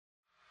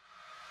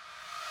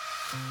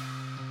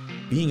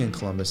Being in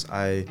Columbus,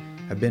 I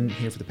have been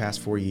here for the past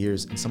 4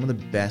 years, and some of the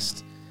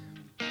best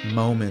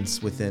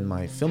moments within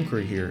my film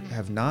career here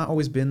have not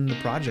always been the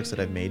projects that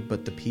I've made,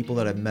 but the people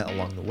that I've met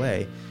along the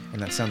way.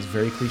 And that sounds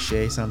very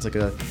cliche, sounds like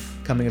a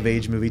coming of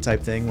age movie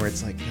type thing where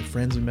it's like the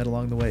friends we met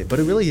along the way. But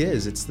it really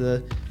is. It's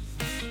the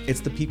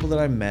people that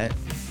I met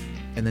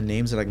and the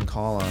names that I can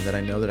call on that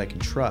I know that I can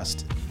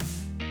trust.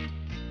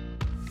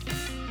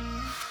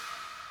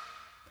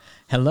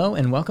 Hello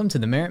and welcome to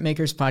the Merit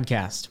Makers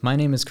Podcast. My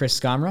name is Chris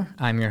Skamra.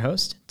 I'm your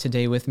host.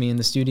 Today with me in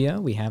the studio,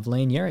 we have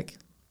Lane Yerrick.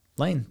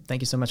 Lane,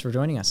 thank you so much for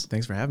joining us.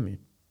 Thanks for having me.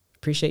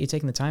 Appreciate you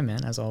taking the time,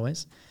 man, as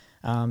always.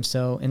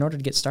 So in order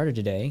to get started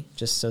today,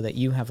 just so that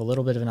you have a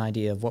little bit of an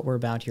idea of what we're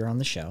about here on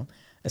the show,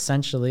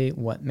 essentially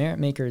what Merit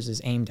Makers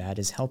is aimed at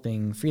is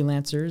helping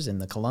freelancers in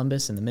the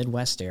Columbus and the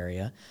Midwest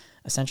area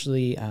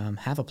essentially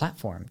have a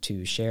platform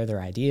to share their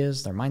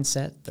ideas, their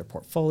mindset, their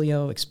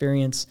portfolio,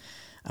 experience.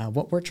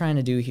 What we're trying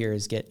to do here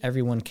is get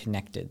everyone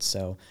connected.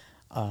 So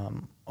a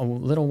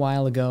little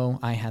while ago,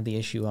 I had the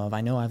issue of,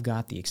 I know I've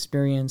got the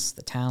experience,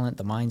 the talent,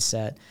 the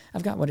mindset.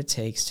 I've got what it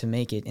takes to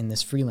make it in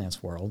this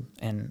freelance world,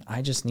 and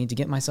I just need to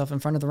get myself in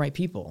front of the right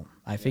people.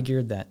 I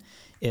figured that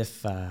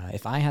if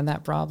I had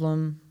that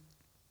problem,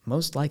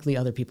 most likely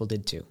other people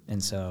did too.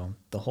 And so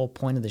the whole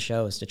point of the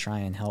show is to try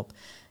and help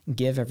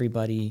give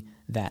everybody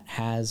that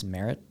has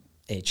merit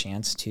a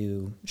chance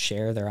to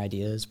share their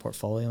ideas,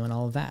 portfolio, and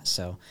all of that.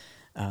 So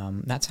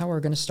that's how we're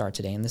going to start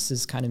today. And this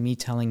is kind of me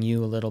telling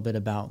you a little bit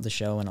about the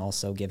show and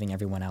also giving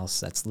everyone else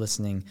that's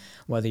listening,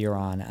 whether you're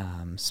on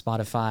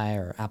Spotify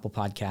or Apple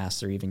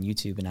Podcasts or even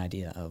YouTube, an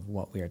idea of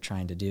what we are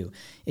trying to do.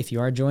 If you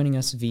are joining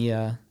us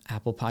via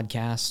Apple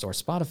Podcasts or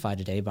Spotify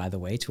today, by the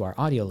way, to our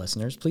audio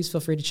listeners, please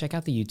feel free to check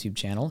out the YouTube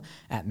channel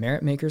at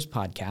Merit Makers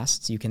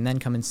Podcasts. You can then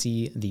come and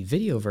see the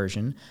video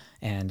version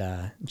and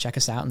check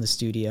us out in the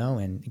studio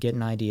and get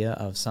an idea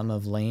of some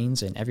of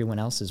Lane's and everyone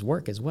else's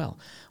work as well.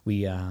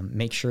 We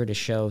make sure to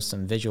show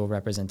some visual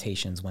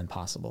representations when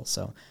possible.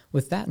 So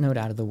with that note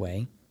out of the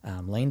way,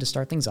 Lane, to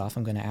start things off,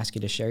 I'm going to ask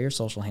you to share your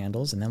social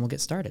handles and then we'll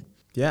get started.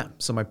 Yeah,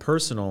 so my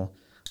personal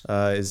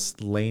is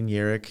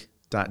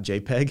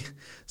laneyerrick.jpg.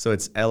 So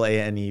it's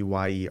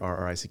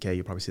LANEYERRICK.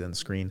 You'll probably see that on the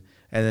screen.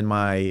 And then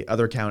my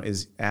other account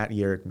is at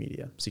Yerrick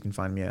Media. So you can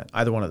find me at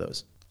either one of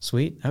those.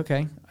 Sweet.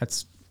 Okay.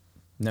 That's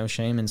no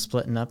shame in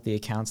splitting up the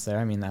accounts there.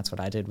 I mean, that's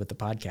what I did with the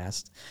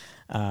podcast.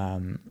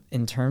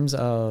 In terms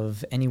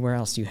of anywhere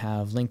else, you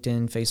have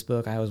LinkedIn,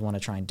 Facebook. I always want to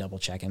try and double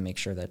check and make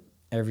sure that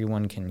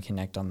everyone can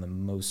connect on the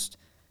most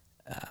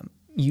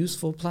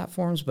useful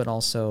platforms, but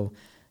also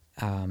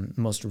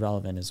most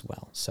relevant as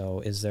well. So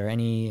is there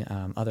any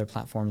other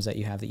platforms that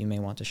you have that you may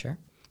want to share?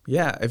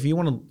 Yeah, if you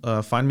want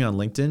to find me on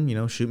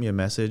LinkedIn, shoot me a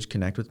message,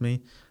 connect with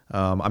me.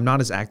 I'm not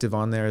as active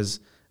on there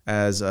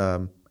as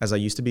I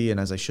used to be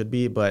and as I should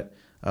be, but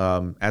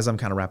as I'm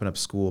kind of wrapping up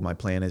school, my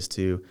plan is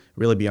to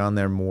really be on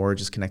there more,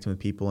 just connecting with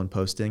people and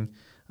posting.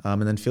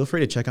 And then feel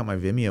free to check out my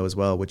Vimeo as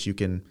well, which you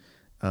can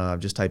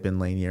just type in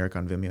Lane Yerrick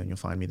on Vimeo and you'll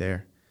find me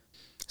there.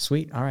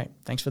 Sweet. All right.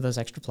 Thanks for those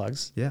extra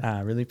plugs.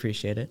 Yeah. Really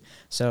appreciate it.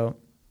 So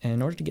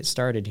in order to get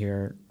started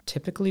here,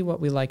 typically what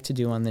we like to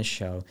do on this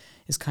show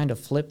is kind of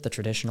flip the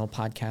traditional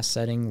podcast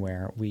setting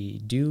where we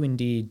do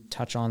indeed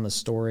touch on the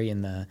story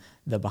and the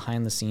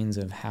behind the scenes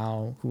of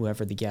how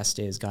whoever the guest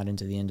is got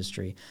into the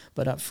industry.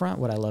 But up front,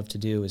 what I love to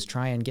do is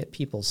try and get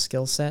people's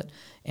skill set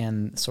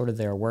and sort of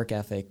their work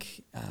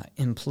ethic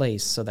in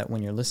place so that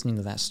when you're listening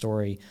to that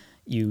story,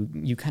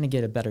 you kind of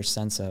get a better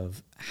sense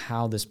of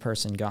how this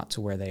person got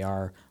to where they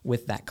are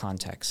with that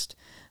context.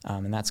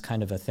 And that's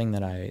kind of a thing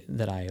that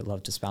I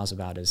love to espouse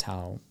about is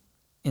how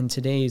in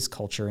today's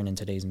culture and in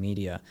today's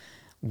media,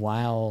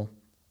 while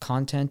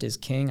content is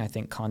king, I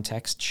think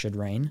context should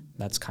reign.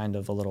 That's kind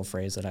of a little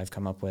phrase that I've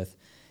come up with.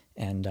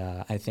 And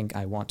I think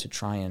I want to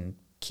try and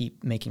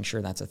keep making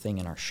sure that's a thing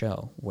in our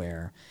show,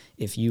 where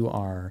if you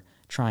are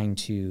trying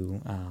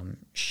to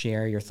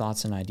share your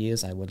thoughts and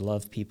ideas, I would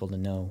love people to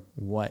know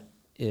what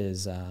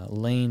is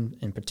Lane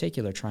in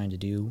particular trying to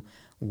do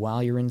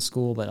while you're in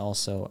school, but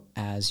also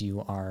as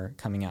you are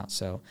coming out.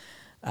 So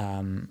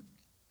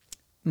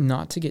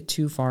not to get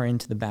too far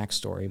into the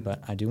backstory,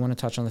 but I do want to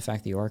touch on the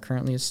fact that you are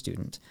currently a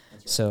student.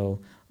 Right. So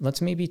let's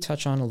maybe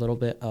touch on a little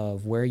bit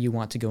of where you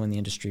want to go in the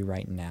industry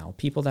right now.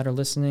 People that are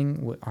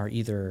listening are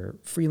either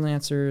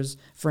freelancers,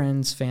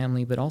 friends,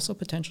 family, but also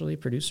potentially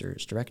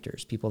producers,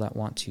 directors, people that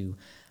want to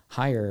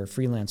hire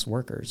freelance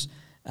workers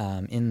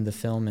in the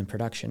film and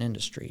production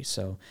industry.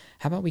 So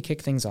how about we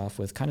kick things off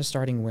with kind of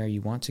starting where you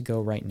want to go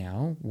right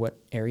now? What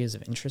areas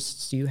of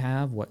interests do you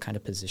have? What kind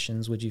of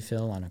positions would you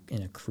fill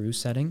in a crew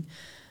setting?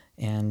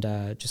 And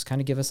just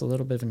kind of give us a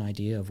little bit of an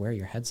idea of where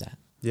your head's at.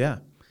 Yeah.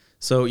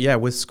 So yeah,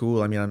 with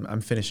school, I mean,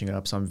 I'm finishing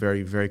up, so I'm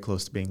very, very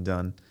close to being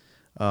done.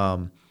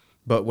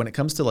 But when it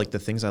comes to like the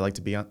things I like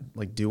to be on,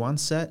 like do on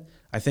set,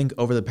 I think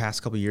over the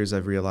past couple of years,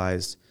 I've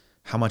realized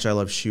how much I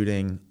love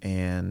shooting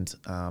and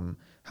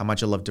how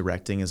much I love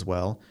directing as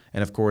well.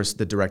 And of course,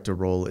 the director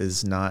role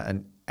is not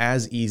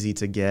as easy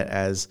to get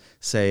as,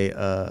 say,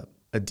 a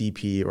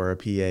DP or a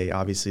PA.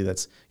 Obviously,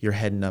 you're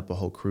heading up a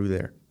whole crew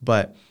there.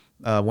 But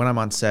When I'm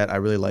on set, I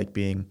really like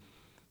being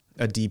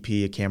a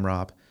DP, a camera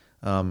op.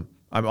 I'm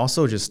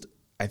also just,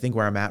 I think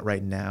where I'm at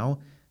right now,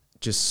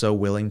 just so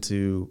willing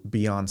to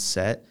be on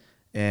set,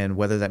 and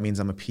whether that means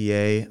I'm a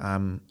PA,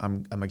 I'm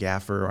a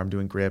gaffer, or I'm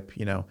doing grip,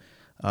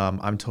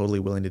 I'm totally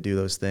willing to do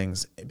those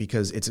things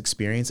because it's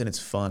experience and it's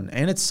fun,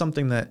 and it's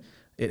something that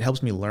it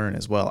helps me learn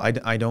as well.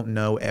 I don't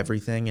know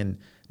everything, and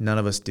none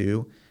of us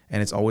do,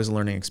 and it's always a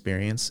learning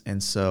experience.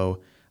 And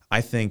so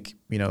I think,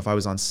 if I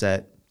was on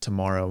set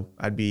tomorrow,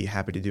 I'd be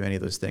happy to do any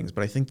of those things.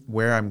 But I think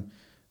where I'm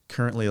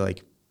currently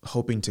like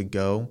hoping to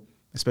go,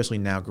 especially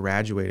now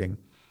graduating,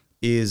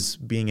 is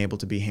being able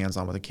to be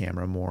hands-on with a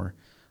camera more,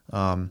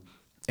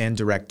 and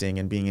directing,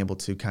 and being able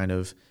to kind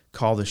of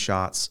call the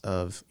shots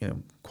of,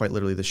 quite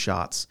literally the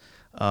shots.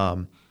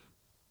 I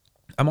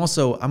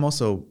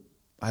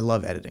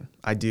love editing.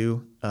 I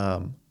do.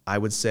 I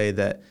would say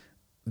that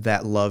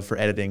love for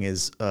editing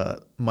is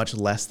much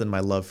less than my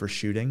love for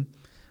shooting.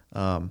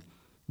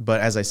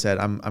 But as I said,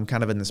 I'm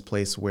kind of in this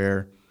place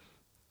where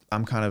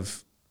I'm kind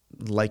of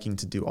liking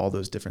to do all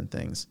those different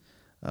things.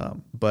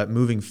 But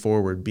moving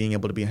forward, being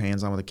able to be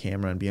hands-on with a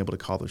camera and being able to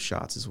call those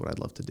shots is what I'd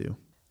love to do.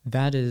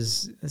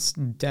 It's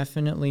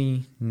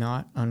definitely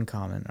not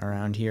uncommon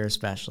around here,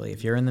 especially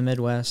if you're in the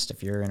Midwest,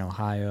 if you're in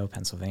Ohio,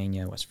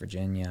 Pennsylvania, West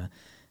Virginia,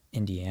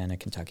 Indiana,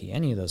 Kentucky,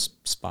 any of those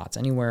spots,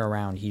 anywhere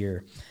around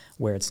here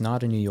where it's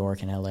not a New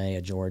York, an LA,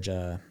 a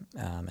Georgia,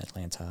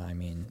 Atlanta,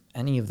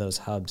 any of those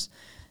hubs,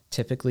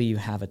 typically you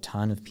have a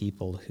ton of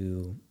people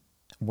who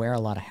wear a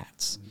lot of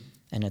hats.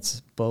 Mm-hmm.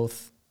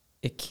 And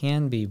it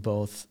can be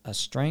both a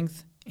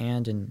strength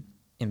and an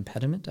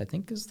impediment, I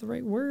think is the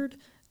right word.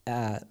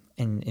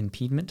 An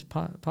impediment,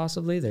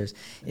 possibly.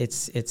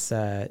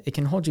 It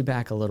can hold you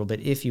back a little bit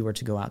if you were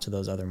to go out to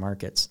those other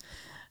markets.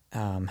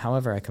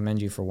 However, I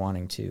commend you for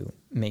wanting to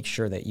make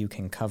sure that you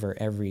can cover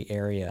every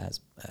area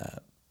as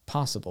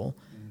possible,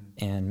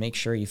 and make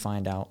sure you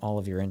find out all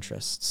of your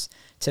interests.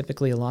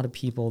 Typically, a lot of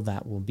people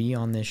that will be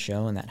on this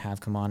show and that have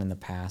come on in the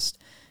past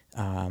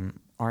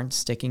aren't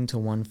sticking to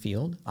one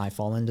field. I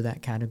fall into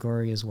that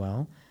category as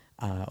well.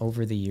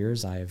 Over the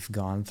years, I've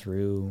gone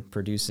through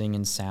producing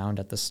and sound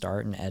at the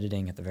start and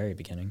editing at the very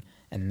beginning,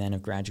 and then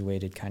have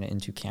graduated kind of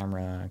into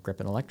camera, grip,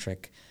 and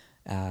electric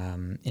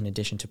in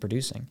addition to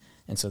producing.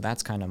 And so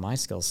that's kind of my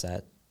skill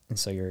set. And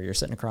so you're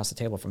sitting across the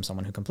table from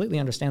someone who completely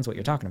understands what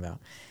you're talking about.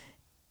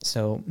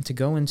 So to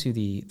go into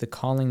the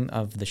calling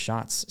of the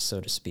shots,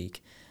 so to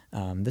speak,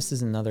 this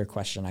is another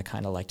question I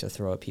kind of like to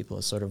throw at people,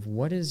 is sort of,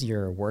 what is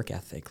your work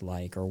ethic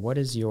like, or what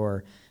is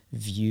your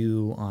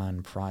view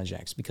on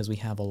projects? Because we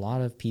have a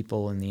lot of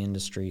people in the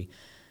industry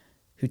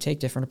who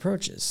take different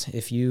approaches.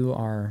 If you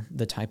are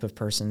the type of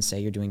person, say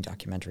you're doing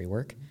documentary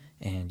work,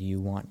 and you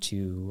want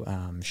to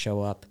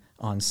show up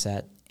on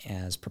set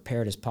as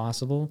prepared as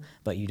possible,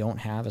 but you don't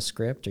have a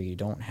script, or you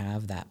don't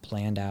have that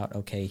planned out,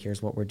 okay,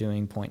 here's what we're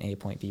doing, point A,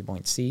 point B,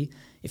 point C.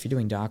 If you're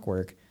doing doc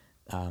work,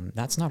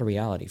 that's not a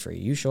reality for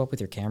you. You show up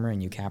with your camera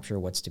and you capture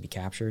what's to be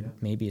captured. Yeah.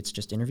 Maybe it's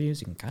just interviews.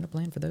 You can kind of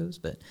plan for those.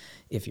 But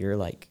if you're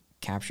like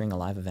capturing a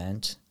live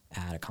event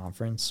at a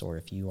conference, or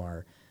if you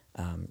are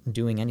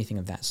doing anything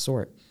of that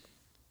sort,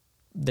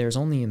 there's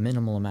only a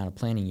minimal amount of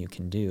planning you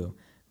can do.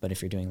 But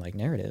if you're doing like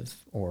narrative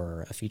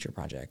or a feature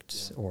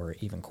project, yeah, or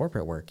even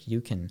corporate work,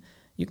 you can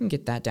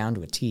get that down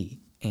to a T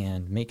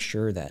and make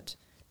sure that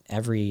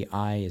every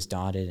I is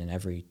dotted and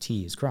every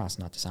T is crossed,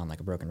 not to sound like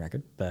a broken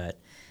record. But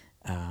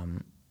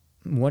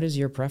what is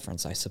your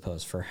preference, I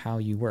suppose, for how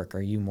you work?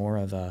 Are you more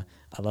of I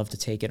love to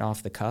take it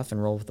off the cuff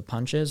and roll with the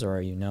punches, or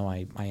are you,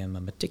 I am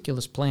a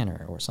meticulous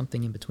planner, or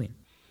something in between?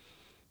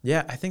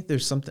 Yeah, I think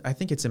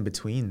it's in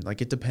between.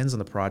 Like, it depends on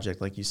the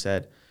project, like you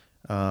said.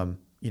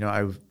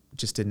 I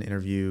just did an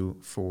interview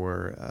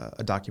for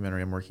a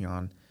documentary I'm working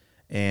on,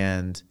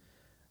 and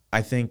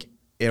I think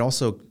it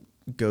also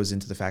goes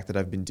into the fact that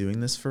I've been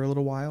doing this for a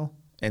little while,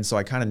 and so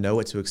I kind of know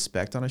what to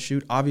expect on a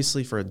shoot.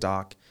 Obviously, for a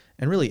doc,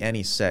 and really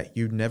any set,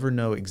 you never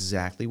know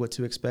exactly what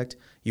to expect.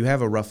 You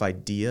have a rough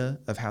idea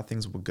of how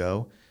things will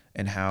go,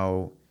 and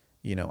how,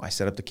 I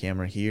set up the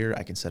camera here,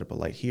 I can set up a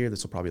light here,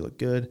 this will probably look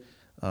good,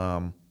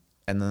 and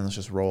then let's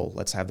just roll.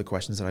 Let's have the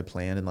questions that I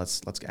planned, and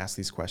let's ask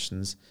these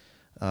questions.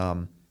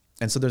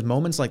 And so there's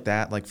moments like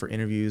that, like for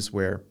interviews,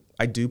 where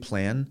I do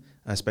plan,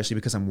 especially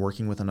because I'm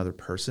working with another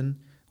person,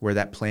 where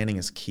that planning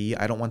is key.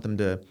 I don't want them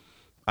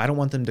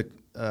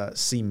to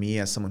see me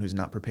as someone who's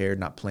not prepared,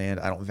 not planned.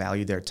 I don't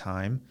value their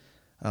time.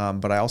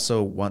 But I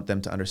also want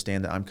them to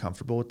understand that I'm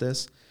comfortable with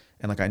this,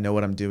 and like I know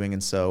what I'm doing.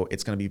 And so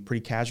it's going to be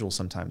pretty casual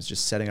sometimes,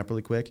 just setting up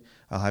really quick.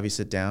 I'll have you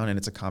sit down, and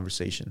it's a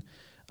conversation.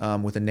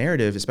 With a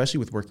narrative, especially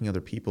with working other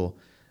people,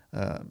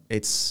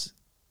 it's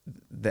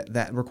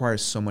that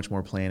requires so much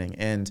more planning.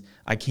 And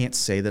I can't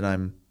say that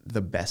I'm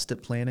the best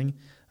at planning.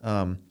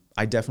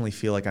 I definitely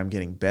feel like I'm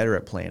getting better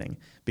at planning,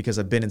 because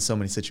I've been in so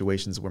many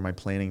situations where my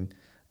planning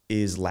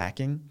is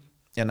lacking,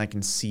 and I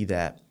can see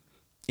that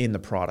in the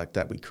product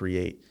that we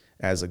create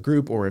as a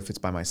group, or if it's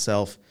by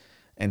myself.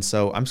 And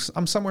so I'm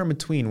somewhere in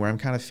between, where I'm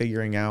kind of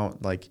figuring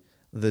out like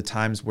the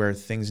times where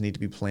things need to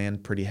be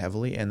planned pretty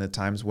heavily, and the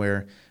times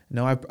where,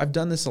 no, I've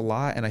done this a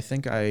lot, and I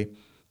think I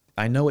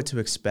I know what to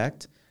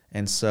expect.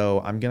 And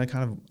so I'm going to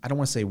kind of, I don't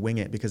want to say wing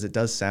it, because it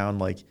does sound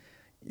like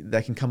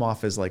that can come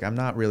off as like, I'm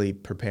not really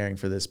preparing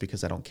for this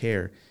because I don't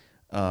care.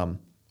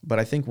 But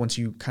I think once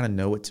you kind of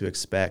know what to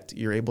expect,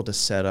 you're able to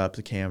set up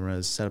the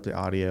cameras, set up the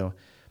audio,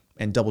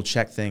 and double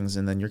check things,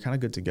 and then you're kind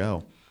of good to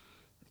go.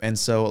 And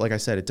so, like I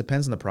said, it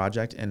depends on the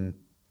project and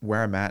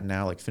where I'm at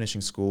now, like finishing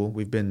school.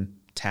 We've been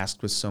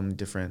tasked with so many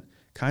different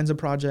kinds of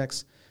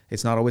projects.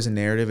 It's not always a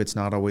narrative. It's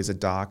not always a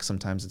doc.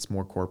 Sometimes it's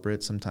more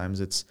corporate.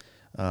 Sometimes it's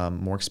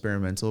more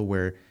experimental,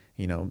 where,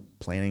 you know,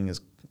 planning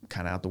is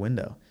kind of out the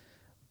window.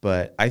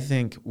 But I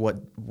think what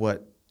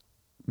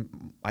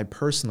I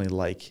personally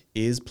like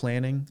is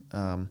planning,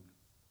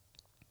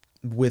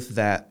 with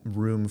that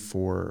room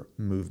for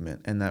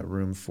movement and that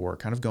room for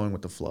kind of going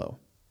with the flow.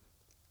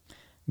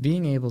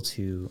 Being able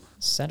to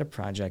set a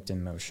project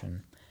in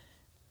motion,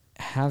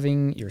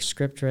 having your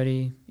script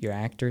ready, your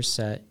actors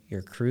set,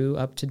 your crew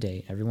up to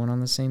date, everyone on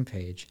the same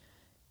page,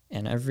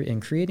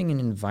 and creating an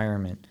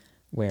environment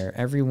where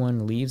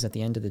everyone leaves at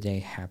the end of the day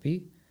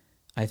happy,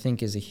 I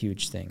think is a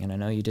huge thing. And I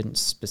know you didn't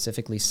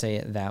specifically say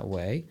it that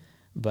way,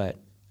 but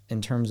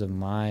in terms of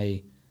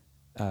my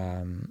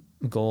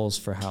goals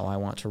for how I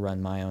want to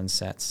run my own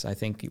sets, I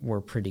think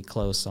we're pretty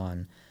close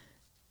on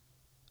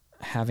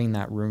having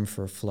that room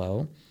for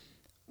flow.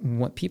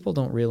 What people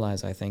don't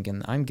realize, I think,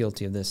 and I'm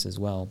guilty of this as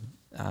well,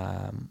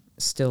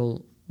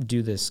 still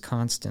do this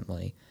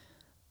constantly,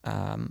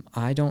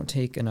 I don't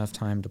take enough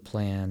time to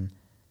plan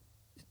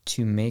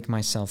to make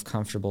myself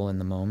comfortable in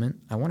the moment.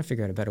 I want to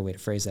figure out a better way to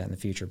phrase that in the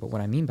future, but what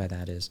I mean by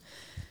that is,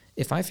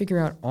 if I figure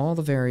out all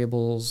the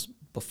variables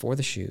before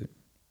the shoot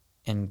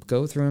and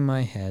go through in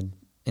my head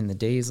in the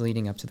days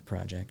leading up to the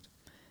project,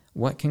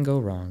 what can go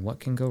wrong, what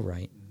can go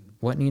right,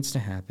 what needs to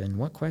happen,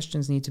 what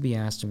questions need to be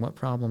asked, and what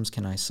problems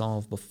can I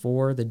solve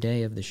before the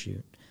day of the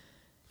shoot.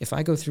 If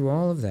I go through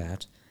all of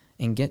that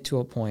and get to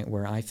a point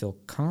where I feel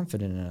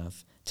confident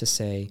enough to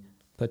say,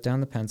 put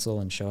down the pencil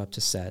and show up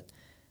to set,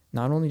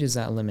 not only does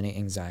that eliminate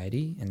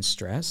anxiety and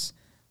stress,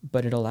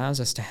 but it allows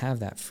us to have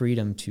that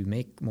freedom to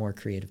make more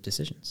creative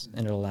decisions.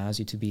 And it allows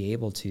you to be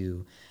able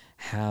to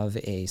have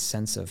a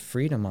sense of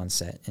freedom on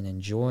set and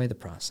enjoy the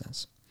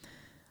process.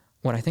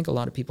 What I think a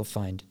lot of people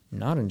find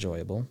not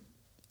enjoyable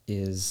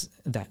is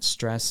that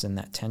stress and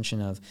that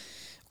tension of,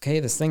 okay,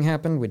 this thing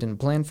happened, we didn't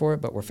plan for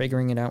it, but we're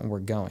figuring it out and we're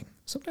going.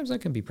 Sometimes that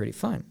can be pretty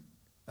fun.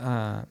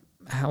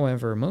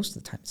 However, most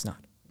of the time it's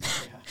not,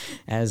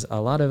 as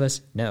a lot of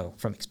us know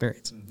from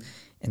experience. Mm-hmm.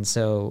 And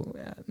so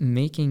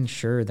making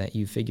sure that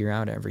you figure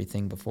out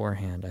everything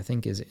beforehand, I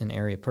think, is an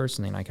area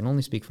personally, and I can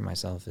only speak for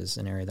myself, is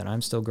an area that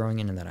I'm still growing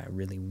in and that I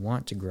really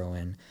want to grow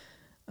in.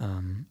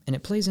 And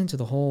it plays into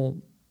the whole,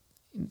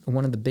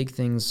 one of the big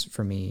things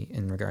for me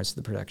in regards to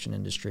the production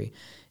industry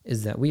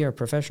is that we are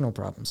professional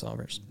problem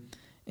solvers. Mm-hmm.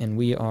 And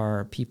we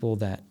are people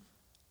that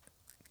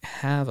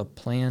have a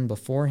plan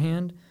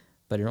beforehand,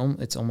 but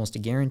it's almost a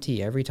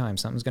guarantee every time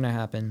something's going to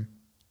happen,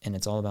 and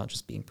it's all about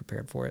just being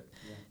prepared for it.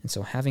 Yeah. And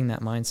so having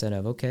that mindset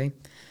of, okay,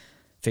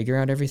 figure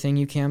out everything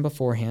you can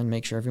beforehand,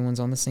 make sure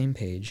everyone's on the same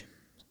page,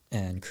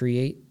 and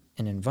create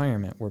an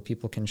environment where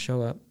people can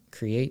show up,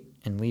 create,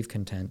 and leave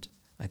content,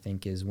 I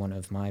think is one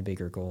of my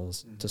bigger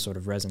goals, mm-hmm. to sort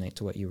of resonate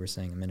to what you were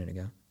saying a minute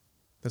ago.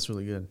 That's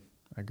really good.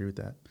 I agree with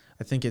that.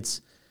 I think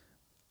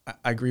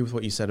I agree with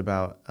what you said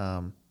about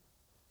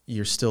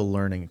you're still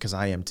learning, because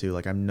I am too.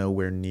 Like, I'm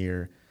nowhere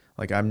near,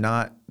 like, I'm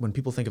not, when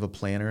people think of a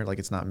planner, like,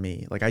 it's not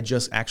me. Like, I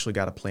just actually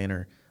got a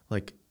planner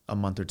like a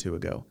month or two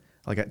ago,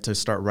 like, to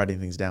start writing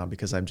things down,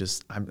 because I'm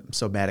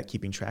so bad at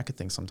keeping track of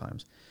things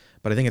sometimes.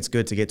 But I think it's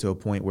good to get to a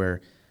point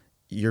where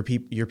your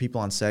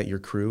people on set, your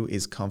crew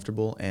is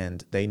comfortable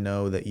and they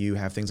know that you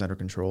have things under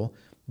control,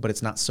 but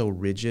it's not so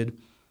rigid,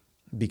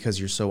 because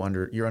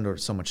you're under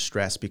so much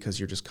stress, because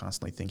you're just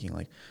constantly thinking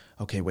like,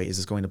 okay, wait, is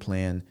this going to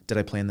plan? Did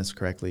I plan this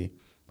correctly?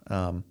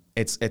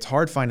 It's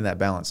hard finding that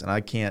balance, and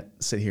I can't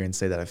sit here and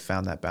say that I've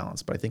found that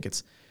balance, but I think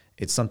it's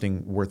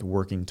something worth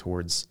working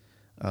towards,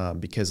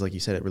 because, like you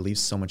said, it relieves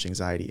so much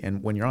anxiety.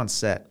 And when you're on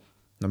set,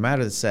 no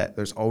matter the set,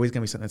 there's always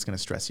going to be something that's going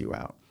to stress you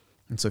out.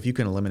 And so if you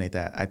can eliminate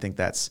that, I think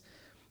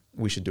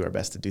we should do our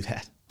best to do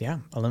that. Yeah,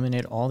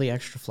 eliminate all the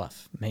extra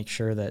fluff. Make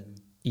sure that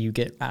you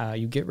get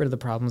rid of the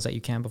problems that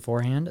you can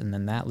beforehand, and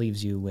then that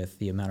leaves you with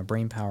the amount of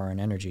brain power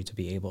and energy to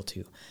be able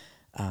to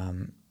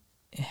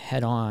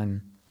head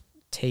on,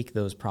 take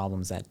those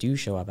problems that do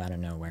show up out of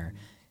nowhere,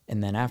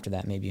 and then after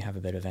that, maybe you have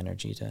a bit of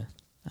energy to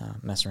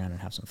mess around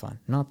and have some fun.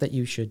 Not that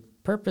you should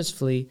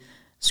purposefully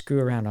screw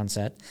around on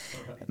set,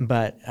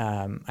 but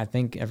I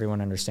think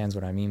everyone understands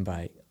what I mean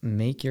by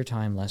make your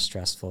time less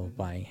stressful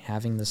by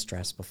having the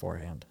stress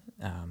beforehand.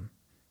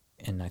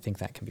 And I think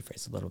that can be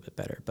phrased a little bit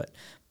better. But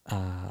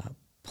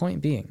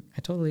point being,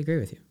 I totally agree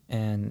with you.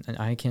 And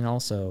I can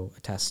also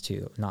attest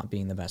to not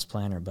being the best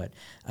planner, but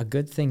a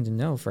good thing to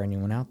know for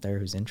anyone out there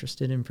who's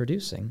interested in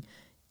producing,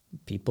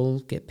 people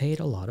get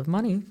paid a lot of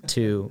money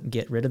to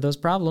get rid of those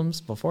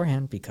problems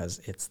beforehand, because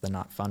it's the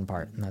not fun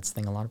part. And that's the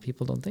thing a lot of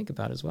people don't think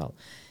about as well.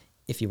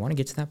 If you want to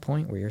get to that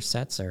point where your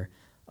sets are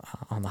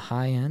on the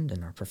high end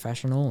and are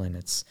professional and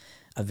it's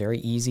a very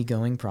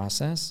easygoing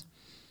process,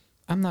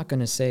 I'm not going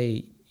to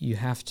say you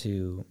have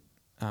to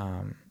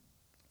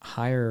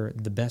hire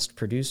the best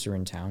producer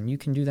in town. You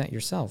can do that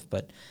yourself.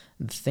 But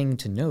the thing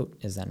to note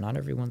is that not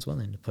everyone's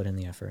willing to put in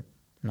the effort.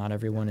 Not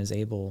everyone is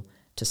able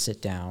to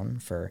sit down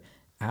for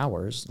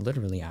hours,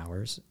 literally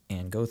hours,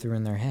 and go through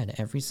in their head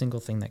every single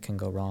thing that can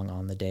go wrong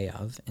on the day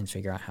of and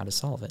figure out how to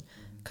solve it.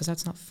 Because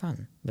that's not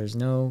fun. There's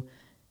no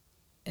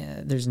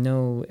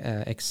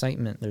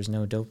excitement. There's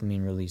no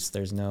dopamine release.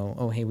 There's no,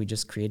 oh, hey, we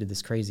just created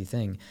this crazy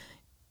thing.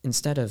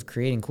 Instead of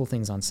creating cool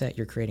things on set,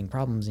 you're creating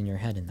problems in your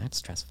head, and that's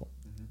stressful.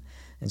 Mm-hmm.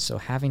 And so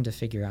having to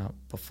figure out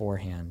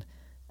beforehand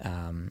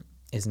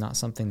is not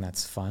something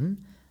that's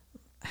fun.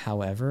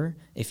 However,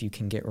 if you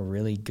can get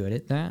really good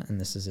at that,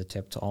 and this is a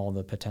tip to all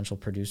the potential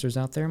producers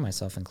out there,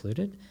 myself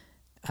included,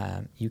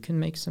 you can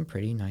make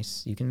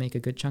you can make a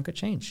good chunk of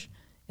change.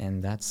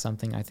 And that's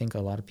something I think a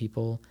lot of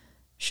people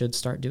should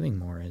start doing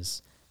more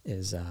is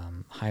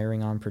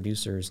hiring on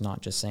producers,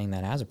 not just saying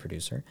that as a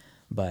producer,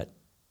 but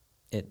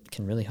it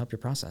can really help your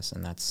process.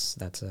 And that's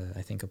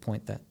I think a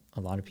point that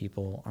a lot of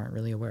people aren't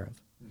really aware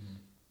of.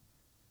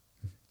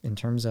 Mm-hmm. In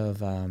terms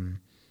of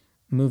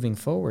moving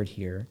forward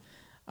here,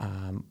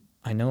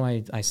 I know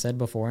I said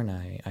before, and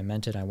I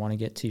meant it, I want to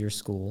get to your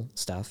school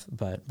stuff,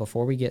 but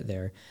before we get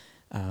there,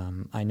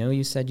 I know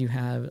you said you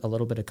had a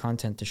little bit of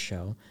content to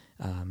show.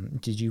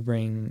 Did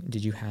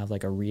you have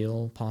like a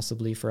reel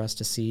possibly for us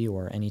to see,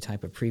 or any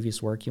type of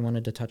previous work you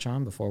wanted to touch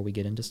on before we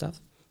get into stuff?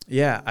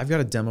 Yeah, I've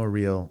got a demo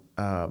reel.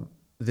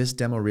 This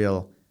demo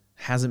reel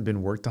hasn't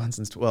been worked on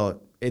since,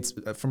 it's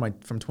from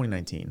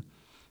 2019.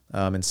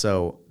 And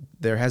so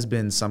there has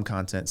been some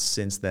content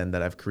since then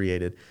that I've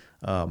created.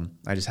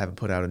 I just haven't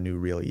put out a new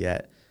reel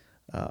yet.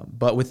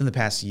 But within the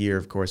past year,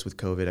 of course, with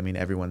COVID, I mean,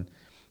 everyone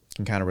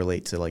can kind of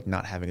relate to like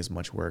not having as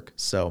much work.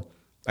 So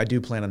I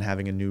do plan on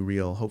having a new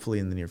reel, hopefully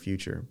in the near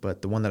future.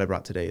 But the one that I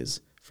brought today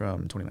is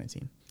from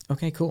 2019.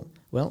 Okay, cool.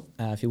 Well,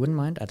 if you wouldn't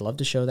mind, I'd love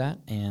to show that.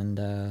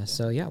 And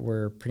so, yeah,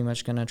 we're pretty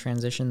much going to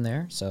transition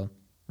there. So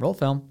roll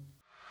film.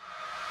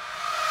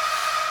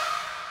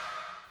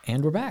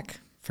 And we're back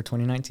for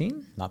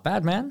 2019. Not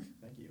bad, man.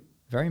 Thank you.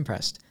 Very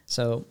impressed.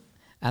 So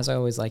as I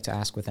always like to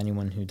ask with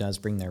anyone who does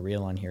bring their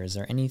reel on here, is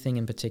there anything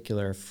in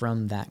particular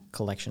from that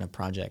collection of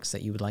projects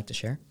that you would like to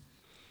share?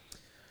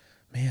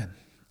 Man,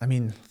 I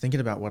mean, thinking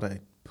about what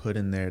I put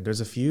in there,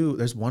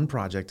 there's one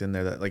project in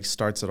there that like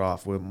starts it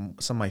off with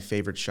some of my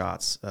favorite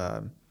shots.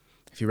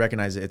 If you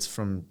recognize it, it's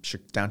from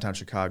downtown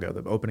Chicago.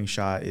 The opening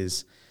shot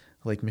is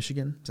Lake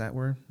Michigan. Is that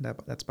where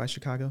that's by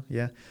Chicago?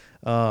 Yeah.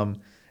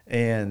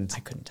 And I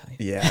couldn't tell you.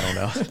 Yeah, I don't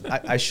know.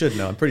 I should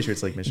know. I'm pretty sure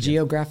it's Lake Michigan.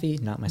 Geography,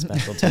 not my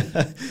specialty.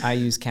 I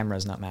use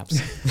cameras, not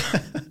maps.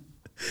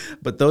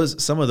 But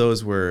some of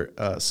those were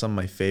some of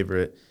my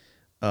favorite,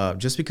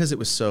 just because it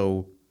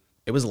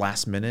was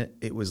last minute.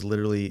 It was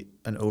literally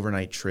an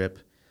overnight trip.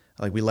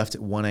 Like we left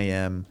at 1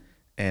 a.m.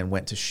 and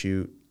went to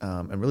shoot,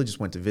 and really just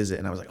went to visit.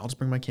 And I was like, I'll just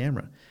bring my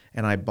camera.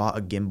 And I bought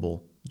a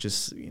gimbal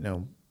just,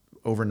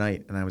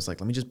 overnight. And I was like,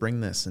 let me just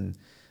bring this. And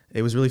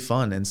it was really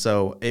fun. And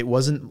so it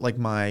wasn't like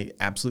my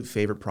absolute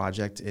favorite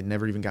project. It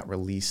never even got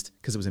released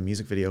because it was a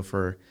music video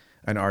for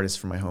an artist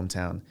from my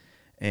hometown.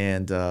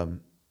 And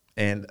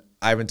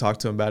I haven't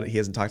talked to him about it. He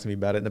hasn't talked to me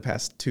about it in the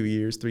past 3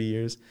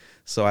 years.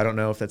 So I don't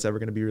know if that's ever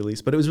going to be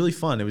released, but it was really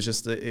fun. It was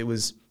just, it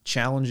was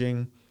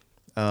challenging.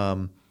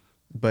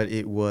 But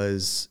it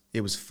was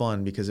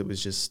fun because it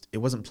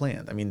wasn't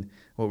planned. I mean,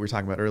 what we were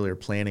talking about earlier,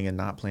 planning and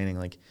not planning,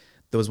 like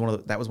that was one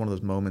of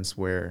those moments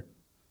where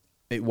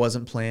it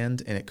wasn't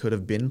planned and it could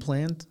have been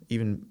planned.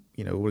 Even,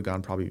 it would have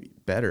gone probably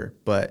better,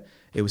 but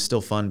it was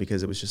still fun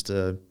because it was just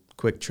a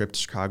quick trip to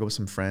Chicago with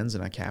some friends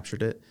and I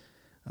captured it.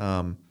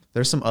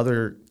 There's some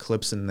other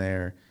clips in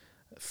there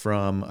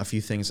from a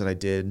few things that I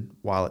did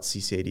while at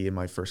CCAD in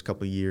my first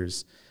couple of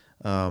years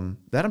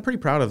that I'm pretty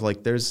proud of.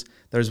 Like there's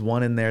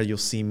one in there you'll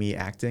see me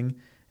acting,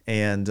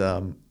 and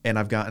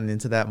I've gotten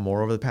into that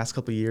more over the past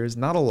couple of years.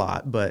 Not a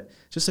lot, but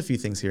just a few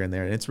things here and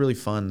there, and it's really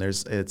fun.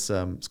 It's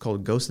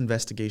called Ghost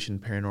Investigation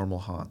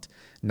Paranormal Haunt.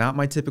 Not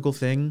my typical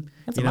thing.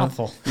 That's a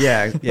mouthful.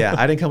 Yeah.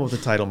 I didn't come up with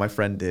the title. My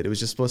friend did. It was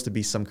just supposed to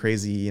be some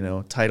crazy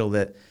title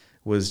that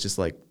was just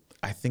like,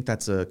 I think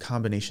that's a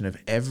combination of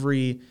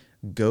every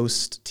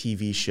ghost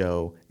TV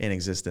show in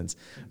existence.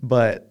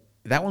 But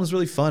that one was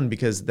really fun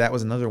because that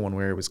was another one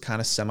where it was kind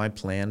of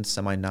semi-planned,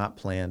 semi-not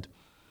planned.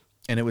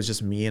 And it was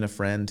just me and a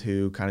friend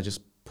who kind of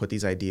just put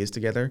these ideas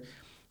together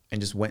and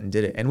just went and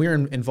did it. And we were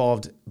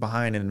involved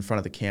behind and in front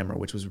of the camera,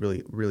 which was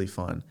really, really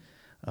fun.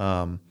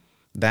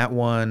 That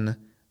one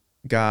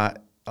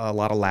got a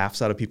lot of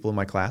laughs out of people in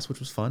my class, which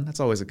was fun. That's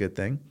always a good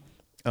thing.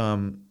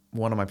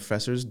 One of my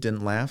professors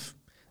didn't laugh,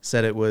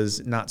 said it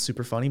was not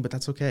super funny, but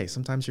that's okay.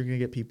 Sometimes you're going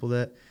to get people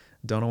that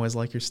don't always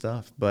like your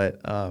stuff.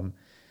 But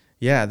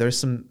yeah, there's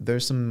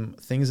some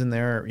things in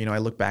there. I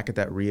look back at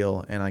that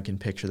reel and I can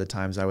picture the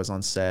times I was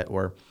on set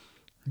or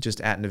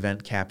just at an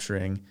event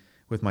capturing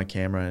with my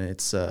camera. And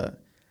it's,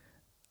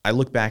 I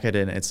look back at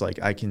it and it's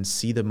like, I can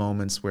see the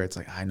moments where it's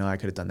like, I know I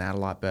could have done that a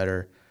lot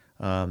better.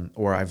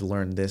 Or I've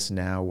learned this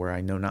now where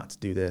I know not to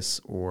do this,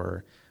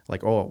 or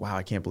like, oh, wow,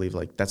 I can't believe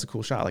like that's a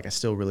cool shot. Like I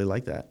still really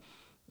like that.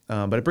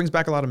 But it brings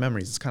back a lot of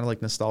memories. It's kind of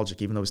like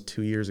nostalgic, even though it was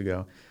 2 years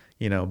ago,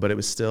 but it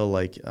was still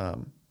like,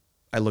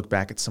 I look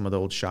back at some of the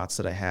old shots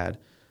that I had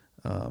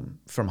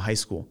from high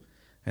school,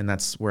 and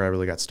that's where I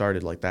really got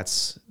started. Like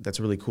that's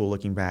really cool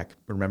looking back,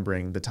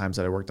 remembering the times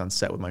that I worked on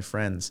set with my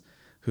friends,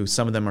 who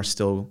some of them are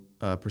still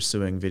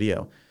pursuing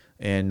video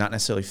and not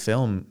necessarily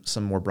film,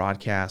 some more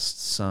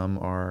broadcasts, some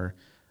are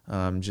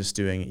just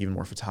doing even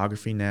more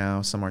photography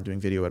now, some aren't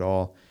doing video at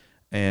all.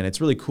 And it's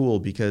really cool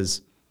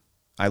because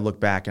I look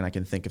back and I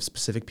can think of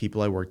specific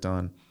people I worked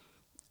on,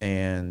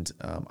 and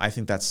I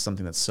think that's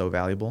something that's so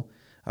valuable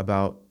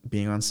about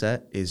being on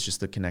set, is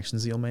just the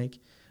connections you'll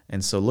make.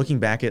 And so looking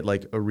back at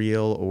like a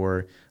reel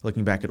or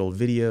looking back at old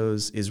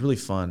videos is really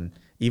fun,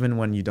 even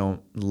when you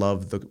don't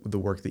love the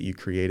work that you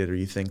created, or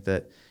you think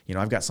that,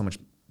 I've got so much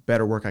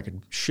better work I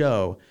could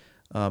show.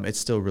 It's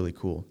still really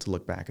cool to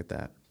look back at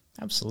that.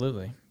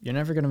 Absolutely. You're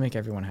never going to make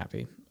everyone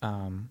happy,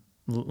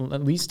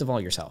 least of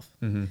all yourself.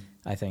 Mm-hmm.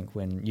 I think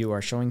when you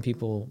are showing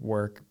people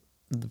work,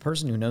 the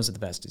person who knows it the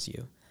best is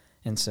you.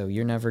 And so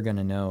you're never going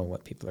to know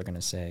what people are going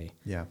to say.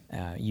 Yeah.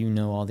 You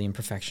know all the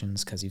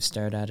imperfections because you've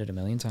stared at it a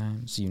million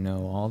times. You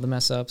know all the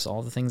mess ups,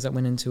 all the things that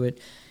went into it.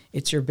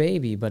 It's your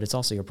baby, but it's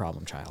also your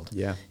problem child.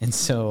 Yeah. And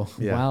so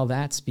while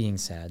that's being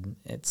said,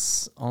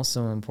 it's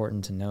also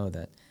important to know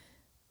that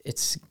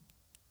it's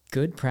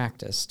good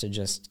practice to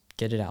just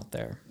get it out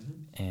there.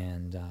 Mm-hmm.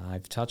 And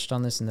I've touched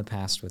on this in the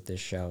past with this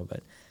show,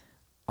 but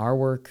our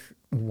work,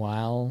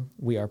 while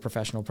we are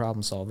professional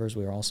problem solvers,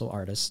 we are also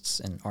artists,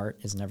 and art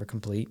is never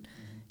complete. Mm-hmm.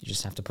 You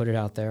just have to put it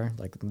out there.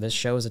 Like this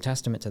show is a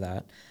testament to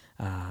that.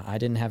 I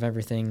didn't have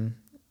everything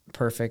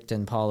perfect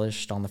and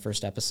polished on the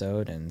first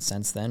episode, and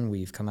since then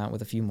we've come out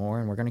with a few more,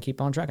 and we're going to keep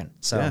on trucking.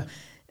 So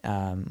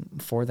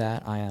for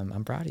that,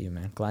 I'm proud of you,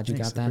 man. Glad you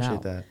got that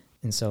out. That.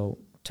 And so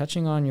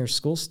touching on your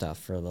school stuff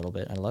for a little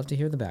bit, I'd love to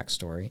hear the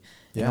backstory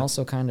and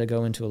also kind of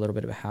go into a little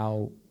bit of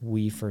how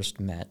we first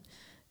met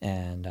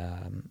and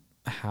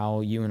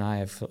how you and I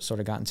have sort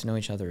of gotten to know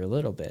each other a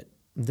little bit.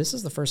 This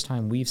is the first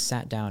time we've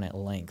sat down at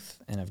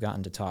length and have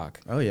gotten to talk.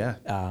 Oh, yeah.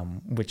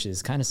 Which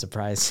is kind of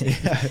surprising.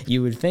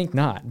 You would think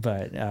not,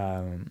 but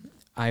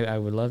I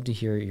would love to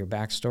hear your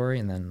backstory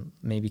and then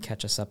maybe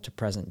catch us up to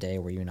present day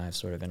where you and I have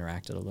sort of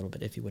interacted a little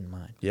bit, if you wouldn't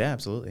mind. Yeah,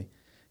 absolutely.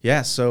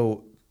 Yeah,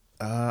 so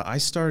I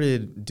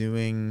started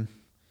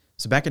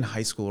back in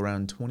high school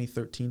around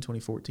 2013,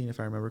 2014, if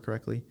I remember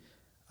correctly.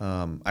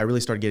 I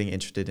really started getting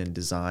interested in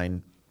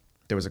design.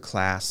 There was a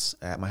class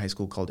at my high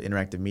school called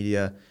Interactive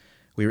Media.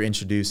 We were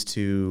introduced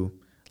to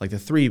like the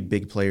three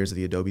big players of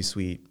the Adobe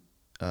suite,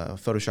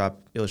 Photoshop,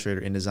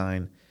 Illustrator,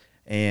 InDesign.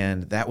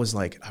 And that was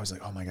like, I was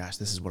like, oh my gosh,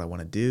 this is what I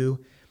want to do.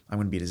 I'm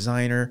going to be a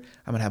designer.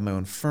 I'm going to have my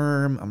own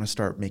firm. I'm going to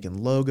start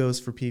making logos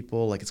for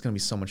people. Like, it's going to be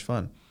so much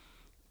fun.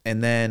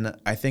 And then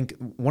I think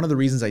one of the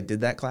reasons I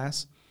did that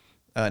class,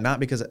 not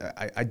because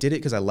I did it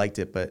because I liked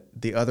it, but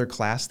the other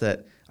class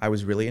that I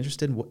was really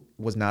interested in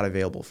was not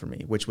available for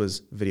me, which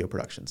was video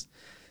productions.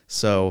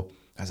 So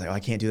I was like, oh,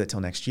 I can't do that till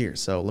next year.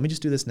 So let me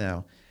just do this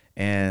now.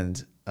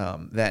 And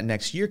that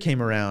next year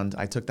came around,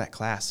 I took that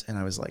class and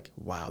I was like,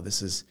 wow,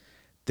 this is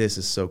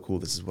so cool.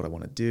 This is what I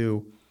want to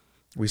do.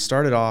 We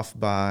started off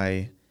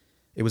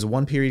it was a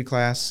 1-period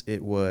class.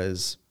 It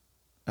was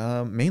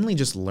mainly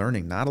just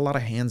learning, not a lot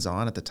of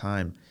hands-on at the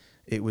time.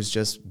 It was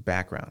just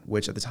background,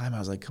 which at the time I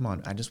was like, come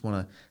on, I just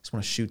want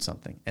to shoot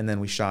something. And then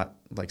we shot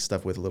like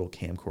stuff with little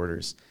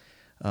camcorders.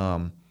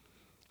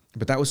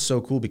 But that was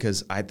so cool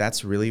because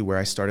that's really where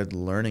I started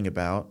learning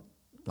about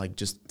like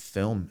just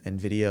film and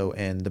video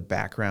and the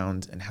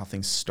background and how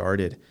things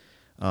started.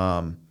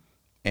 And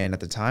at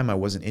the time I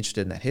wasn't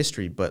interested in that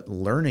history, but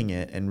learning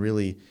it and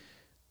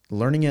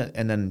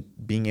then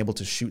being able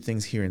to shoot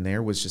things here and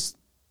there was just,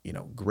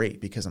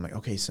 great, because I'm like,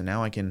 okay, so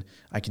now I can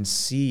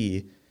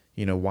see,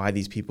 why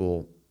these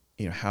people,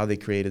 how they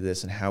created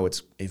this and how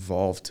it's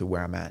evolved to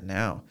where I'm at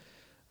now.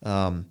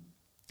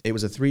 It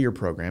was a 3-year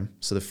program.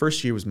 So the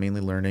first year was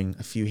mainly learning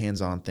a few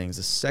hands-on things.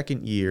 The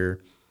second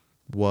year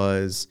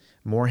was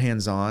more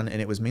hands-on,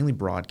 and it was mainly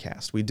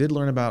broadcast. We did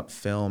learn about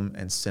film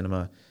and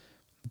cinema,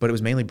 but it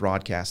was mainly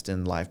broadcast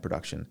and live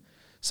production.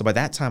 So by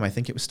that time, I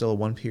think it was still a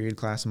 1-period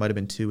class. It might have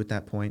been 2 at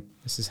that point.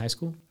 This is high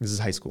school? This is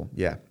high school,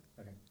 yeah.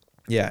 Okay.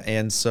 Yeah,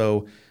 and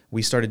so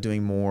we started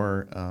doing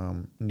more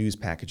news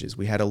packages.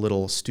 We had a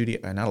little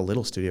studio, not a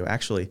little studio,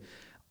 actually.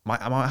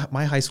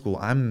 My high school,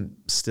 I'm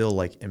still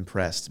like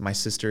impressed. My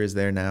sister is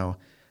there now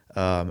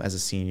as a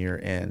senior,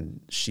 and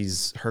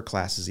her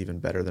class is even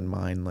better than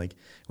mine. Like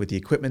with the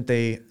equipment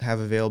they have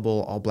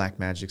available, all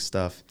Blackmagic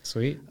stuff.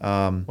 Sweet.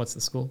 What's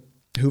the school?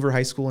 Hoover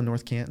High School in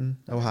North Canton,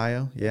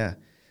 Ohio. Yeah.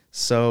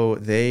 So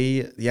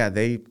they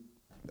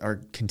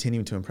are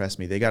continuing to impress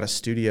me. They got a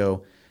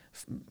studio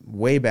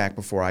way back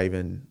before I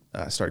even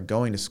started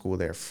going to school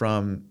there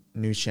from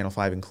News Channel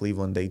 5 in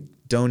Cleveland. They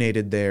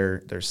donated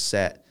their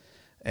set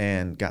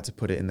and got to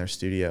put it in their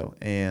studio.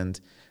 And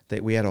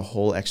we had a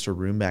whole extra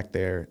room back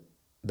there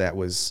that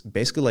was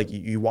basically like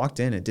you walked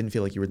in, it didn't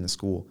feel like you were in the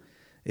school.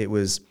 It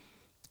was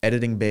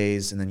editing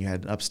bays, and then you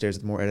had an upstairs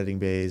with more editing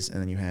bays,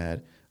 and then you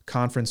had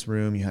conference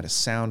room, you had a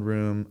sound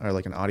room, or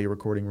like an audio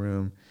recording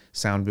room,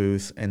 sound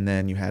booth, and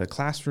then you had a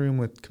classroom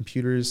with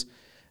computers,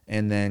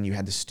 and then you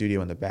had the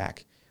studio in the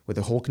back with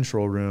a whole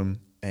control room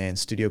and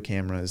studio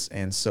cameras.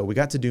 And so we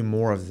got to do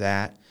more of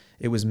that.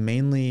 It was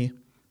mainly,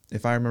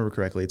 if I remember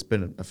correctly, it's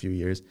been a few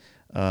years,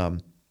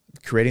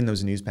 creating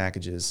those news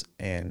packages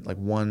and like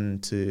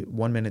 1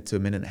 minute to a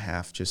minute and a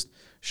half, just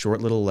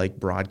short little like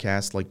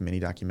broadcast, like mini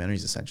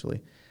documentaries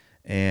essentially.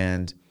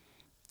 And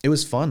it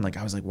was fun. Like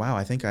I was like, wow,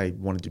 I think I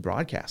want to do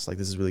broadcast. Like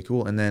this is really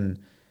cool. And then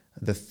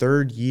the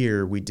third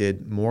year we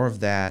did more of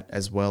that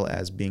as well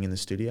as being in the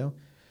studio.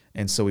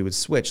 And so we would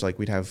switch, like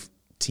we'd have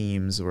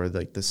teams or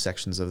like the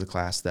sections of the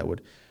class that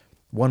would,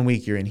 1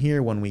 week you're in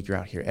here, 1 week you're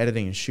out here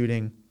editing and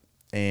shooting.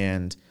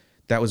 And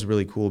that was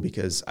really cool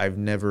because I've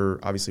never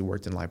obviously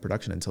worked in live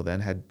production until then,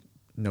 had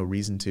no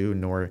reason to,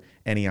 nor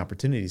any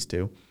opportunities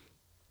to.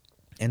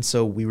 And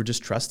so we were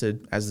just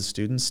trusted as the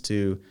students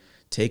to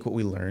take what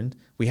we learned.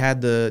 We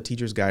had the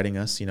teachers guiding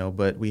us, you know,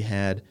 but we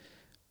had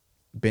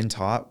been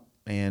taught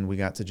and we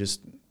got to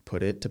just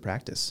put it to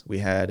practice. We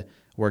had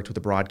worked with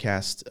the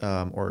broadcast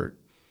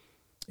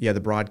the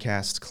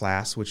broadcast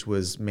class, which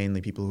was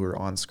mainly people who were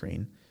on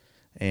screen.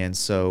 And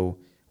so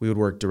we would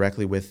work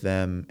directly with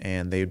them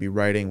and they would be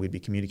writing, we'd be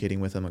communicating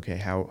with them. Okay,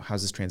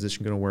 how's this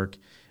transition going to work?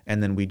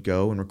 And then we'd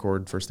go and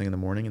record first thing in the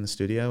morning in the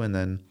studio. And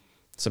then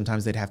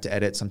sometimes they'd have to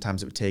edit.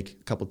 Sometimes it would take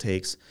a couple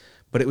takes,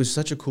 but it was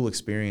such a cool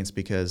experience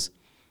because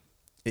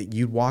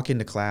you'd walk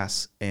into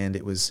class and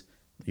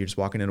you're just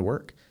walking into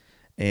work.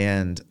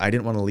 And I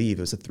didn't want to leave.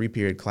 It was a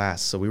 3-period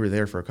class. So we were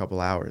there for a couple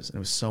hours and it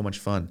was so much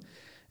fun.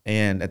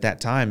 And at that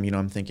time, you know,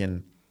 I'm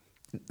thinking,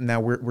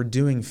 now we're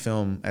doing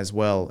film as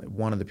well,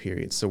 one of the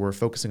periods. So we're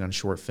focusing on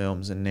short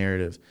films and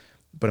narrative,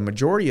 but a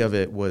majority of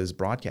it was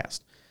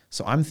broadcast.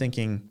 So I'm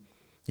thinking,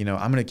 you know,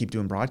 I'm going to keep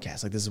doing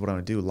broadcast. Like this is what I'm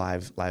going to do,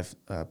 live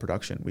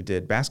production. We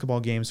did basketball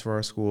games for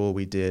our school.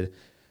 We did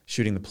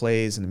shooting the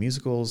plays and the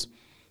musicals,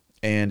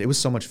 and it was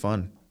so much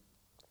fun.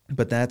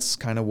 But that's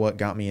kind of what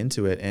got me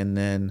into it. And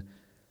then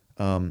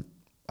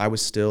I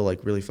was still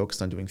like really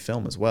focused on doing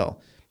film as well.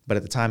 But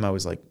at the time I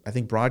was like, I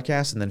think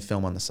broadcast and then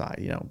film on the side,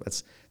 you know,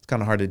 it's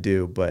kind of hard to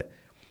do. But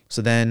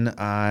so then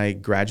I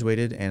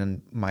graduated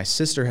and my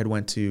sister had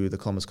went to the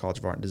Columbus College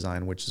of Art and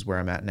Design, which is where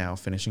I'm at now,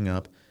 finishing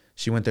up.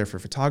 She went there for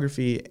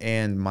photography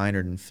and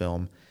minored in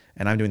film.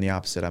 And I'm doing the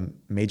opposite. I'm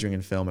majoring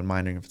in film and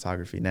minoring in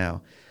photography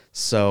now.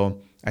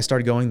 So I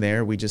started going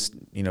there. We just,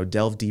 you know,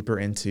 delved deeper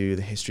into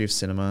the history of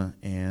cinema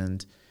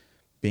and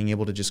being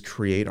able to just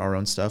create our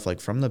own stuff. Like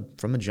from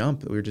the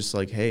jump, we were just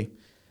like, hey,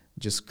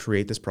 just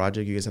create this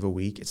project. You guys have a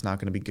week. It's not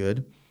going to be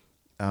good.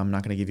 I'm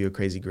not going to give you a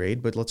crazy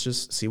grade, but let's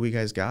just see what you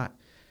guys got.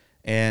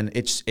 And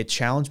it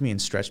challenged me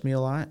and stretched me a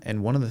lot.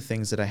 And one of the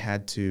things that I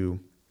had to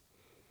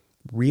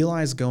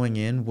realize going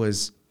in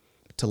was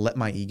to let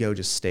my ego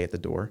just stay at the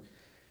door.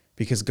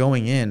 Because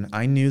going in,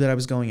 I knew that I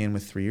was going in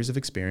with 3 years of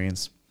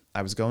experience.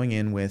 I was going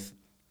in with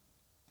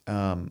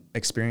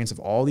experience of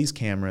all these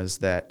cameras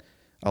that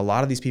a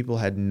lot of these people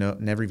had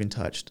never even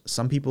touched.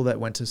 Some people that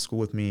went to school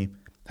with me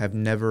have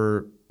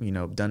never, you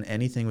know, done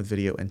anything with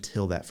video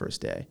until that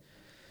first day.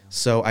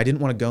 So I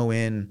didn't want to go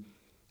in,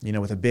 you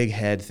know, with a big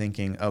head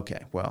thinking,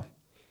 okay, well,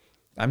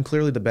 I'm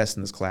clearly the best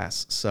in this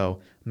class,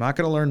 so I'm not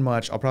going to learn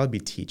much. I'll probably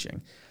be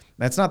teaching.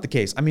 That's not the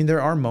case. I mean,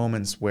 there are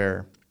moments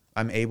where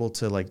I'm able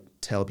to like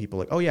tell people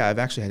like, oh yeah, I've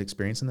actually had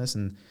experience in this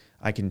and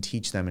I can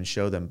teach them and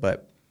show them.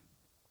 But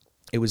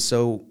it was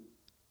so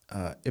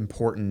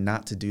important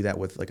not to do that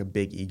with like a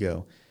big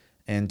ego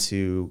and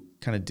to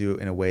kind of do it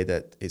in a way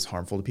that is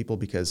harmful to people,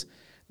 because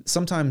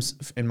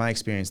sometimes in my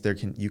experience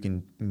you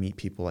can meet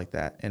people like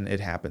that and it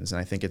happens.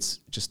 And I think it's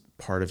just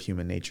part of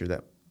human nature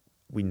that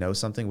we know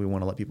something, we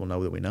want to let people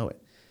know that we know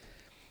it.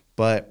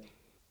 But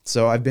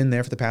so I've been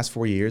there for the past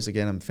 4 years.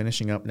 Again, I'm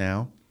finishing up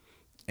now,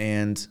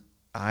 and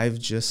I've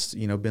just,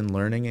 you know, been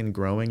learning and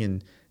growing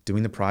and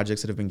doing the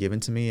projects that have been given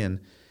to me. And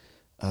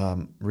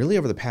really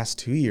over the past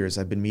 2 years,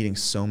 I've been meeting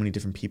so many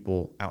different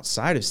people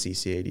outside of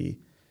CCAD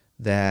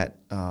that,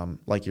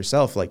 like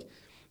yourself, like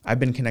I've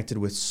been connected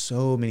with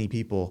so many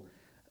people,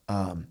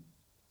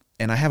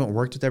 and I haven't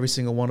worked with every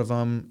single one of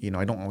them. You know,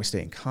 I don't always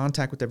stay in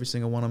contact with every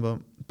single one of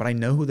them, but I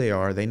know who they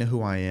are. They know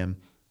who I am.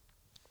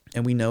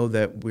 And we know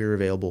that we're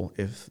available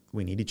if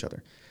we need each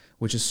other,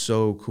 which is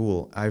so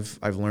cool. I've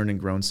learned and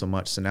grown so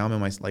much. So now I'm in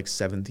my like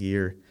 7th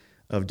year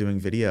of doing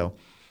video.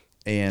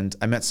 And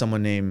I met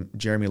someone named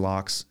Jeremy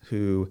Locks,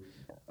 who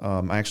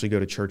I actually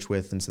go to church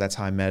with. And so that's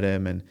how I met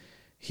him. And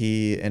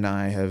he and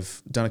I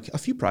have done a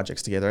few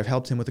projects together. I've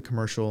helped him with a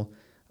commercial.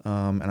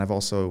 And I've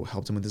also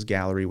helped him with his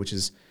gallery, which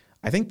is,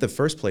 I think, the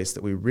first place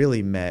that we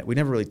really met. We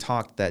never really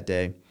talked that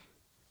day,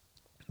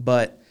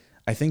 but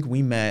I think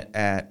we met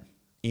at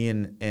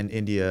Ian and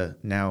India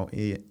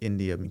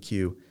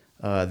McHugh,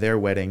 their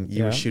wedding.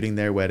 You were shooting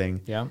their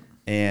wedding. Yeah.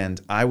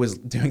 And I was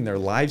doing their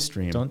live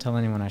stream. Don't tell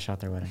anyone I shot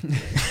their wedding.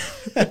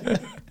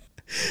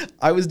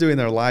 I was doing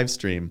their live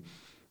stream,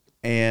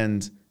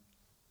 and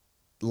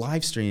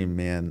live stream,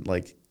 man,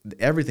 like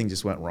everything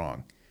just went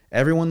wrong.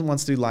 everyone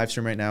wants to do live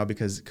stream right now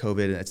because of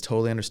COVID, and it's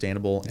totally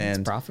understandable. Yeah, and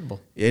it's profitable.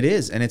 It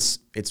is, and it's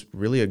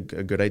really a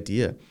good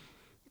idea.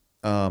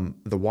 The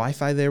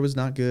Wi-Fi there was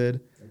not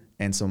good,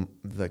 and so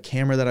the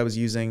camera that I was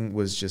using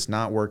was just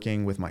not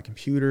working with my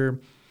computer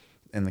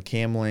and the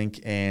Cam Link,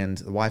 and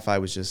the Wi-Fi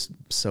was just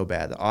so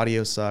bad. The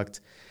audio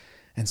sucked,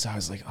 and so I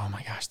was like, oh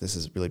my gosh, this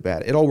is really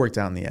bad. It all worked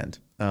out in the end.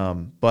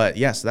 But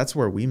yeah, so that's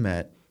where we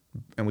met,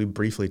 and we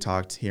briefly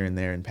talked here and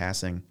there in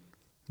passing,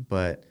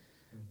 but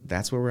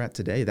that's where we're at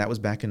today. That was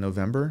back in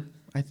November,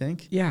 I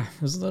think. Yeah,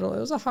 it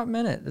was a hot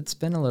minute. It's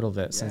been a little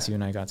bit since you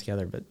and I got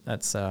together, but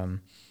that's,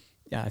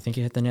 I think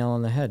you hit the nail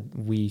on the head.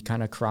 We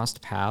kind of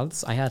crossed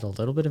paths. I had a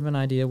little bit of an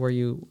idea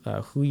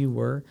who you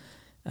were,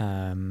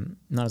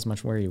 not as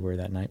much where you were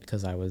that night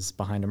because I was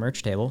behind a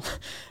merch table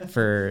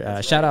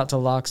for, shout out to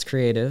Locks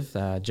Creative.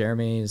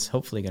 Jeremy is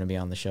hopefully going to be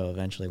on the show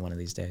eventually one of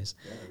these days.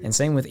 And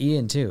same with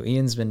Ian too.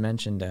 Ian's been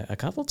mentioned a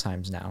couple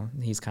times now.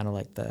 He's kind of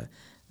like the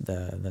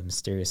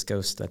mysterious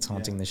ghost that's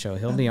haunting the show.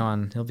 He'll be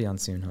on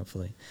soon,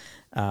 hopefully.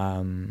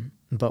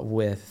 But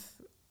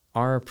with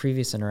our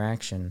previous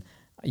interaction,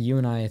 you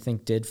and I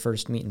think, did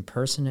first meet in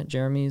person at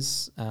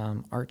Jeremy's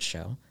art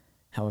show.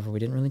 However, we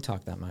didn't really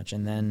talk that much.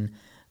 And then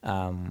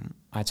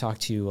I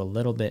talked to you a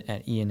little bit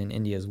at Ian and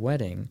India's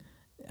wedding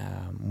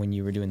when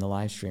you were doing the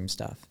live stream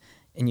stuff.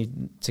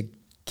 And to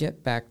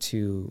get back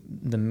to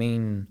the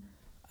main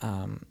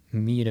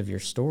meat of your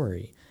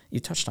story, you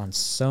touched on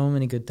so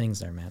many good things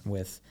there, man,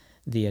 with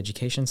the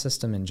education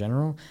system in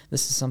general.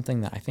 This is something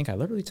that I think I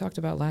literally talked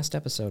about last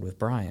episode with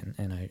Brian,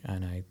 and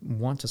I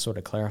want to sort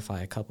of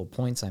clarify a couple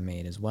points I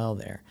made as well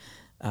there.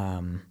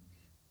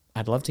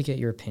 I'd love to get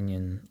your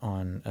opinion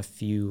on a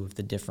few of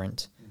the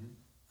different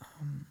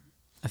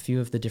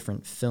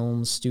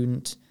film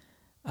student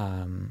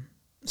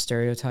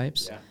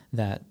stereotypes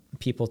that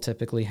people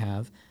typically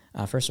have.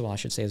 First of all, I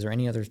should say, is there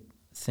any other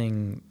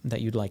thing that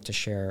you'd like to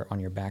share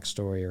on your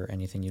backstory or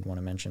anything you'd want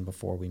to mention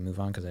before we move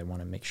on? Because I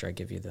want to make sure I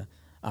give you the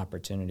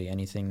opportunity.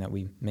 Anything that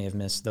we may have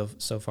missed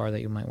so far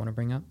that you might want to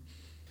bring up?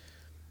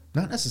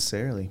 Not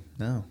necessarily.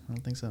 No, I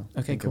don't think so.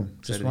 Okay, cool. I'm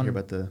excited to hear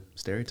about the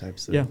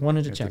stereotypes.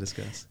 Wanted to check.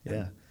 Discuss.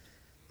 Yeah.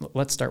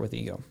 Let's start with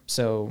ego.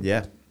 So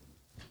yeah,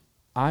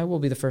 I will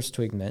be the first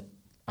to admit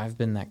I've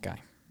been that guy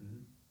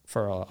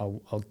for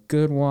a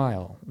good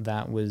while.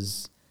 That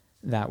was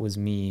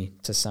me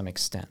to some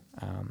extent.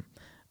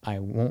 I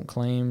won't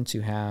claim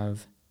to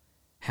have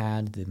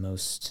had the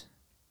most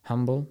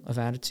humble of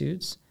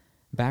attitudes.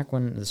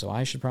 So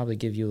I should probably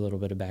give you a little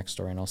bit of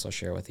backstory and also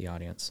share with the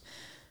audience.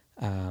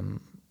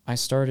 I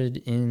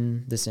started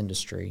in this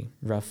industry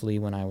roughly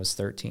when I was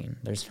 13.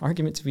 There's an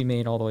argument to be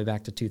made all the way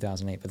back to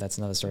 2008, but that's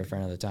another story for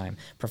another time.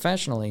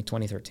 Professionally,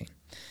 2013,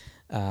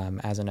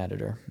 as an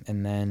editor.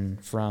 And then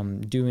from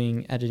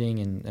doing editing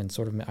and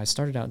sort of, I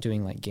started out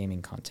doing like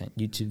gaming content,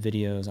 YouTube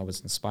videos. I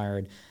was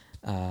inspired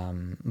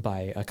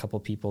by a couple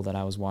people that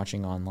I was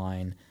watching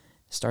online,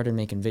 started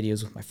making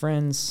videos with my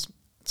friends.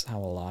 It's how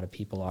a lot of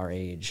people our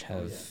age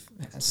have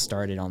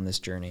started on this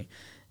journey.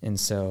 And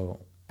so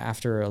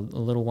after a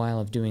little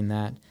while of doing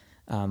that,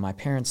 my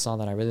parents saw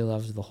that I really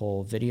loved the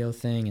whole video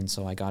thing, and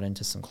so I got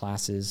into some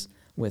classes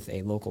with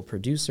a local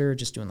producer,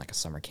 just doing like a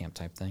summer camp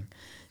type thing.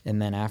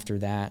 And then after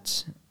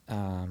that,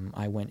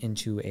 I went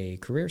into a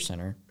career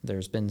center.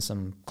 There's been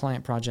some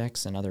client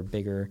projects and other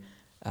bigger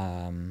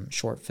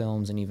short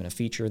films and even a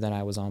feature that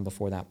I was on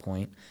before that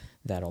point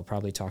that I'll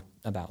probably talk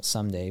about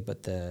someday.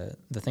 But the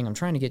thing I'm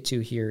trying to get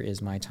to here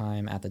is my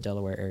time at the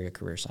Delaware Area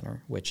Career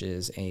Center, which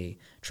is a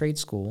trade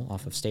school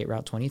off of State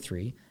Route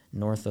 23,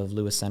 north of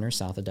Lewis Center,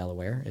 south of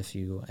Delaware. If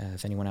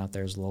anyone out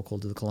there is local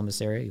to the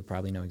Columbus area, you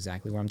probably know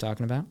exactly what I'm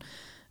talking about.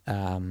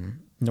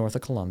 North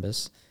of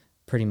Columbus,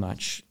 pretty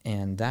much.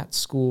 And that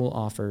school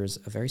offers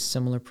a very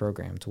similar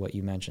program to what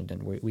you mentioned.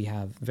 And we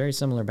have very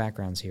similar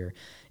backgrounds here.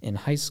 In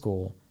high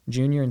school,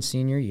 junior and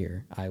senior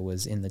year, I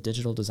was in the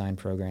digital design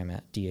program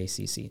at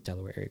DACC,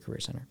 Delaware Area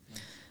Career Center.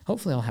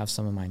 Hopefully I'll have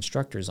some of my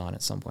instructors on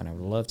at some point. I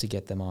would love to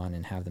get them on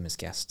and have them as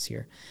guests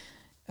here.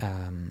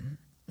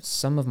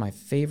 Some of my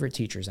favorite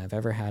teachers I've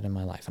ever had in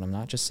my life, and I'm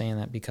not just saying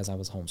that because I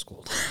was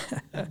homeschooled,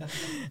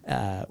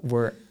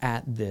 were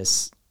at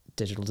this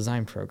digital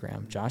design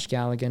program. Josh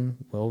Galligan,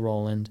 Will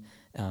Rowland.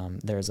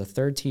 There's a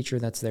third teacher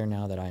that's there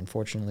now that I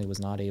unfortunately was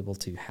not able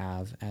to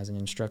have as an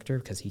instructor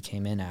because he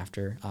came in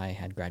after I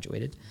had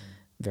graduated.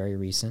 Very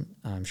recent.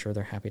 I'm sure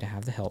they're happy to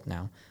have the help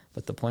now.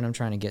 But the point I'm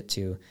trying to get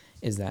to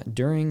is that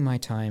during my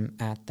time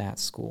at that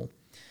school,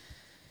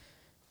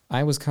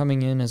 I was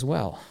coming in as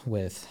well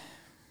with,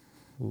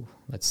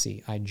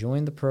 I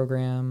joined the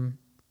program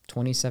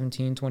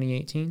 2017,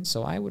 2018,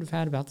 so I would have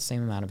had about the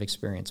same amount of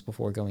experience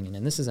before going in.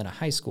 And this is at a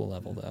high school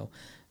level, though.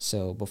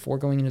 So before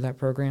going into that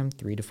program,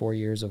 3 to 4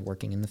 years of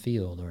working in the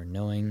field or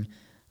knowing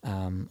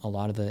a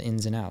lot of the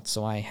ins and outs.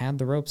 So I had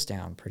the ropes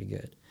down pretty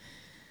good.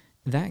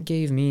 That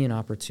gave me an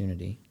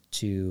opportunity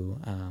to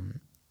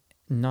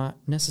not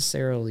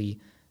necessarily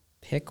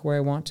pick where I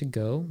want to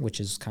go, which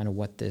is kind of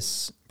what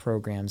this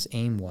program's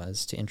aim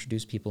was, to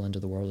introduce people into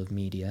the world of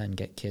media and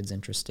get kids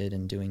interested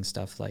in doing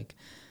stuff like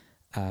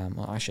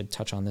well, I should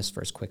touch on this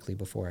first quickly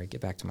before I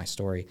get back to my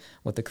story.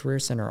 What the Career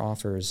Center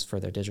offers for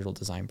their digital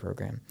design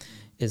program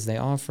is they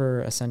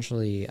offer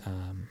essentially,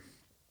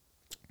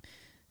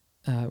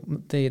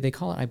 they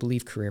call it, I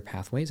believe, career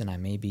pathways, and I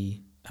may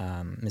be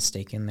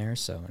mistaken there,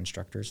 so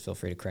instructors, feel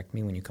free to correct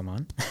me when you come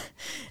on.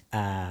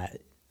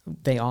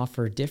 They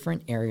offer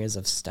different areas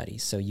of study,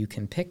 so you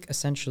can pick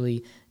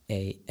essentially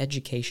a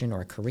education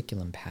or a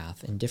curriculum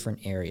path in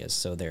different areas.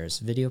 So there's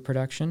video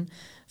production,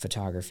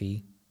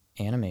 photography,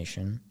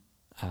 animation,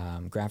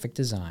 graphic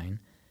design,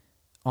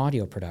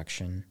 audio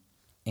production,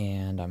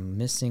 and I'm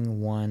missing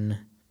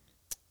one,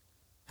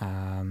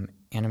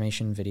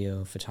 animation,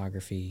 video,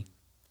 photography,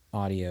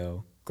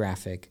 audio,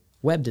 graphic,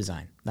 web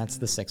design. That's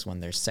the sixth one.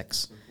 There's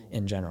six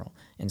in general.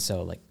 And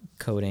so like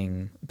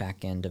coding,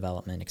 back-end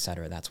development,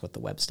 etc. That's what the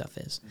web stuff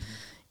is.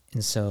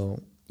 And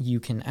so you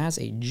can, as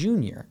a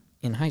junior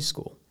in high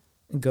school,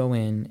 go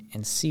in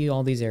and see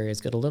all these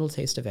areas, get a little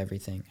taste of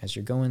everything. As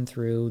you're going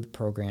through the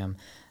program,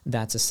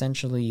 that's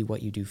essentially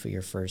what you do for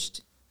your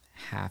first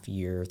half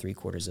year,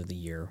 3/4 of the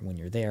year when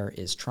you're there,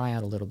 is try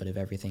out a little bit of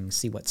everything,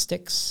 see what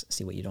sticks,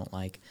 see what you don't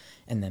like,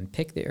 and then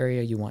pick the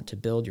area you want to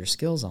build your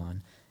skills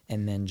on,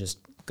 and then just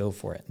go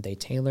for it. They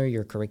tailor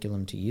your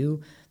curriculum to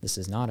you. This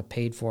is not a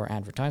paid-for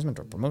advertisement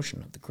or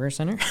promotion of the Career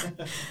Center.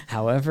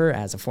 However,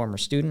 as a former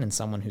student and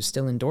someone who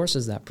still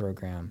endorses that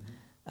program,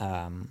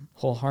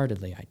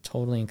 wholeheartedly, I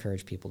totally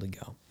encourage people to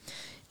go.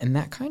 And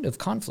that kind of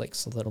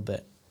conflicts a little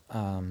bit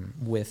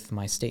with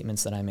my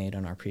statements that I made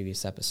on our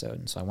previous episode,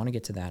 and so I want to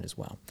get to that as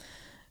well.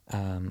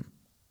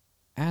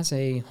 As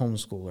a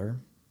homeschooler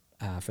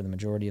for the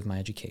majority of my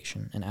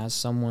education, and as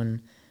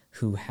someone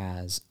who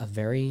has a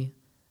very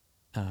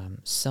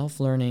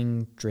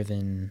self-learning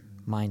driven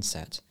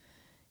mindset,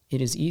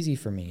 it is easy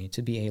for me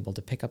to be able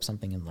to pick up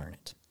something and learn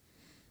it.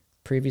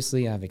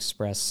 Previously, I've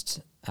expressed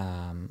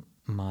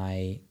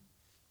my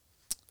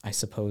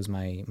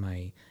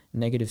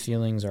negative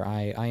feelings, or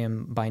I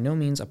am by no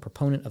means a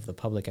proponent of the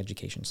public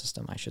education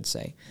system, I should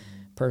say.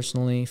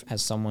 Personally,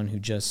 as someone who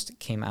just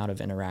came out of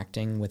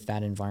interacting with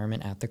that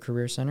environment at the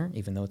Career Center,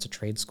 even though it's a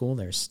trade school,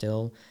 there's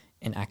still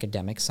an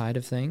academic side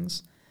of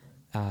things.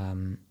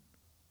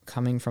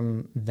 Coming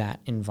from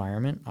that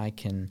environment, I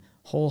can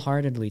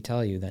wholeheartedly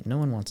tell you that no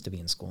one wants to be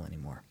in school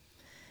anymore.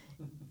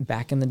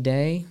 Back in the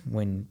day,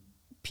 when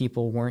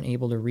people weren't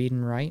able to read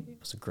and write, it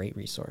was a great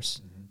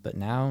resource. But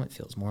now it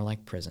feels more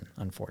like prison,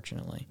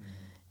 unfortunately.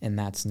 And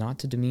that's not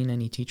to demean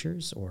any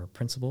teachers or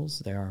principals.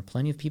 There are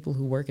plenty of people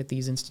who work at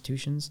these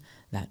institutions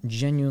that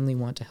genuinely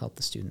want to help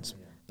the students.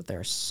 But there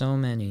are so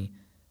many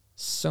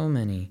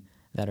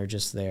that are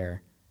just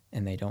there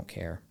and they don't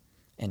care.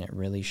 And it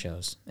really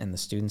shows. And the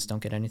students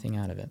don't get anything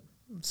out of it.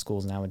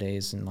 Schools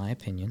nowadays, in my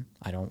opinion,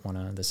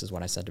 this is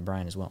what I said to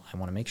Brian as well, I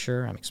want to make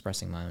sure I'm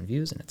expressing my own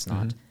views and it's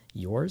not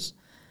yours.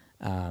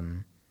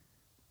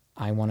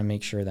 I want to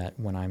make sure that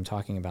when I'm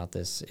talking about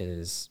this, it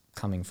is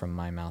coming from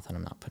my mouth and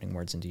I'm not putting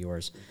words into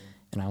yours.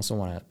 And I also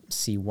want to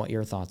see what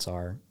your thoughts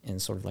are in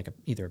sort of like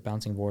either a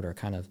bouncing board or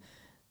kind of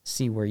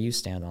see where you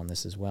stand on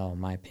this as well.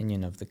 My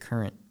opinion of the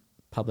current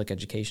public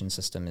education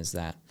system is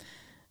that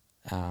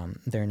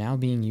they're now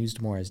being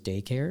used more as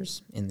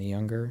daycares in the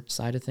younger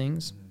side of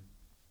things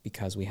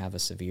because we have a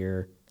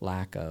severe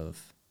lack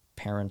of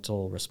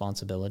parental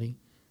responsibility.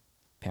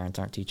 Parents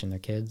aren't teaching their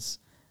kids.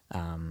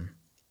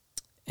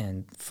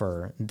 And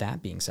for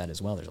that being said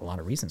as well, there's a lot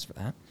of reasons for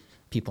that.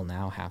 People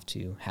now have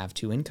to have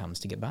two incomes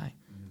to get by.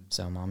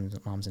 So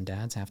moms and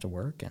dads have to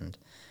work. And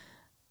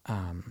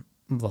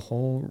the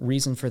whole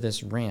reason for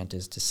this rant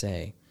is to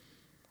say,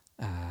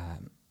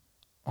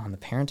 on the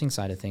parenting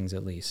side of things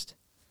at least,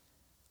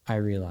 I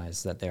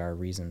realize that there are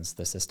reasons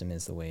the system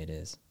is the way it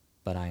is,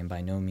 but I am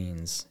by no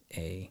means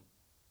a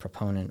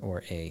proponent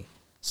or a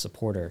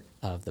supporter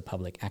of the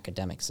public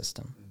academic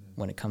system.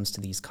 When it comes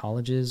to these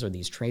colleges or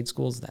these trade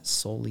schools that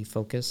solely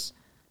focus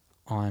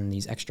on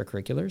these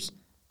extracurriculars,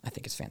 I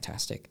think it's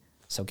fantastic.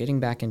 So getting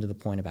back into the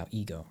point about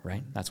ego,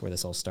 right? That's where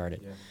this all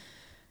started. Yeah.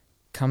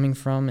 Coming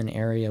from an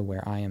area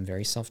where I am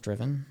very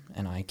self-driven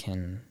and I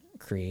can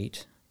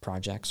create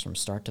projects from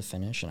start to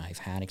finish, and I've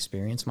had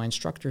experience, my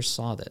instructors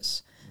saw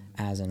this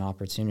as an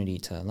opportunity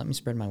to let me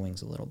spread my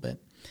wings a little bit.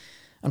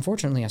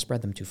 Unfortunately, I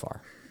spread them too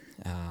far,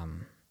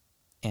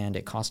 and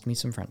it cost me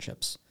some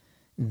friendships.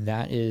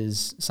 That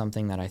is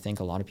something that I think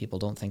a lot of people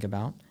don't think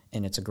about,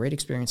 and it's a great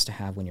experience to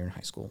have when you're in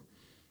high school.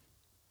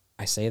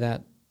 I say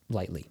that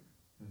lightly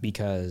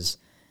because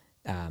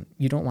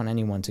you don't want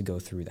anyone to go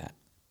through that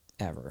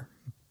ever.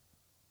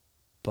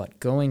 But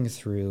going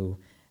through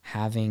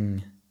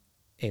having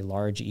a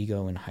large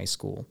ego in high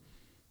school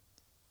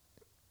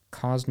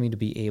caused me to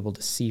be able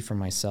to see for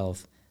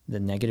myself the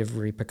negative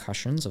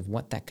repercussions of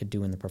what that could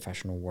do in the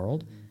professional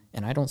world.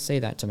 And I don't say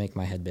that to make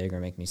my head big or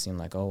make me seem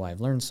like, oh,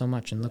 I've learned so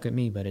much and look at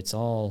me, but it's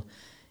all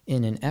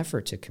in an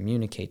effort to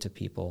communicate to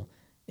people.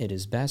 It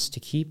is best to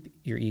keep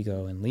your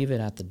ego and leave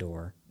it at the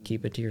door,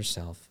 keep it to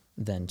yourself,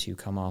 than to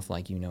come off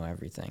like you know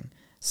everything.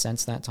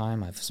 Since that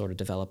time, I've sort of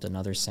developed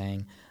another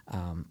saying,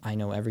 I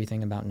know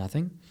everything about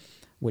nothing.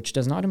 which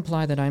does not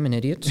imply that I'm an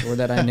idiot or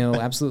that I know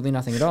absolutely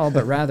nothing at all,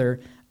 but rather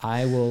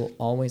I will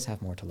always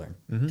have more to learn,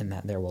 and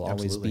that there will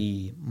always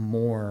be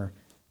more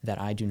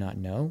that I do not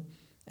know,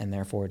 and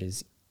therefore it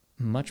is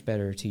much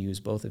better to use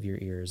both of your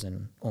ears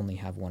and only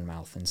have one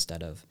mouth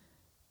instead of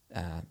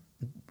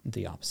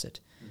the opposite.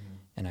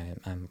 And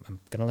I'm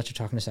going to let you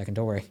talk in a second,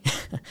 don't worry.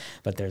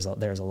 But there's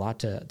a lot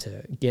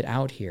to get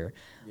out here.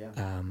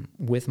 Yeah.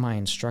 With my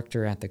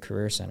instructor at the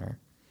Career Center,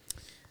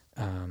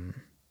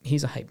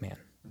 he's a hype man.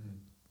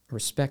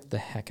 Respect the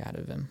heck out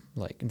of him.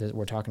 Like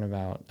we're talking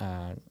about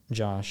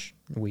Josh.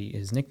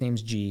 His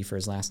nickname's G for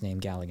his last name,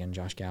 Galligan,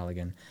 Josh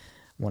Galligan.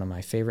 One of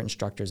my favorite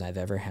instructors I've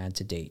ever had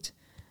to date.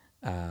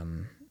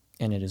 And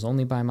it is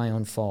only by my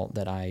own fault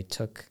that I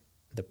took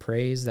the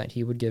praise that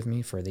he would give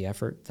me for the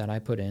effort that I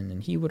put in.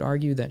 And he would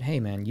argue that,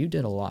 hey, man, you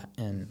did a lot.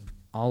 And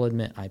I'll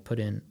admit I put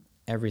in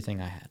everything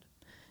I had.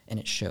 And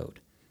it showed.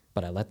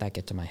 But I let that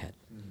get to my head.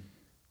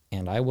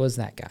 And I was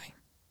that guy.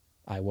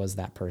 I was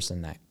that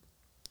person that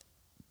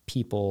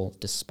people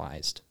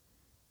despised.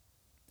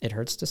 It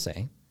hurts to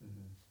say,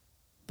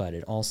 but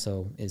it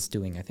also is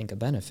doing, I think, a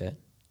benefit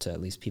to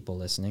at least people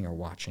listening or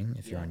watching,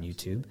 if you're on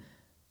YouTube,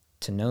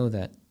 to know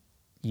that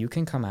you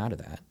can come out of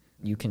that.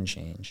 You can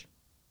change.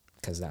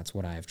 Because that's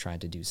what I've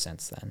tried to do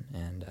since then.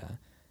 And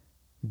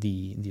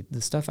the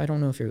stuff, I don't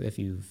know if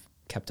you've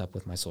kept up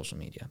with my social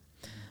media.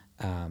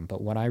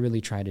 But what I really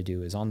try to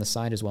do is on the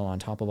side as well, on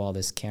top of all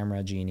this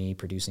camera, G&E,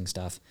 producing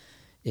stuff,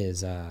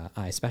 is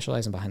I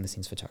specialize in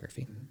behind-the-scenes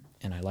photography.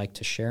 And I like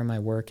to share my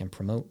work and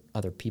promote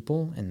other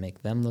people and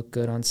make them look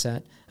good on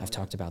set. I've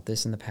talked about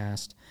this in the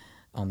past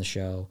on the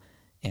show.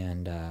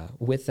 And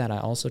with that, I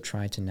also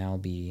try to now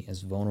be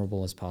as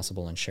vulnerable as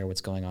possible and share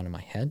what's going on in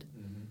my head.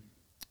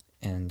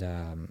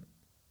 And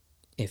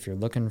if you're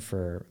looking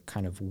for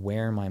kind of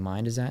where my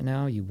mind is at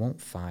now, you won't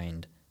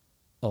find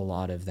a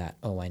lot of that,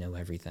 oh, I know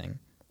everything,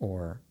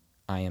 or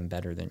I am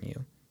better than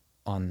you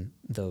on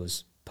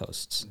those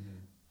posts.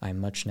 I'm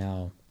much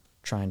now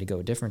trying to go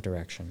a different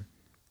direction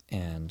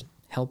and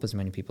help as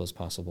many people as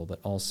possible, but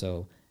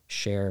also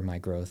share my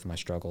growth, my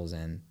struggles,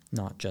 and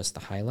not just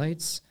the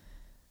highlights.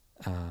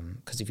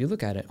 Because if you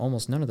look at it,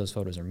 almost none of those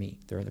photos are me.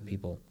 They're other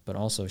people, but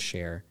also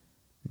share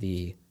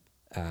the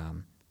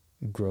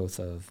growth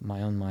of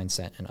my own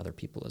mindset and other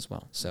people as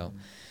well. So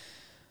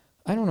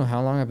I don't know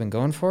how long I've been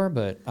going for,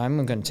 but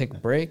I'm going to take a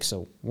break.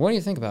 So what do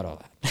you think about all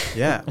that?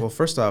 Yeah. Well,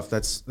 first off,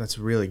 that's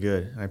really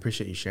good. I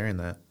appreciate you sharing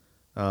that.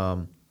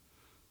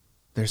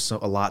 There's a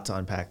lot to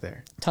unpack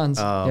there. Tons.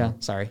 Yeah.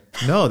 Sorry.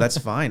 No, that's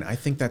fine. I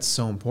think that's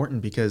so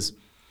important because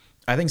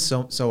I think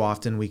so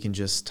often we can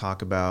just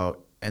talk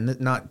about, and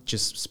not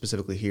just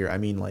specifically here. I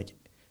mean, like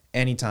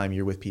anytime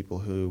you're with people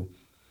who,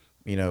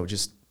 you're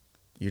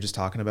just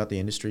talking about the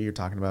industry, you're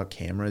talking about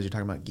cameras, you're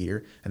talking about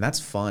gear, and that's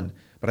fun.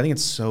 But I think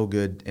it's so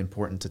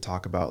important to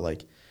talk about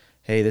like,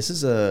 hey, this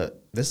is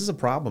a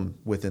problem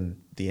within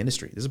the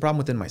industry. This is a problem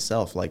within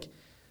myself. Like,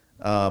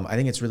 I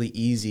think it's really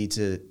easy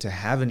to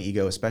have an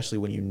ego, especially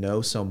when you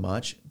know so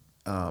much,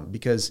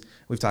 because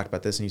we've talked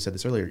about this and you said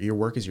this earlier, your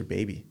work is your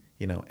baby,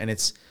 and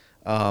it's,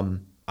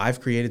 I've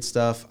created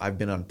stuff. I've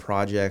been on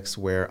projects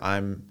where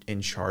I'm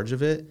in charge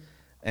of it.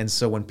 And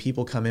so when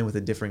people come in with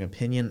a differing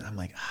opinion, I'm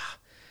like,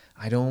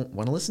 I don't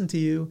want to listen to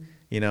you,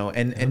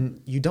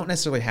 and you don't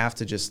necessarily have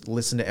to just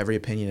listen to every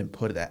opinion and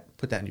put that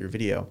into your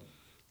video.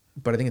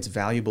 But I think it's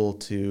valuable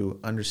to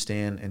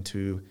understand and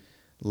to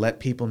let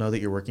people know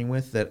that you're working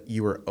with, that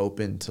you are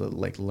open to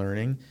like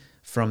learning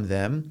from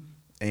them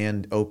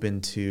and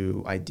open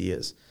to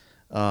ideas.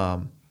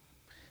 Man,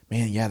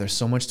 yeah, there's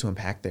so much to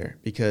unpack there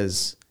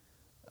because,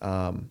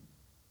 sorry,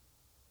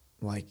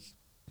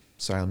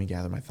 let me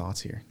gather my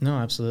thoughts here. No,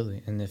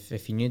 absolutely. And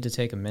if you need to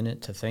take a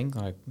minute to think,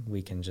 like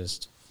we can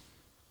just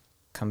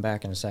come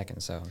back in a second.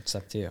 So it's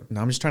up to you.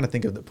 No, I'm just trying to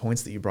think of the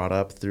points that you brought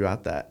up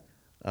throughout that.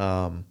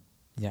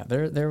 Yeah,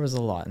 there was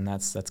a lot, and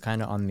that's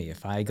kind of on me.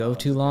 If I go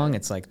too long,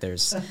 it's like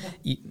there's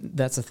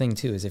that's the thing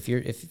too, is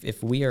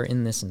if we are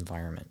in this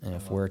environment and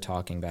if we're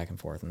talking back and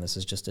forth, and this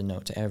is just a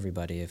note to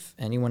everybody, if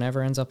anyone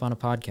ever ends up on a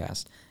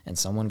podcast and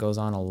someone goes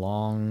on a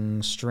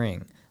long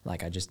string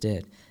like I just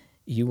did,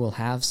 you will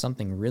have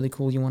something really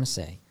cool you want to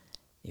say.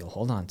 You'll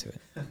hold on to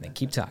it. And they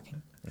keep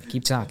talking, and they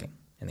keep talking,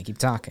 and they keep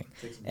talking,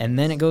 and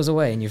then it goes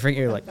away, and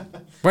you're like,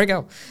 where'd it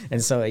go?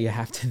 And so you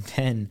have to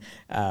then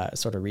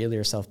sort of reel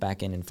yourself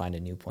back in and find a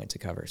new point to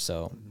cover.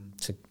 So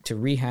to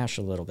rehash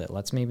a little bit,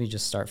 let's maybe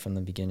just start from the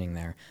beginning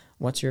there.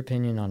 What's your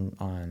opinion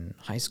on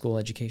high school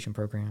education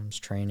programs,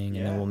 training,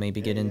 and then we'll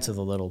maybe get into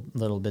the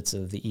little bits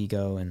of the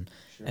ego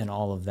and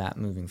all of that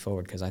moving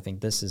forward, because I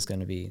think this is going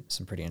to be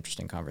some pretty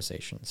interesting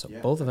conversation. So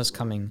both of us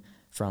coming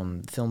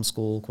from film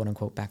school, quote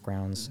unquote,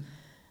 backgrounds,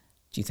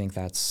 do you think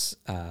that's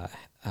a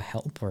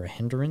help or a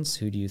hindrance?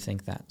 Who do you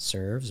think that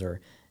serves,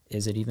 or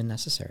is it even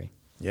necessary?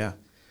 Yeah.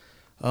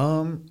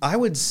 I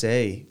would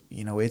say,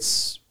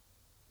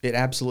 it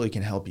absolutely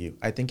can help you.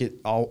 I think it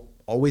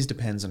always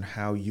depends on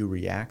how you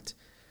react.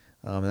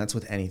 And that's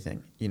with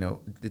anything,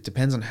 it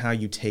depends on how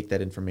you take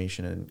that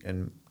information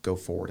and go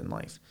forward in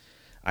life.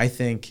 I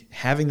think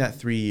having that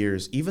 3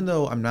 years, even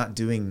though I'm not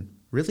doing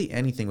really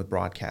anything with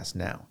broadcast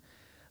now.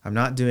 I'm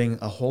not doing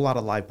a whole lot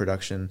of live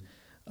production.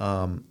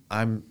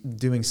 I'm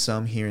doing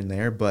some here and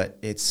there, but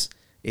it's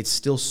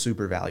still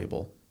super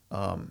valuable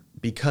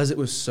because it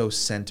was so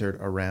centered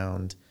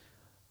around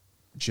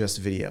just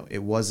video.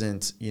 It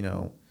wasn't,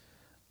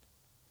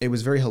 it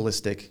was very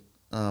holistic,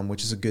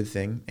 which is a good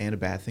thing and a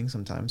bad thing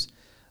sometimes,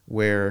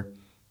 where,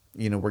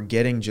 we're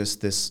getting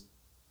just this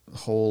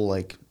whole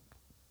like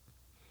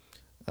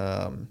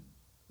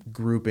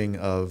grouping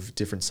of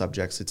different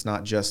subjects. It's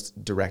not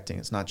just directing.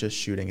 It's not just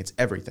shooting. It's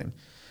everything.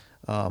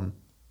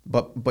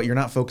 But you're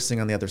not focusing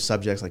on the other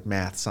subjects like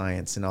math,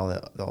 science, and all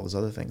those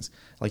other things.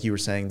 Like you were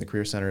saying, the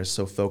Career Center is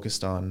so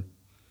focused on,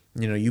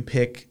 you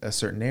pick a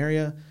certain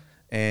area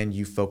and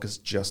you focus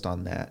just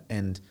on that.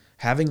 And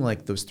having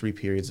like those 3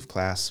 periods of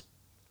class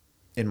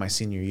in my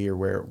senior year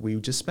where we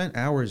just spent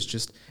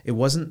hours it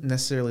wasn't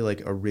necessarily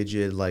like a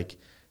rigid, like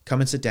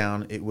come and sit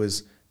down. It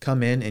was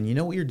come in and you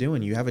know what you're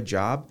doing. You have a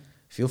job.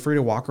 Feel free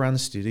to walk around the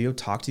studio,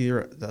 talk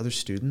to the other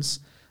students,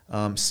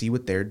 see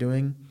what they're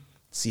doing,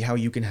 see how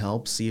you can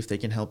help, see if they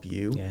can help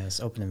you. Yeah, it's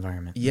open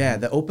environment. Yeah,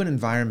 the open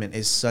environment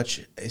is such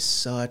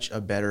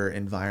a better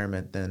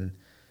environment than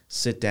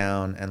sit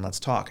down and let's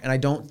talk. And I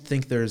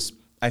think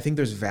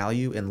there's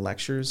value in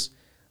lectures.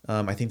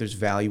 I think there's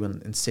value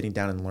in sitting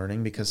down and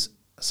learning, because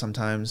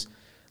sometimes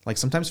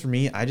for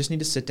me, I just need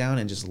to sit down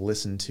and just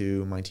listen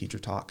to my teacher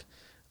talk.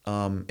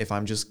 If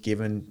I'm just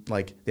given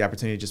like the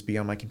opportunity to just be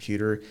on my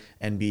computer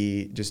and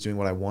be just doing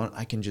what I want,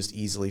 I can just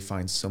easily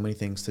find so many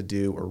things to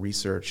do or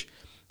research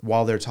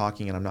while they're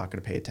talking, and I'm not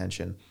going to pay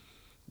attention.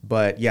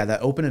 But yeah,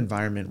 that open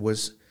environment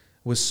was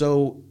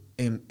so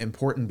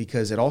important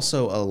because it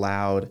also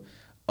allowed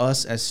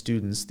us as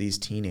students, these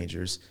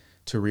teenagers,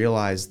 to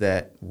realize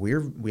that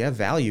we have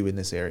value in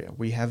this area.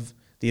 We have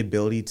the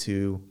ability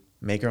to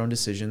make our own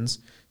decisions,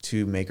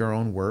 to make our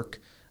own work.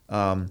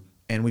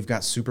 And we've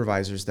got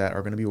supervisors that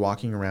are going to be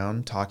walking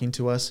around talking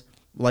to us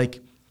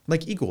like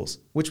equals,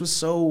 which was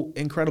so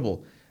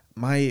incredible.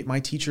 My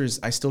teachers,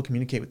 I still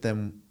communicate with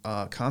them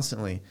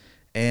constantly,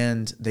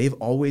 and they've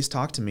always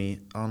talked to me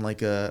on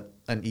like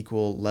an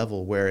equal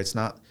level, where it's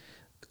not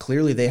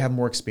clearly they have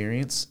more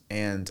experience,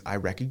 and I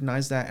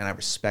recognize that and I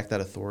respect that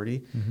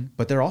authority. Mm-hmm.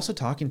 But they're also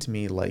talking to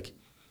me like,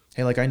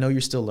 hey, like I know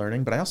you're still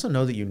learning, but I also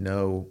know that you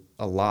know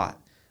a lot.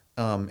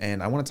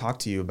 And I want to talk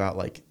to you about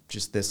like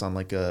just this on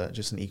like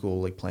just an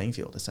equal like playing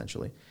field,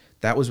 essentially.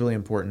 That was really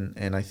important.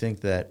 And I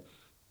think that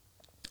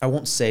I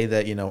won't say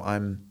that,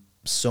 I'm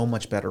so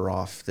much better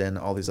off than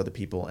all these other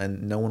people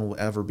and no one will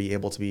ever be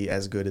able to be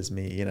as good as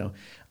me.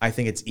 I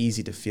think it's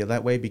easy to feel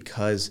that way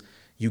because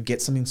you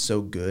get something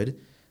so good,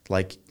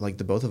 like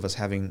the both of us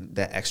having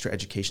that extra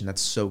education.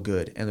 That's so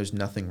good. And there's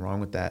nothing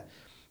wrong with that,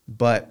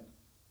 but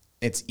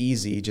it's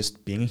easy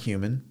just being a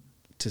human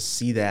to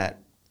see that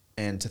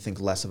and to think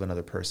less of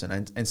another person.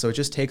 And so it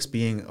just takes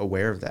being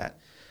aware of that.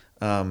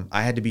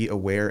 I had to be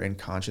aware and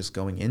conscious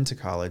going into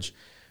college,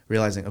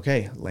 realizing,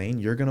 okay, Lane,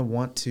 you're going to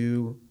want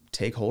to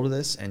take hold of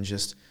this and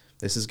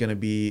this is going to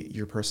be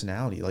your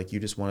personality. Like you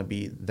just want to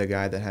be the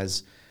guy that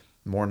has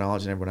more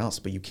knowledge than everyone else,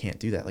 but you can't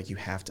do that. Like you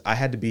have to, I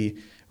had to be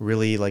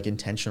really like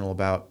intentional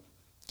about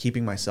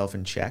keeping myself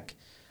in check.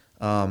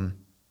 And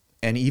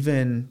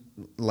even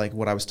like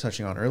what I was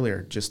touching on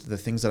earlier, just the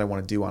things that I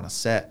want to do on a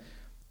set,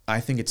 I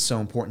think it's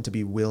so important to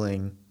be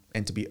willing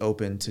and to be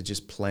open to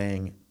just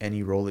playing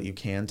any role that you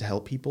can to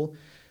help people.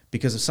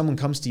 Because if someone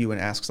comes to you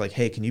and asks like,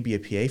 hey, can you be a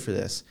PA for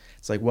this?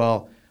 It's like,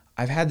 well,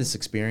 I've had this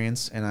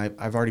experience and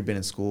I've already been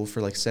in school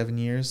for like 7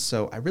 years.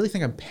 So I really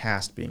think I'm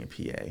past being a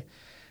PA.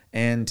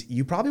 And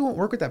you probably won't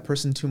work with that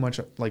person too much,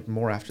 like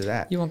more after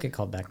that. You won't get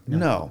called back.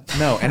 No.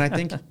 And I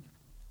think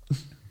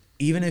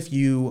even if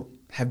you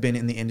have been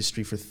in the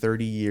industry for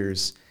 30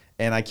 years,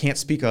 and I can't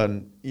speak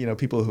on,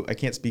 I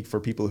can't speak for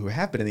people who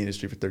have been in the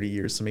industry for 30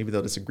 years, so maybe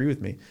they'll disagree with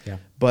me. Yeah.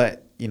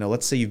 But,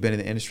 let's say you've been in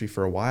the industry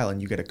for a while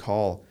and you get a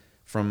call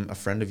from a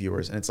friend of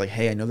yours and it's like,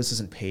 hey, I know this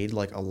isn't paid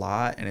like a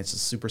lot and it's a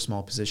super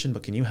small position,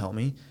 but can you help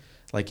me?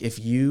 Like if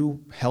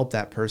you help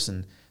that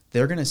person,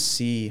 they're going to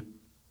see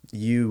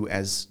you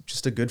as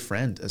just a good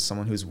friend, as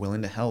someone who's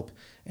willing to help,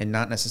 and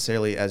not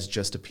necessarily as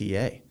just a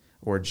PA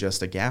or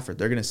just a gaffer.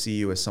 They're going to see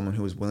you as someone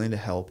who is willing to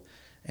help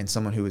and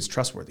someone who is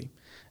trustworthy.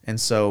 And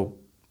so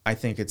I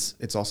think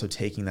it's also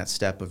taking that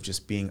step of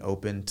just being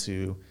open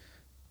to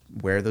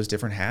wear those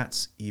different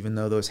hats, even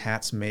though those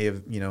hats may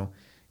have,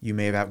 you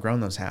may have outgrown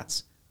those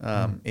hats.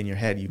 In your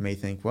head, you may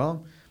think,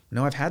 well,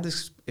 no, I've had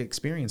this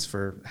experience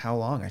for how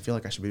long? I feel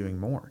like I should be doing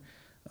more.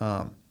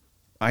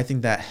 I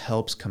think that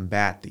helps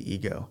combat the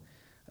ego.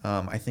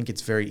 I think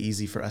it's very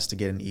easy for us to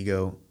get an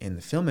ego in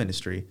the film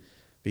industry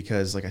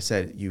because, like I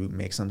said, you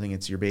make something,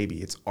 it's your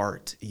baby, it's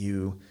art.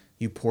 You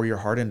pour your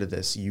heart into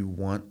this. You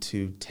want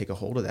to take a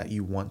hold of that.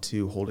 You want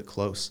to hold it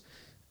close.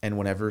 And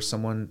whenever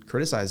someone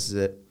criticizes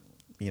it,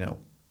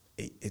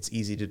 it's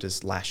easy to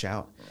just lash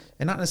out.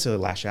 And not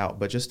necessarily lash out,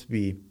 but just to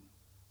be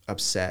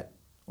upset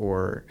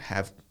or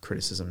have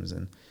criticisms.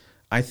 And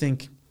I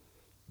think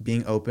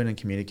being open and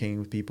communicating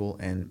with people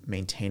and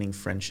maintaining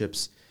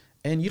friendships,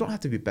 and you don't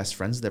have to be best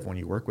friends with everyone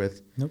you work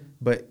with. Nope.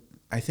 But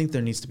I think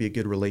there needs to be a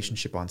good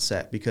relationship on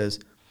set, because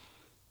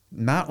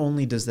not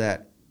only does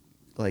that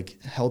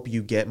like help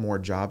you get more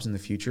jobs in the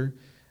future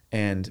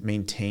and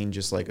maintain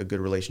just like a good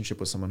relationship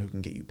with someone who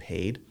can get you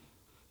paid,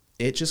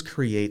 it just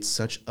creates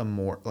such a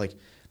more like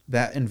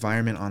that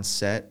environment on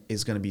set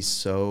is going to be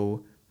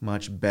so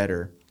much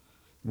better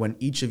when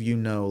each of you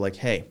know, like,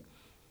 hey,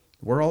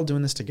 we're all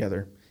doing this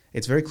together.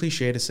 It's very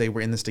cliche to say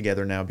we're in this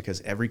together now because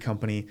every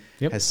company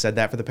has said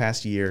that for the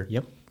past year.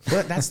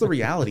 But that's the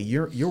reality.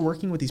 You're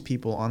working with these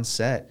people on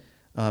set,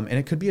 and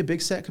it could be a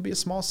big set, it could be a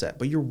small set,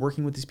 but you're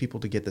working with these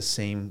people to get the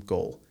same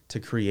goal, to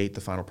create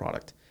the final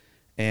product.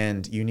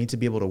 And you need to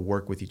be able to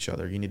work with each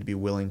other. You need to be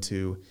willing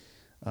to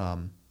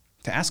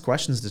ask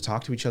questions, to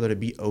talk to each other, to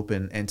be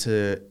open, and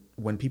to,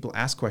 when people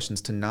ask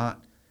questions, to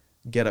not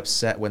get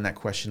upset when that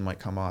question might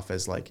come off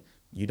as like,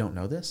 you don't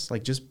know this?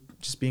 Like just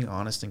being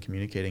honest and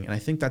communicating. And I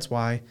think that's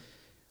why,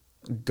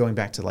 going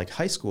back to like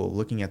high school,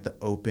 looking at the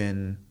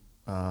open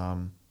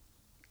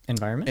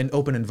environment, an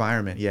open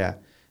environment,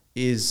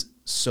 is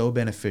so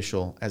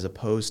beneficial, as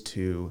opposed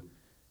to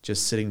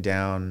just sitting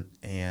down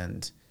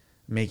and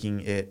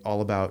making it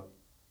all about,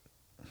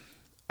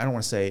 I don't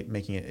want to say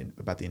making it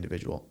about the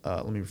individual.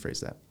 Let me rephrase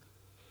that.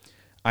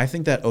 I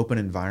think that open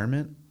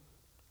environment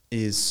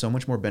is so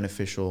much more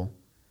beneficial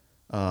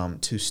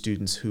to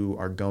students who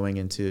are going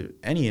into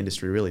any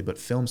industry really, but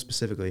film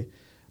specifically,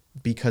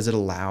 because it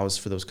allows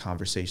for those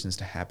conversations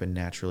to happen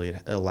naturally.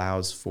 It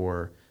allows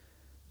for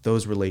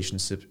those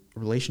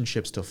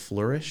relationships to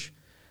flourish,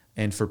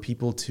 and for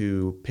people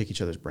to pick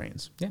each other's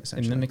brains. Yeah,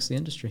 it mimics the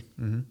industry.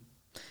 Mm-hmm.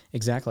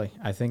 Exactly.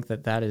 I think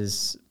that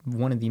is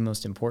one of the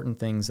most important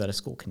things that a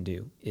school can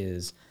do,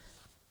 is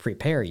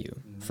prepare you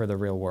for the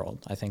real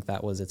world. I think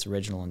that was its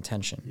original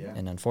intention. Yeah.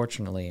 And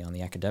unfortunately, on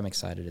the academic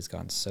side, it has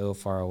gone so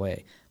far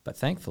away. But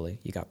thankfully,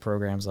 you got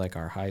programs like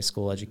our high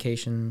school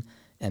education,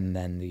 and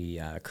then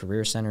the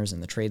career centers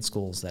and the trade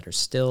schools that are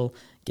still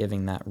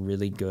giving that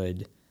really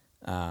good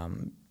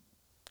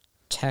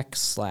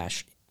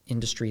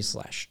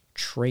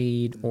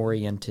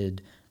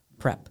tech/industry/trade-oriented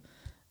prep.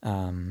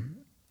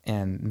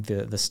 And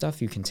the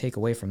stuff you can take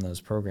away from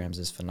those programs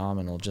is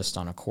phenomenal, just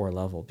on a core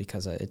level,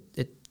 because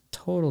it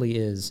totally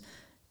is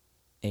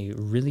a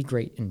really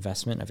great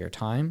investment of your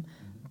time,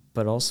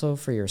 but also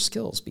for your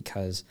skills,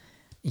 because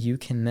you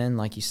can then,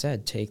 like you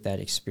said, take that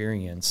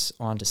experience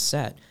onto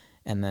set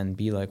and then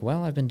be like,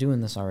 well, I've been doing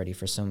this already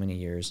for so many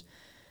years.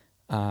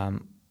 I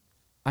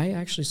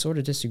actually sort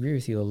of disagree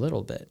with you a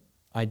little bit.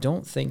 I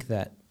don't think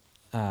that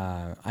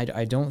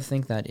I don't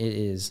think that it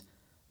is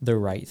the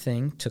right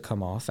thing to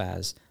come off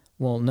as,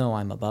 well, no,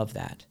 I'm above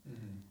that.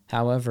 Mm-hmm.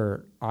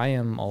 However, I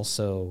am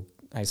also,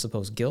 I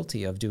suppose,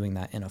 guilty of doing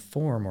that in a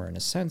form or in a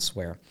sense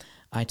where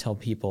I tell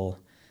people,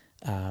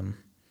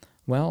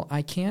 well,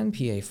 I can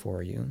PA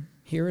for you.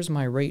 Here is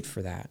my rate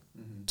for that.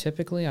 Mm-hmm.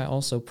 Typically, I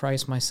also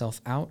price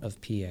myself out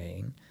of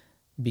PAing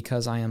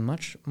because I am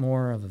much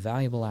more of a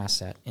valuable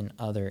asset in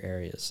other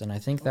areas. And I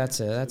think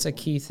that's a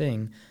key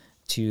thing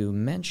to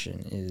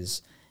mention,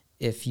 is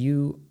if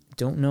you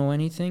don't know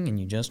anything and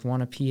you just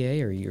want a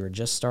PA, or you're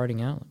just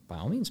starting out, by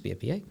all means be a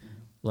PA. Mm-hmm.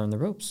 Learn the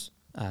ropes.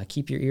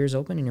 Keep your ears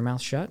open and your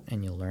mouth shut,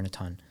 and you'll learn a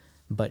ton.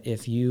 But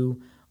if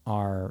you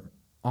are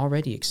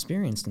already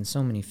experienced in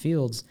so many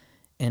fields,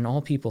 and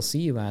all people see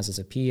you as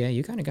a PA,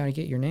 you kind of got to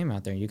get your name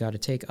out there. You got to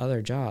take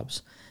other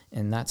jobs.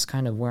 And that's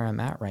kind of where I'm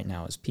at right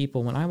now, is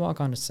people, when I walk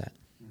onto set,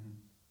 mm-hmm.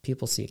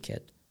 people see a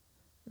kid.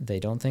 They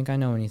don't think I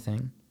know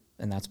anything,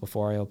 and that's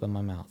before I open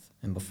my mouth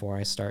and before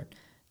I start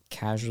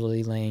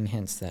casually laying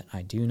hints that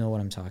I do know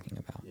what I'm talking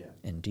about. Yeah.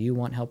 And do you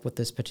want help with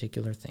this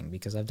particular thing?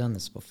 Because I've done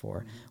this before.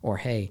 Mm-hmm. Or,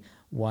 hey,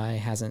 why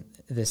hasn't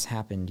this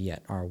happened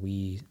yet? Are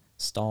we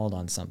stalled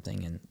on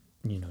something? And,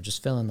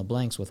 just fill in the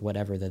blanks with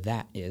whatever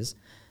that is.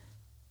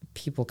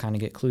 People kind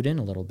of get clued in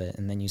a little bit,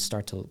 and then you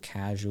start to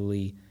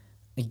casually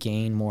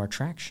gain more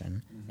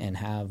traction mm-hmm. and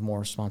have more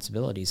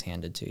responsibilities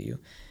handed to you.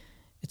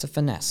 It's a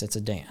finesse. It's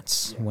a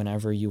dance. Yeah.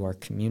 Whenever you are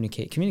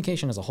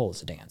communication as a whole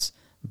is a dance.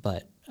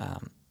 But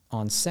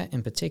on set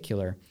in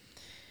particular,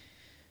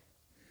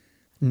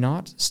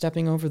 not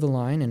stepping over the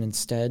line and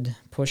instead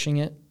pushing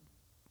it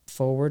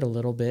forward a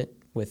little bit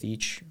with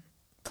each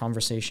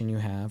conversation you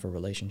have or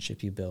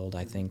relationship you build,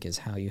 I think is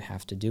how you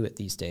have to do it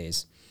these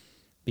days,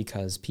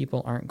 because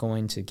people aren't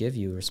going to give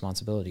you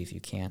responsibility if you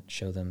can't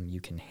show them you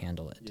can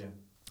handle it. Yeah.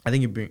 I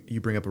think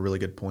you bring up a really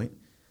good point,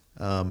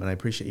 and I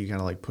appreciate you kind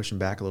of like pushing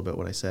back a little bit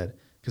what I said,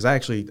 because I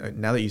actually,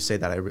 now that you say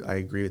that, I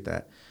agree with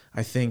that.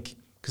 I think,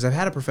 because I've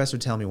had a professor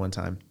tell me one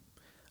time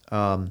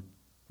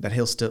that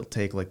he'll still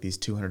take like these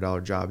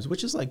 $200 jobs,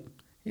 which is like,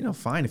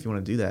 fine if you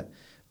want to do that.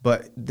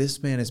 But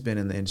this man has been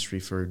in the industry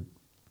for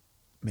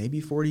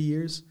maybe 40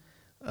 years.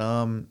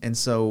 And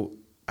so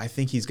I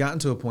think he's gotten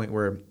to a point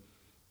where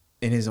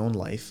in his own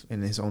life,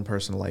 in his own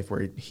personal life,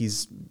 where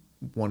he's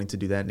wanting to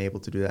do that and able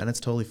to do that. And it's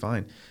totally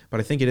fine. But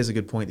I think it is a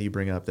good point that you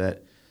bring up,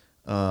 that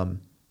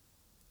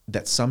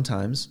that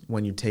sometimes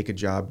when you take a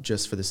job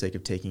just for the sake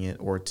of taking it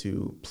or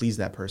to please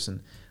that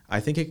person, I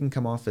think it can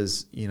come off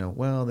as,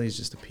 well, he's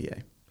just a PA.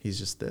 He's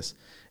just this.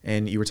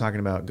 And you were talking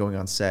about going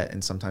on set,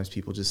 and sometimes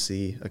people just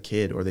see a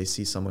kid, or they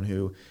see someone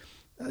who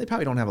they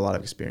probably don't have a lot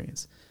of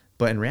experience,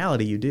 but in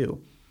reality you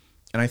do.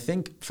 And I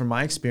think from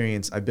my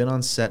experience, I've been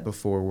on set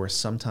before where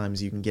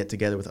sometimes you can get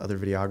together with other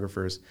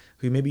videographers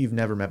who maybe you've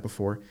never met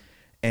before,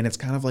 and it's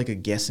kind of like a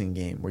guessing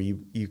game where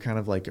you kind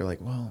of like are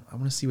like, well, I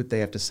want to see what they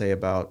have to say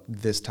about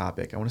this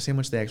topic. I want to see how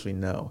much they actually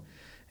know.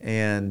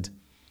 And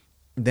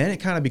then it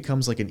kind of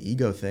becomes like an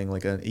ego thing,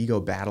 like an ego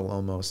battle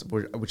almost,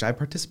 which I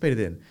participated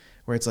in,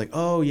 where it's like,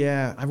 oh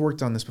yeah, I've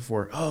worked on this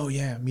before. Oh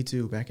yeah, me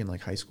too, back in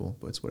like high school,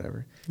 but it's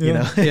whatever. You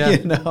know? Yeah,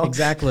 You know?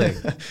 exactly.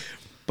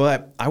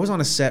 But I was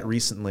on a set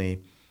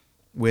recently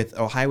with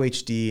Ohio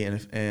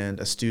HD and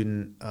a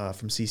student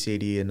from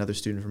CCAD, another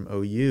student from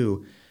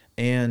OU,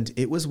 and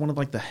it was one of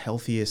like the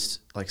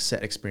healthiest like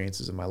set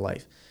experiences of my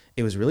life.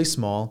 It was really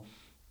small.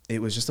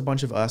 It was just a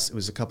bunch of us. It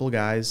was a couple of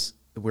guys.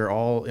 We're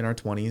all in our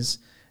 20s.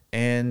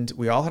 And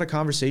we all had a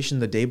conversation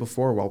the day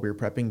before while we were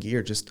prepping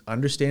gear, just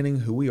understanding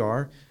who we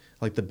are,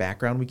 like the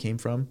background we came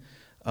from.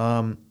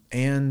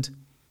 And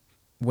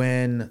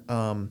when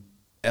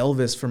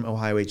Elvis from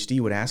Ohio HD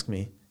would ask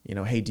me, you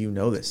know, hey, do you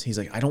know this? He's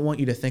like, I don't want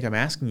you to think I'm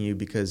asking you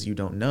because you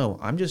don't know.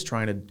 I'm just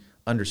trying to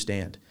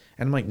understand.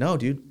 And I'm like, no,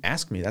 dude,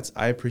 ask me.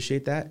 I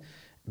appreciate that,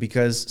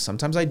 because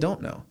sometimes I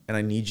don't know. And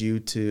I need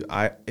you to,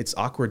 it's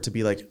awkward to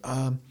be like,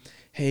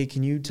 hey,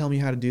 can you tell me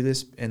how to do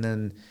this? And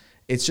then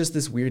it's just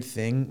this weird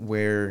thing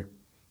where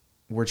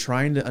we're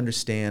trying to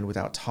understand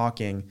without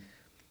talking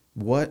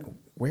where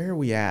are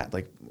we at?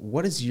 Like,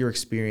 what is your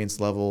experience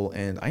level?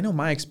 And I know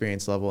my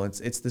experience level.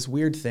 It's this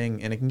weird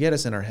thing, and it can get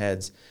us in our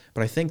heads.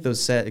 But I think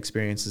those set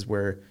experiences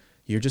where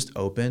you're just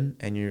open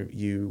and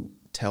you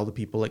tell the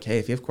people like, hey,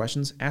 if you have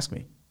questions, ask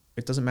me.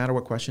 It doesn't matter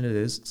what question it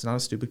is. It's not a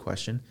stupid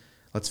question.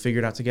 Let's figure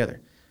it out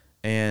together.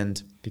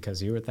 And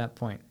because you were at that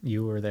point,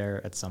 you were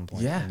there at some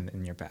point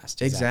in your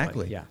past.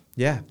 Exactly.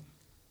 Yeah.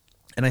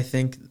 And I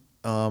think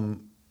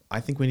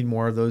we need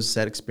more of those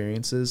set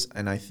experiences.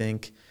 And I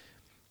think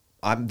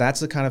that's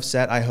the kind of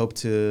set I hope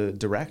to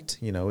direct,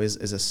 you know, is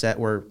a set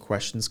where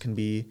questions can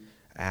be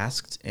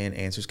asked and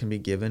answers can be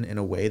given in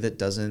a way that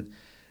doesn't,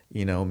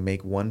 you know,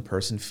 make one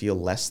person feel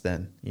less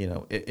than. You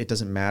know, it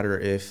doesn't matter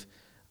if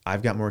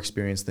I've got more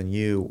experience than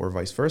you or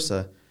vice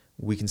versa.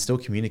 We can still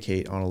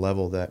communicate on a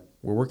level that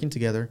we're working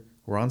together,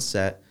 we're on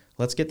set,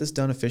 let's get this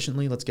done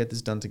efficiently, let's get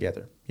this done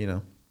together, you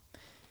know?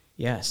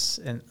 Yes.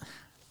 And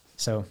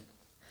so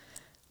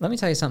let me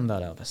tell you something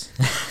about Elvis.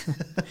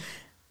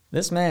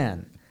 This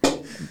man,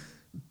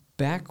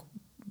 back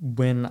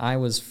when I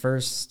was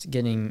first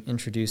getting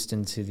introduced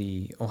into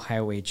the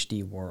Ohio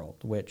HD world,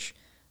 which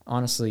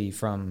honestly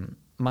from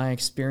my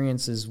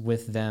experiences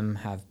with them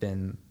have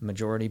been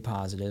majority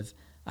positive.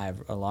 I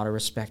have a lot of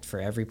respect for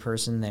every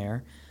person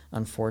there.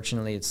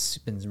 Unfortunately, it's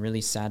been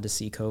really sad to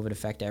see COVID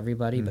affect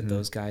everybody, but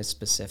those guys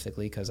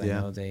specifically, because I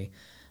know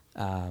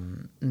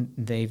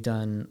they've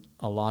done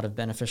a lot of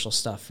beneficial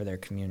stuff for their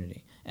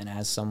community. And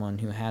as someone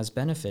who has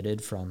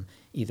benefited from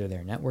either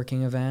their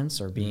networking events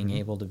or being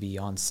able to be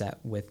on set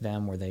with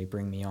them where they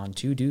bring me on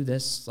to do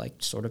this like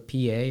sort of PA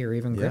or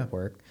even grip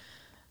work,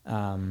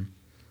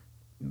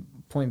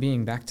 point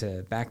being back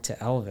to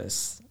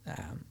Elvis,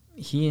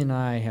 he and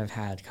I have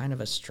had kind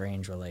of a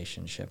strange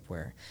relationship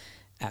where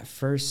at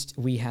first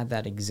we had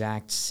that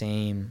exact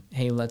same,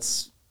 hey,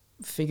 let's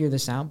figure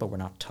this out, but we're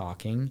not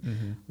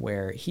talking,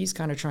 where he's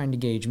kind of trying to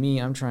gauge me,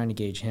 I'm trying to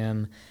gauge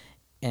him.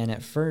 And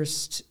at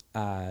first,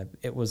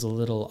 it was a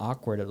little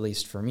awkward, at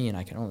least for me, and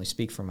I can only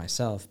speak for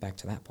myself back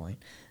to that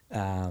point.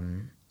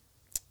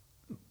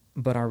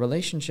 But our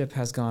relationship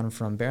has gone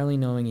from barely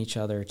knowing each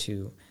other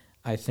to,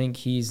 I think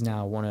he's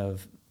now one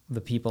of the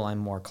people I'm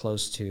more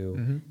close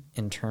to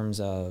in terms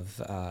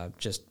of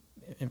just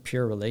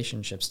pure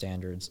relationship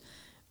standards,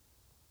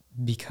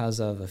 because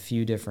of a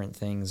few different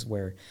things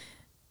where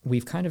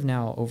we've kind of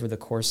now, over the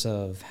course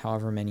of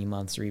however many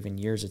months or even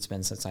years it's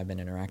been since I've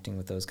been interacting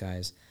with those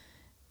guys,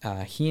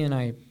 he and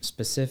I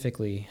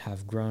specifically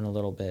have grown a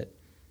little bit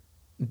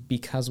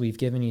because we've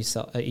given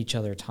each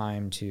other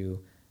time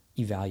to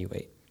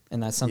evaluate.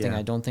 And that's something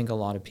I don't think a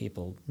lot of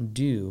people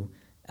do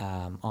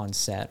on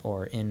set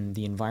or in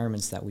the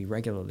environments that we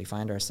regularly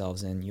find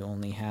ourselves in. You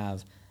only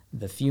have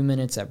the few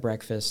minutes at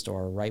breakfast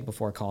or right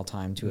before call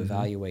time to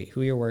evaluate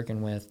who you're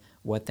working with,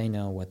 what they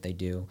know, what they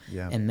do.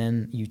 And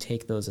then you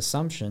take those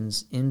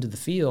assumptions into the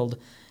field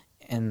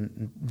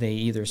and they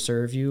either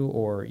serve you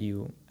or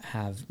you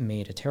have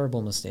made a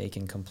terrible mistake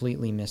and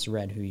completely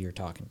misread who you're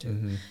talking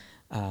to.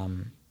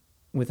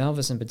 With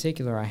Elvis in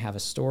particular, I have a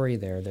story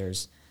there.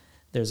 There's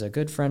a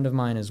good friend of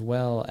mine as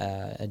well,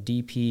 a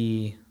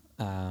DP,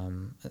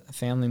 a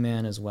family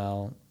man as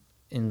well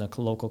in the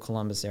local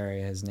Columbus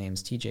area. His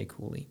name's TJ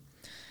Cooley.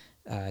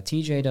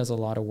 TJ does a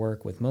lot of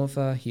work with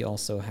MOFA. He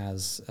also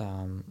has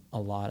a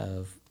lot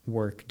of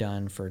work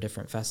done for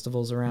different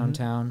festivals around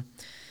town.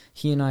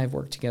 He and I have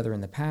worked together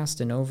in the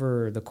past, and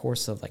over the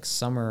course of like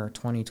summer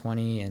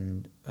 2020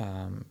 and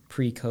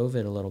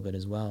pre-COVID a little bit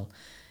as well,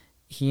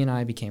 he and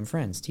I became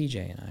friends,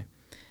 TJ and I.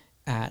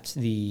 At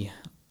the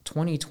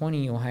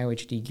 2020 Ohio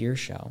HD Gear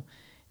Show,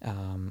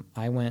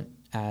 I went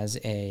as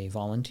a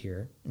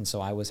volunteer, and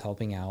so I was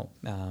helping out,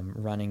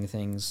 running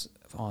things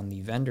on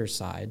the vendor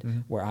side,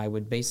 where I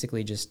would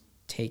basically just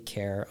take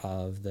care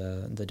of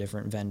the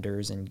different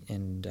vendors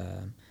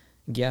and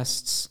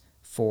guests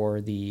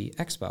for the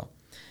expo.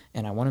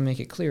 And I want to make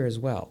it clear as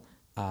well,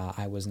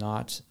 I was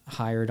not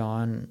hired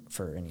on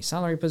for any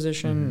salary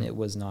position. It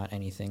was not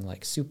anything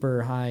like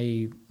super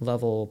high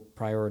level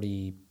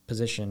priority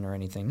position or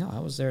anything. No, I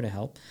was there to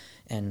help.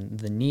 And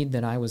the need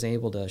that I was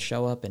able to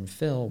show up and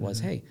fill was,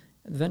 hey,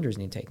 the vendors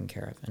need taken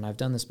care of. And I've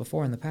done this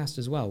before in the past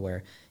as well,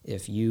 where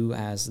if you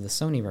as the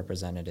Sony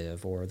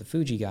representative or the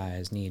Fuji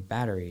guys need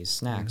batteries,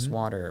 snacks,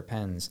 water,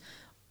 pens,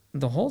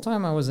 the whole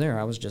time I was there,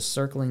 I was just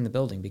circling the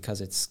building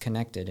because it's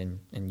connected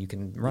and you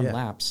can run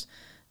laps,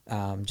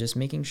 just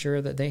making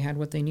sure that they had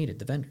what they needed,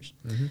 the vendors.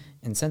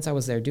 And since I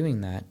was there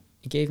doing that,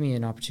 it gave me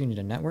an opportunity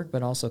to network,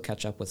 but also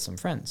catch up with some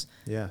friends.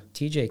 Yeah.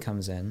 TJ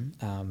comes in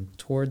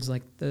towards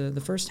like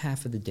the first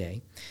half of the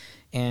day,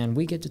 and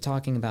we get to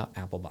talking about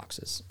Apple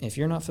boxes. If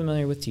you're not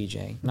familiar with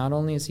TJ, not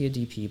only is he a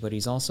DP, but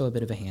he's also a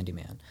bit of a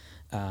handyman.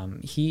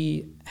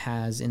 He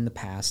has in the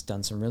past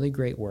done some really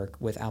great work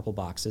with Apple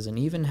boxes and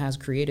even has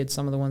created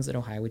some of the ones that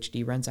Ohio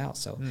HD rents out.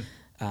 So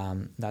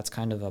that's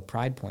kind of a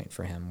pride point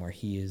for him, where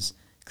he has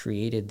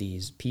created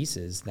these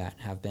pieces that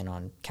have been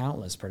on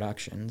countless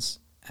productions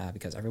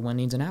because everyone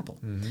needs an Apple.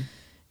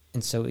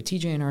 And so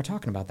TJ and I are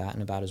talking about that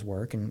and about his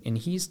work, and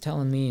he's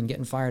telling me and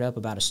getting fired up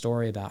about a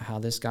story about how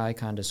this guy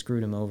kind of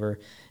screwed him over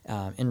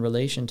in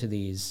relation to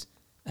these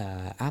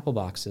Apple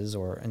boxes,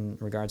 or in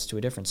regards to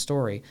a different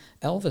story.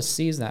 Elvis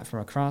sees that from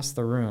across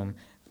the room,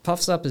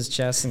 puffs up his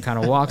chest and kind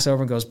of walks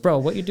over and goes, "Bro,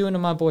 what you doing to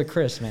my boy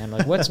Chris, man?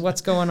 Like,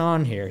 what's going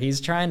on here?"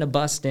 He's trying to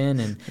bust in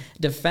and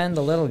defend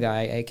the little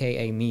guy,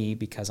 aka me,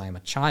 because I'm a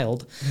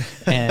child,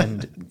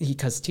 and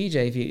because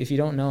TJ, if you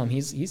don't know him,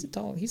 he's a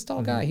tall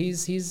guy.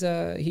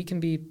 He can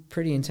be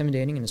pretty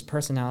intimidating, and his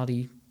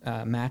personality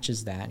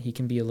matches that. He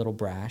can be a little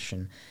brash,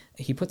 and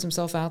he puts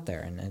himself out there,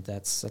 and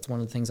that's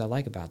one of the things I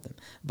like about them.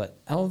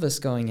 But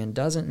Elvis going in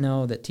doesn't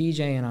know that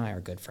TJ and I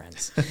are good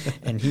friends.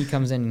 And he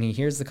comes in and he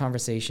hears the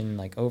conversation,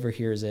 like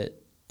overhears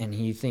it, and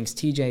he thinks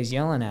TJ's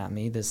yelling at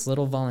me, this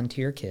little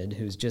volunteer kid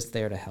who's just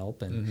there to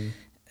help. And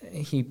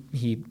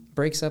he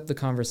breaks up the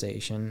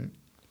conversation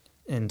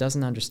and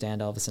doesn't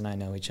understand Elvis and I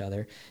know each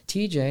other.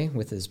 TJ,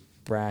 with his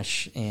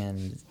brash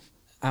and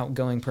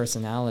outgoing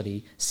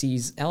personality,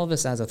 sees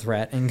Elvis as a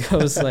threat and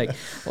goes like,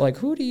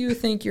 "Who do you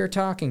think you're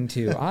talking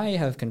to? I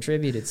have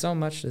contributed so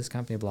much to this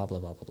company, blah, blah,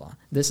 blah, blah, blah."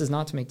 This is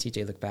not to make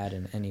TJ look bad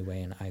in any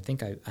way, and I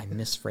think I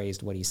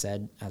misphrased what he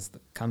said as the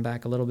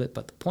comeback a little bit,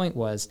 but the point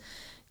was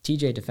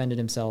TJ defended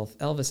himself.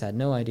 Elvis had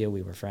no idea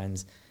we were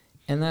friends,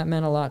 and that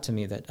meant a lot to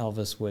me that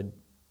Elvis would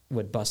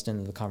bust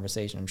into the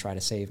conversation and try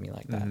to save me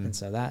like that. And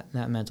so that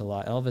meant a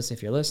lot. Elvis,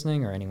 if you're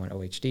listening, or anyone at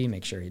OHD,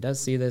 make sure he does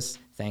see this.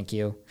 Thank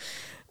you.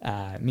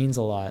 It means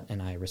a lot,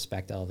 and I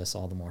respect Elvis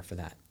all the more for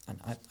that.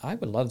 And I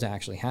would love to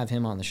actually have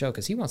him on the show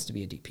because he wants to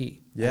be a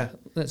DP. Yeah.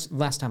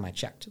 Last time I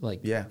checked.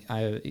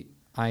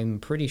 I'm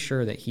pretty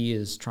sure that he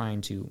is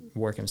trying to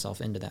work himself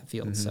into that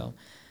field. So,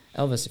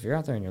 Elvis, if you're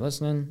out there and you're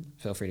listening,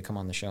 feel free to come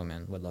on the show,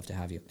 man. Would love to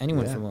have you.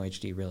 Anyone from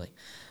OHD, really.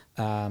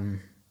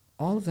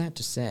 All of that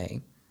to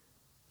say,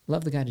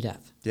 love the guy to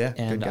death. Yeah,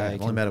 and good guy.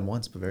 I've only met him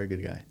once, but very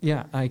good guy.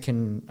 Yeah, I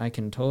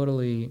can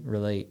totally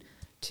relate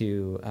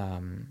to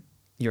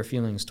your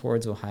feelings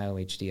towards Ohio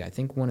HD. I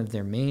think one of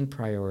their main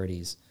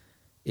priorities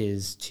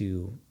is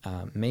to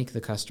make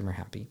the customer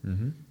happy.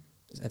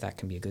 That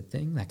can be a good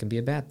thing. That can be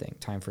a bad thing.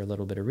 Time for a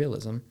little bit of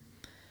realism.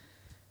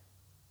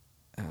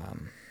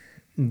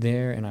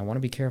 And I want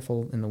to be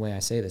careful in the way I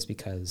say this,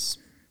 because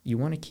you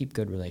want to keep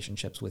good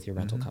relationships with your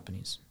rental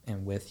companies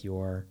and with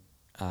your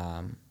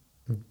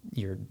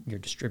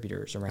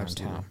distributors around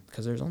town,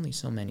 because there's only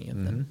so many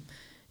of them.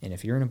 And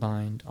if you're in a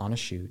bind on a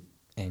shoot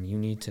and you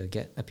need to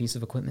get a piece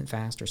of equipment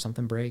fast, or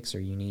something breaks, or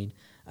you need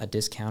a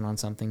discount on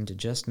something to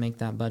just make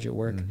that budget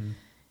work,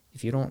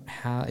 if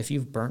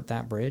you've burnt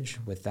that bridge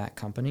with that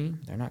company,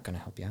 they're not going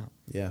to help you out.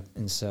 Yeah.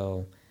 And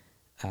so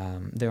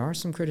there are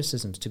some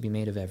criticisms to be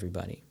made of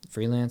everybody,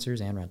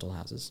 freelancers and rental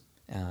houses.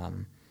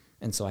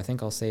 And so I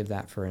think I'll save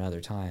that for another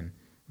time.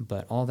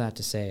 But all that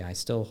to say, I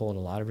still hold a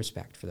lot of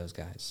respect for those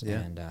guys. Yeah.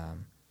 And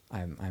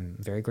I'm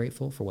very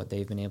grateful for what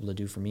they've been able to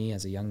do for me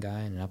as a young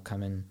guy and an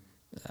upcoming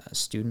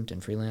student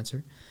and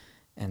freelancer.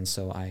 And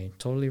so I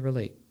totally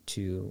relate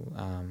to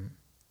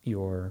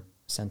your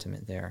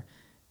sentiment there.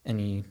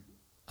 Any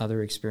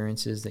other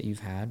experiences that you've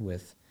had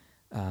with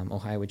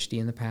Ohio HD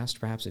in the past?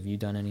 Perhaps have you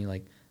done any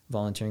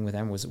volunteering with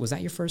them? Was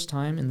that your first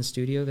time in the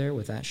studio there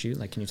with that shoot?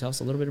 Can you tell us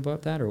a little bit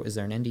about that, or is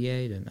there an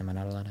NDA? Am I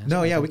not allowed to ask?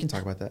 No, yeah, we can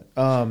talk about that.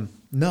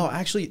 No,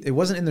 actually, it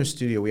wasn't in their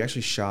studio. We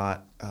actually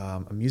shot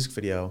a music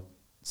video.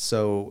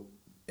 So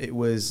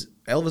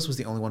Elvis was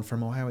the only one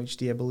from Ohio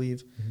HD, I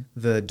believe.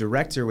 The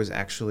director was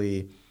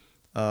actually,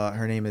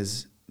 her name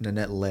is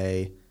Nanette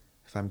Lay,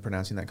 if I'm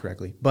pronouncing that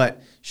correctly.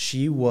 But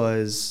she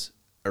was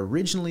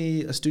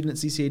originally a student at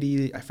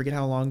CCAD. I forget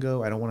how long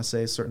ago. I don't want to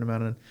say a certain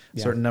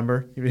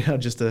number,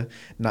 just to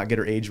not get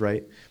her age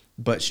right.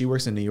 But she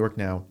works in New York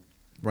now.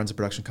 runs a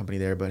production company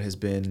there, but has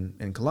been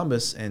in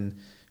Columbus, and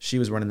she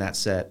was running that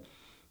set.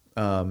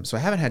 So I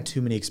haven't had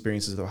too many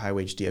experiences with Ohio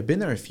HD. I've been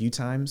there a few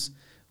times.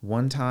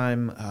 One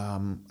time,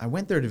 I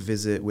went there to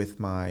visit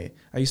with I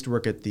used to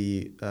work at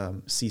the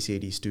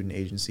CCAD student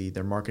agency,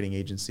 their marketing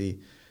agency,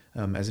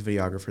 as a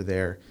videographer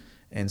there.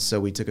 And so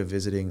we took a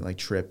visiting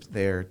trip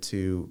there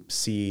to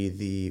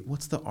see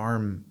what's the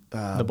ARM?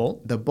 The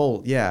Bolt? The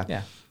Bolt, yeah.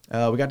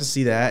 Yeah. We got to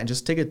see that and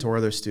just take a tour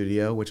of their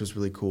studio, which was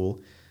really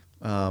cool,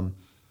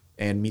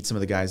 and meet some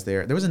of the guys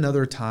there. There was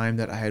another time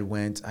that I had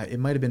it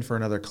might have been for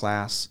another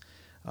class,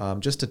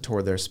 just to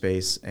tour their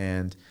space.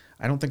 And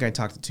I don't think I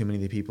talked to too many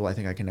of the people. I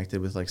think I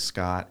connected with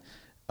Scott,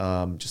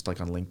 just on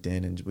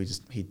LinkedIn,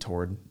 and he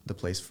toured the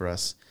place for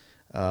us,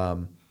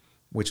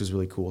 which was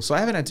really cool. So I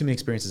haven't had too many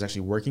experiences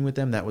actually working with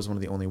them. That was one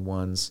of the only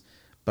ones,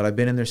 but I've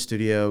been in their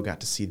studio,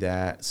 got to see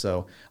that.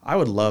 So I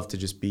would love to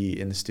just be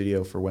in the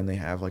studio for when they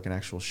have an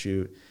actual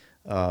shoot,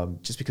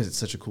 just because it's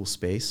such a cool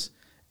space,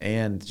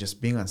 and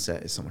just being on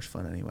set is so much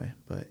fun anyway.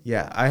 But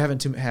yeah, I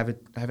haven't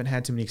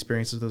had too many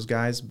experiences with those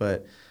guys,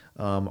 but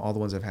all the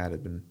ones I've had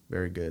have been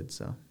very good.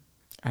 So.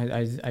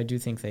 I do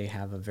think they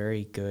have a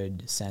very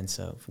good sense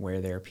of where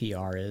their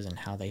PR is and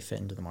how they fit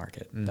into the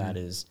market. Mm-hmm. That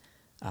is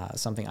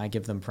something I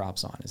give them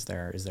props on, is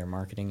their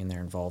marketing and their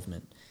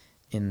involvement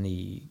in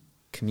the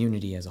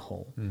community as a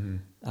whole. Mm-hmm.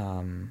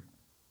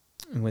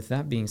 And with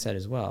that being said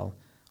as well,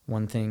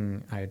 one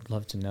thing I'd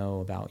love to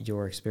know about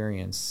your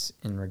experience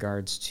in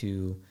regards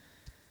to,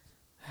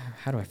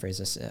 how do I phrase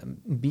this,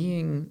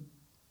 being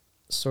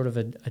sort of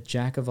a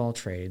jack of all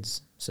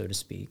trades, so to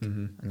speak.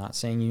 Mm-hmm. I'm not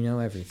saying you know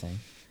everything.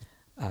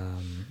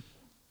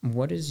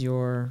 What is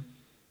your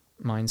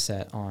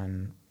mindset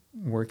on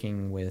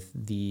working with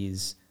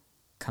these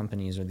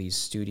companies or these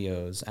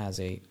studios as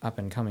a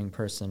up-and-coming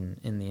person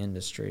in the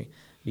industry?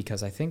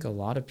 Because I think a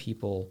lot of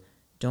people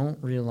don't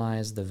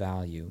realize the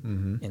value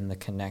mm-hmm. in the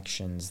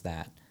connections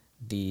that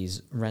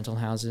these rental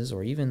houses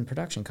or even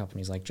production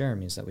companies like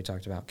Jeremy's that we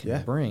talked about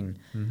can bring.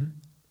 Mm-hmm.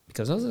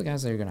 Because those are the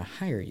guys that are going to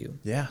hire you.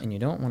 Yeah. And you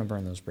don't want to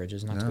burn those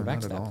bridges, not to go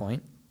back to that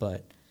point.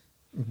 But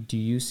do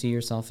you see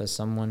yourself as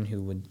someone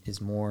who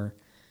is more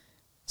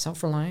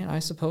self-reliant, I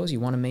suppose? You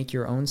want to make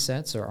your own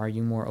sets, or are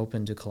you more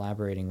open to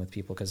collaborating with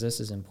people? Because this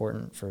is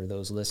important for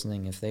those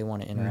listening. If they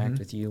want to interact mm-hmm.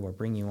 with you or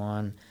bring you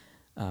on,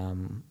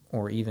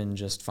 or even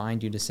just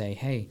find you to say,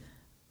 hey,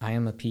 I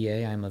am a PA,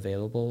 I am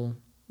available.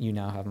 You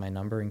now have my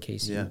number in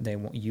case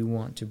you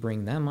want to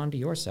bring them onto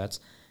your sets.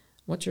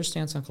 What's your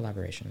stance on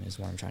collaboration is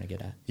what I'm trying to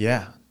get at.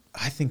 Yeah,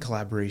 I think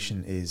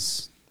collaboration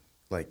is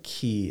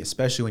key,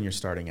 especially when you're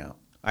starting out.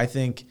 I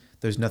think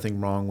there's nothing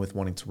wrong with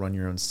wanting to run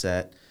your own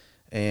set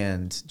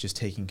and just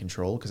taking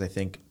control, because I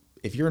think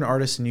if you're an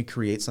artist and you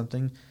create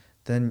something,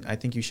 then I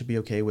think you should be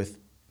okay with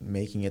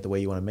making it the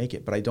way you want to make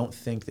it. But I don't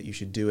think that you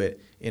should do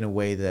it in a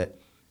way that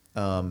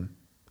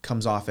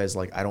comes off as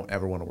I don't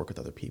ever want to work with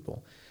other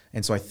people.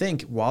 And so I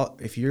think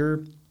if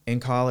you're in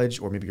college,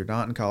 or maybe you're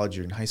not in college,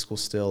 you're in high school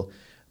still,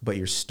 but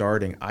you're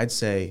starting, I'd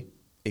say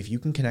if you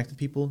can connect with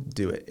people,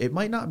 do it. It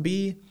might not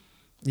be,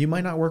 you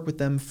might not work with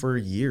them for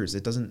years.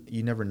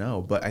 You never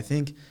know. But I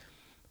think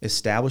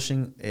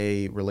establishing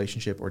a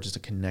relationship or just a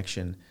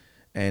connection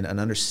and an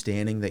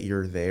understanding that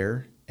you're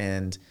there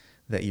and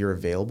that you're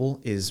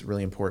available is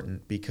really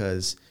important,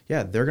 because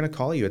they're going to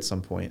call you at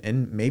some point,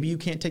 and maybe you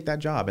can't take that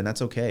job, and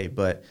that's okay.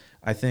 But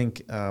I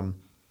think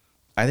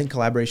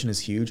collaboration is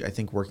huge. I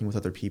think working with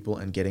other people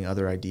and getting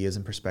other ideas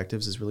and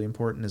perspectives is really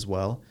important as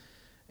well.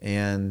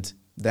 And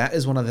that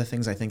is one of the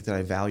things I think that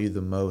I value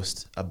the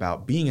most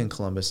about being in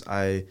Columbus.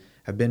 I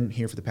have been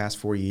here for the past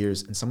 4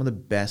 years, and some of the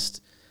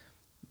best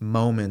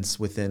moments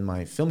within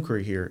my film career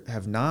here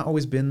have not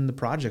always been the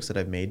projects that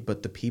I've made,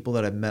 but the people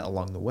that I've met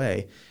along the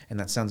way. And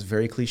that sounds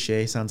very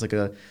cliche, sounds like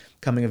a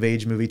coming of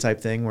age movie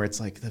type thing where it's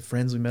the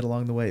friends we met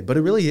along the way. But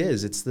it really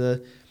is. It's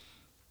the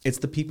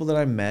people that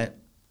I met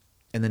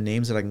and the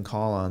names that I can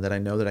call on that I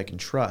know that I can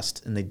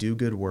trust, and they do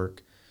good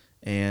work,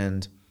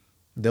 and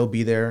they'll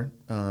be there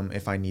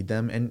if I need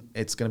them. And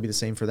it's going to be the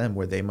same for them,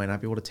 where they might not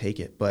be able to take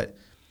it. But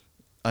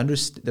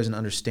there's an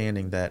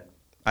understanding that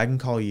I can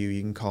call you,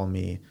 you can call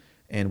me,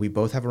 and we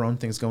both have our own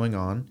things going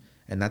on,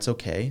 and that's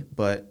okay.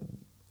 But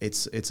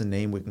it's a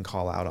name we can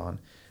call out on.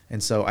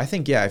 And so I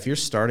think, if you're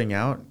starting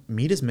out,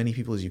 meet as many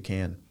people as you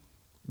can.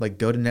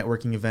 Go to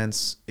networking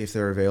events if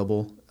they're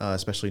available,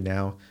 especially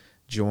now.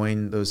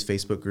 Join those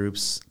Facebook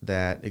groups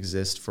that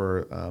exist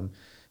for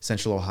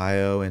Central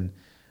Ohio, and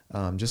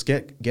just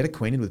get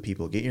acquainted with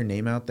people. Get your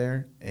name out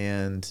there,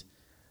 and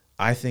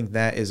I think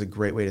that is a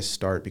great way to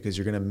start, because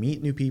you're going to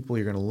meet new people,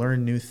 you're going to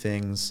learn new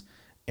things,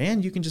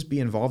 and you can just be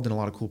involved in a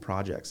lot of cool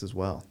projects as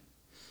well.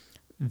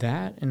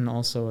 That, and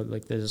also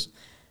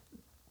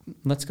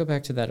let's go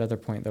back to that other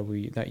point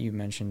that you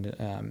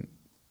mentioned,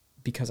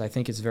 because I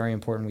think it's very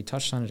important. We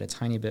touched on it a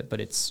tiny bit,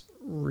 but it's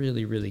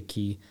really, really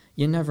key.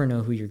 You never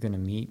know who you're going to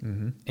meet,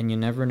 mm-hmm. and you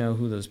never know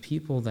who those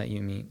people that you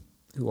meet,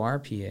 who are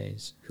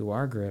PAs, who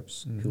are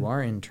grips, mm-hmm. who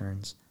are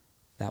interns,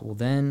 that will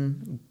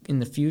then, in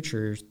the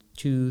future,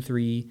 2,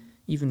 3,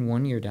 even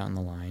 1 year down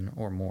the line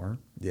or more,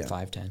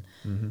 5, 10,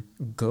 mm-hmm.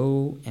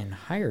 go and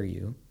hire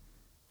you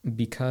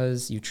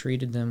because you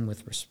treated them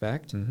with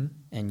respect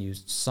and you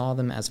saw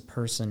them as a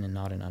person and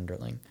not an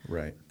underling.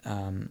 Right.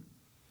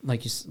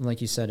 Like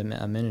you said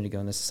a minute ago,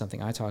 and this is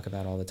something I talk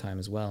about all the time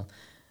as well.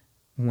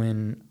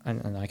 And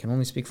I can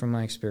only speak from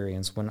my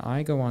experience, when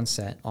I go on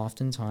set,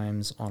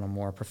 oftentimes on a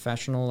more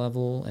professional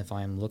level, if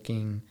I'm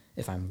working,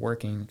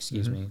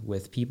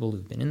 with people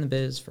who've been in the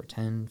biz for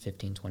 10,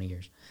 15, 20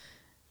 years,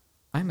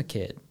 I'm a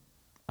kid.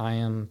 I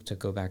am, to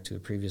go back to a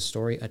previous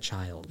story, a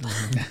child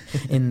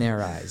in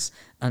their eyes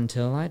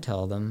until I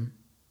tell them,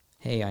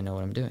 hey, I know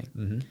what I'm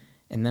doing.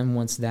 And then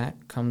once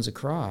that comes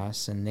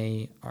across and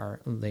they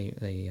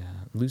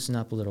loosen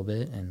up a little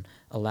bit and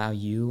allow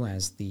you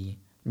as the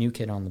new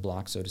kid on the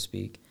block, so to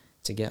speak,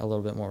 to get a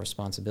little bit more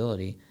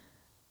responsibility,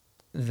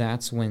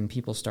 that's when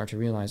people start to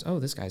realize, oh,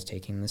 this guy's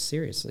taking this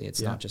seriously.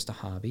 It's not just a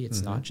hobby.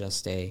 It's not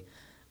just a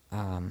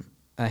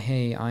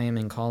hey, I am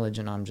in college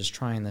and I'm just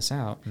trying this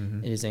out.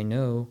 It is a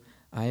no,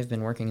 I have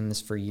been working in this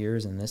for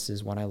years and this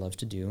is what I love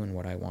to do and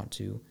what I want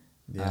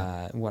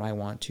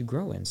to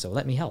grow in. So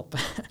let me help.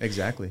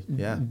 Exactly.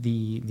 Yeah.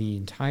 The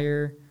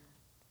entire,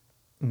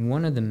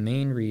 one of the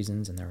main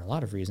reasons, and there are a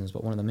lot of reasons,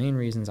 but one of the main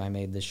reasons I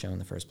made this show in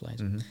the first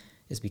place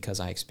is because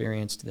I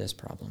experienced this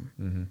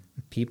problem.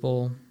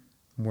 People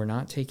were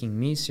not taking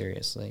me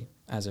seriously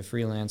as a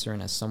freelancer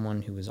and as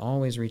someone who was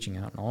always reaching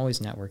out and always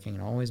networking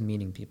and always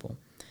meeting people,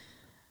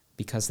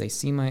 because they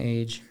see my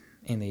age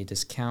and they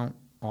discount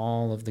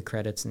all of the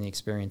credits and the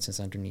experiences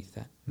underneath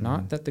that.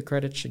 Not that the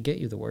credits should get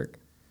you the work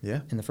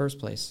in the first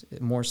place.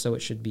 More so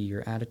it should be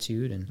your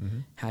attitude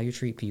and how you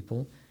treat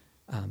people.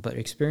 But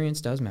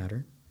experience does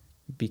matter,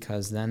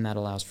 because then that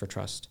allows for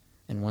trust.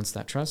 And once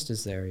that trust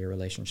is there, your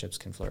relationships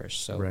can flourish.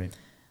 So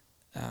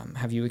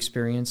have you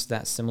experienced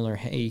that similar,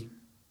 hey,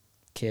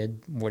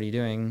 kid, what are you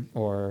doing?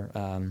 Or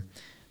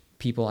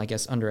people, I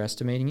guess,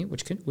 underestimating you,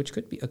 which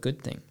could be a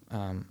good thing.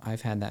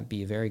 I've had that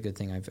be a very good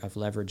thing. I've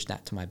leveraged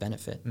that to my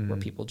benefit, where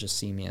people just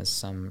see me as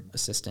some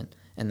assistant,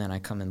 and then I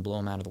come and blow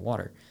them out of the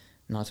water.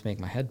 Not to make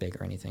my head big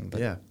or anything,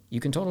 but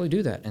you can totally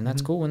do that, and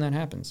that's cool when that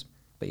happens.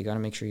 But you got to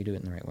make sure you do it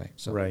in the right way.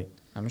 So I'm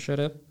gonna shut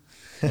up.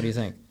 What do you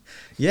think?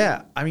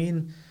 Yeah, I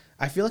mean,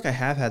 I feel like I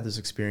have had those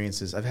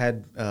experiences. I've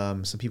had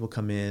some people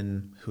come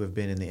in who have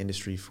been in the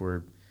industry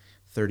for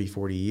 30,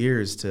 40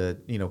 years to,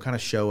 kind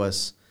of show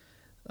us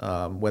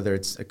whether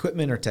it's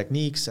equipment or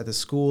techniques at the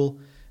school.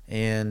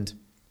 And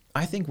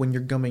I think when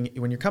you're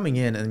coming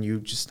in and you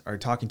just are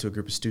talking to a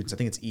group of students, I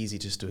think it's easy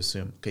just to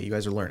assume, okay, you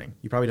guys are learning.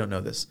 You probably don't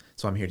know this,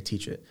 so I'm here to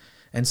teach it.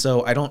 And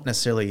so I don't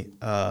necessarily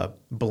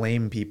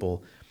blame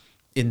people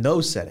in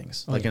those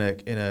settings, in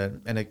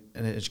an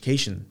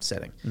education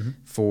setting,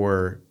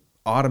 for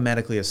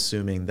automatically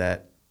assuming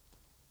that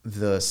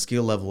the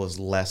skill level is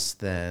less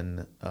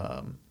than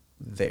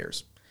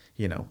theirs,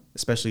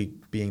 especially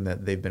being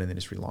that they've been in the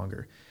industry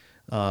longer.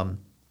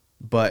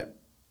 But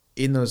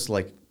in those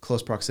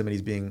close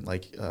proximities, being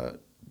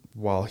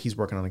while he's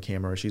working on a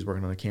camera or she's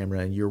working on a camera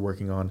and you're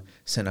working on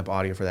setting up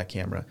audio for that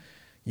camera,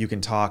 you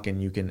can talk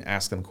and you can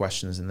ask them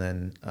questions, and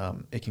then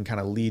it can kind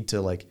of lead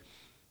to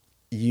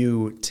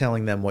you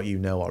telling them what you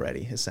know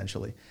already,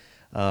 essentially.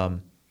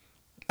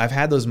 I've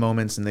had those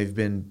moments and they've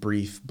been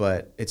brief,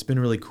 but it's been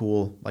really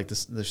cool.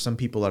 There's some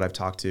people that I've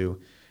talked to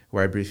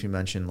where I briefly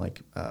mentioned,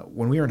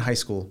 when we were in high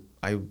school,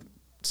 I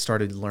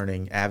started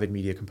learning Avid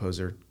Media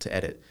Composer to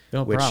edit.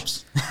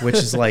 Props. Which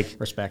is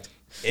respect.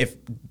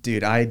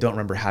 Dude, I don't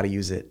remember how to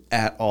use it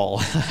at all.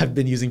 I've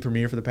been using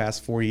Premiere for the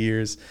past 4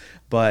 years,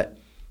 but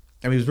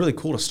I mean, it was really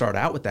cool to start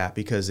out with that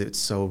because it's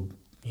so,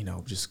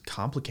 just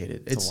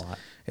complicated. It's a lot.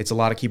 It's a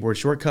lot of keyboard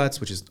shortcuts,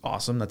 which is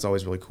awesome. That's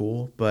always really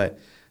cool. But,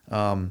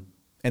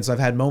 and so I've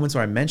had moments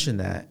where I mention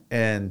that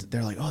and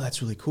they're like, oh,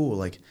 that's really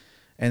cool. And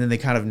then they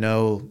kind of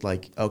know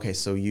okay,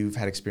 so you've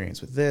had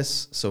experience with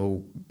this.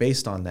 So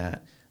based on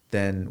that,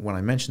 then when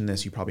I mention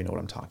this, you probably know what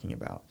I'm talking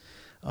about.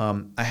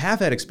 I have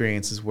had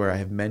experiences where I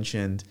have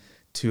mentioned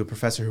to a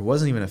professor who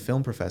wasn't even a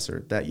film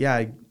professor that,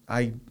 yeah,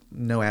 I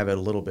know Avid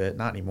a little bit,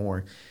 not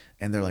anymore.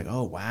 And they're like,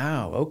 oh,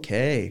 wow,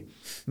 okay,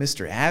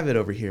 Mr. Avid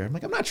over here. I'm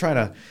like, I'm not trying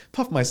to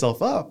puff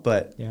myself up,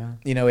 but,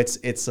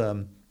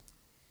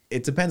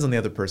 it depends on the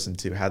other person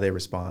too, how they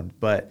respond.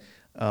 But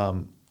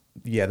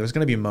there's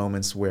going to be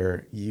moments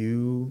where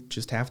you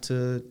just have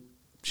to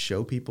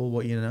show people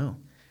what you know.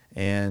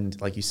 And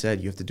like you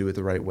said, you have to do it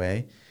the right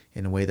way,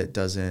 in a way that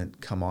doesn't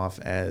come off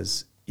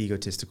as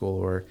egotistical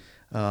or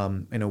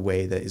in a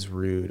way that is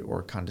rude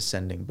or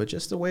condescending, but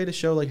just a way to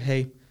show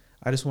hey,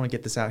 I just want to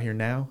get this out here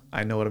now.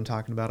 I know what I'm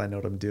talking about. I know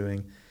what I'm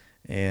doing.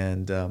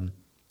 And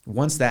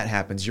once that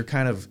happens, you're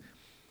kind of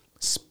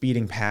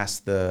speeding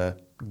past the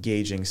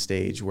gauging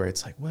stage where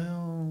it's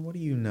well, what do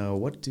you know?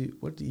 What do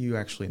you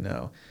actually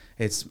know?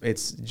 It's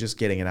just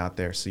getting it out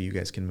there so you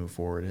guys can move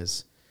forward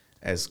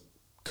as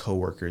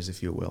coworkers,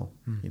 if you will,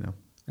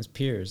 as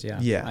peers.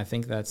 Yeah. I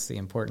think that's the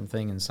important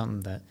thing, and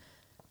something that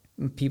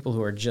people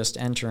who are just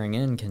entering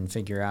in can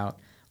figure out,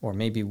 or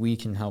maybe we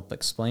can help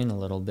explain a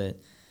little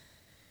bit.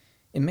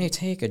 It may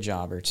take a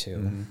job or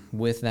two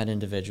with that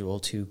individual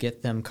to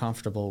get them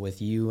comfortable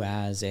with you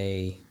as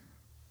a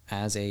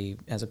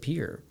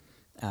peer.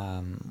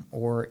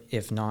 or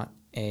if not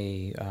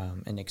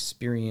an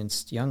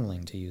experienced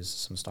youngling, to use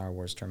some Star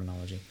Wars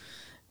terminology,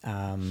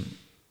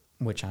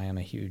 which I am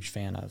a huge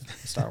fan of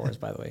Star Wars,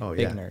 by the way. Oh,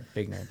 big yeah. nerd,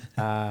 big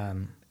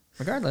nerd.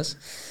 Regardless,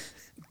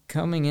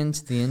 coming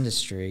into the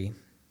industry,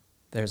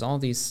 there's all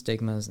these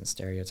stigmas and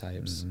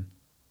stereotypes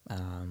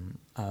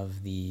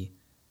of the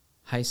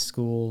high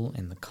school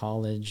and the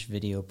college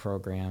video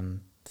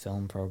program,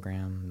 film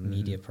program,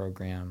 media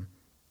program,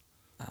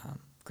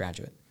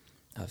 graduate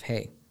of,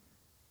 hey,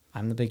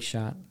 I'm the big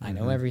shot. I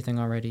know everything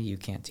already. You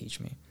can't teach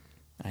me.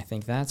 And I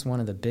think that's one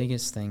of the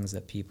biggest things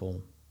that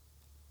people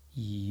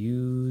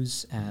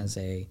use as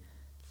a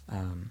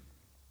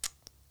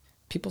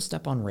people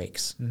step on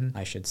rakes,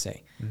 I should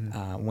say.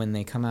 When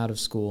they come out of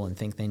school and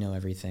think they know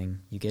everything,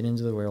 you get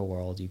into the real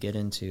world, you get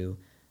into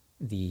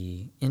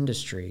the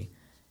industry,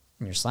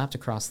 and you're slapped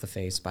across the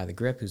face by the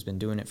grip who's been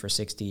doing it for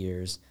 60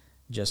 years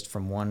just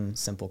from one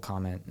simple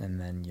comment,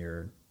 and then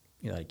you're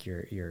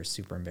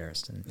super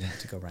embarrassed and have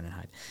to go run and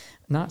hide.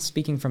 Not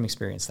speaking from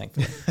experience,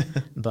 thankfully,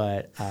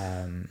 but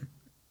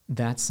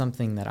that's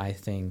something that I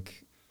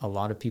think a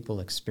lot of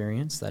people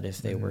experience, that if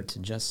they were to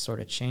just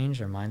sort of change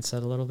their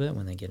mindset a little bit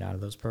when they get out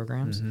of those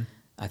programs,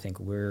 I think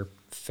we're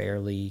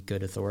fairly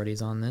good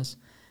authorities on this.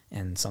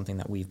 And something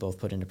that we've both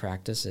put into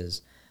practice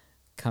is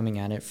coming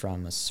at it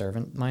from a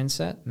servant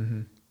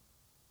mindset.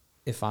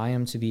 If I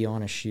am to be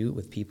on a shoot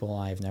with people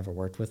I've never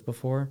worked with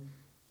before,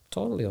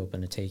 totally open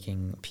to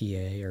taking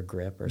PA or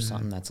grip or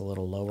something that's a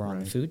little lower on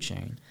the food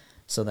chain,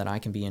 so that I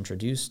can be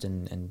introduced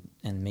and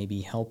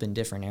maybe help in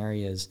different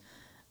areas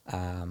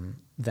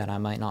that I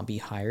might not be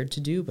hired to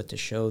do, but to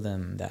show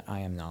them that I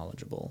am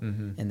knowledgeable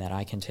and that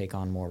I can take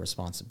on more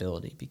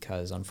responsibility.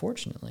 Because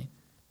unfortunately,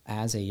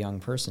 as a young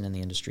person in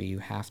the industry, you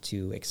have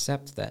to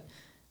accept that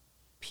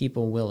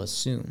people will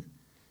assume.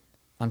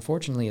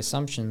 Unfortunately,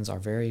 assumptions are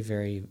very,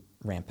 very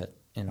rampant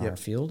in our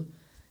field,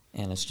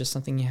 and it's just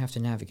something you have to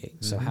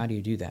navigate. So how do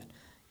you do that?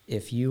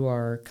 If you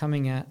are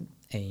coming at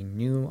a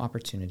new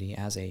opportunity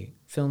as a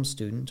film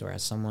student or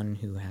as someone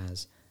who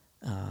has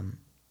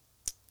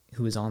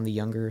who is on the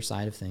younger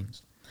side of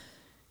things,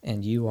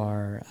 and you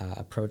are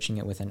approaching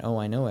it with an, oh,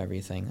 I know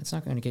everything, that's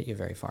not going to get you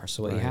very far.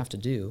 So what you have to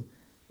do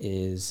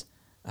is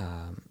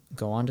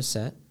go on to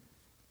set,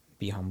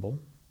 be humble,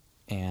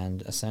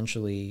 and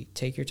essentially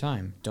take your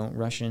time. Don't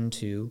rush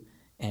into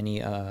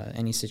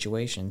any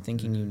situation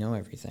thinking you know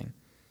everything.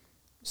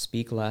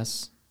 Speak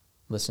less,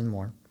 listen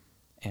more,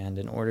 and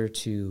in order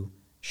to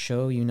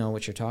show you know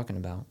what you're talking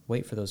about,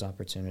 wait for those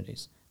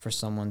opportunities for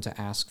someone to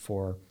ask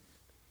for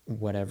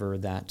whatever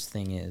that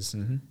thing is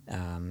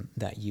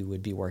that you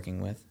would be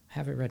working with.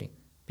 Have it ready.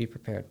 Be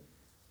prepared.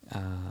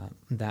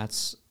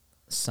 Those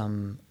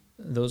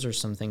are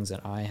some things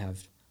that I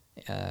have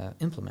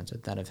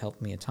implemented that have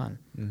helped me a ton.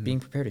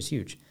 Being prepared is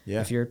huge.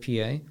 If you're a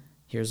PA,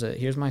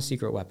 here's my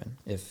secret weapon.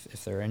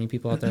 If there are any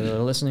people out there that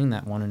are listening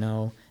that want to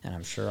know, and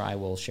I'm sure I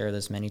will share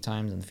this many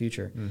times in the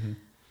future,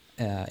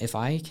 if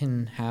I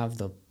can have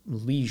the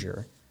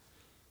leisure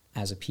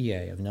as a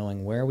PA of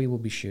knowing where we will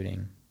be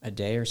shooting a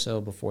day or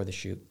so before the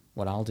shoot,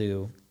 what I'll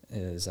do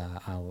is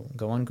I'll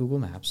go on Google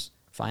Maps,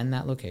 find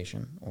that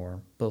location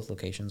or both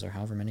locations or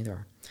however many there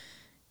are,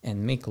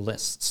 and make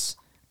lists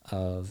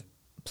of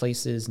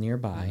places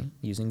nearby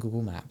using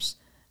Google Maps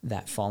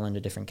that fall into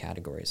different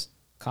categories.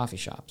 Coffee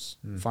shops,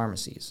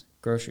 pharmacies,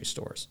 grocery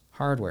stores,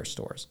 hardware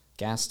stores,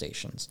 gas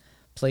stations,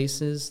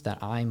 places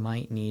that I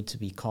might need to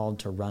be called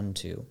to run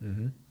to,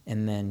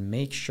 and then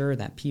make sure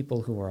that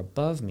people who are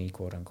above me,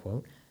 quote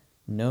unquote,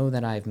 know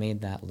that I've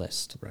made that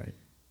list. Right.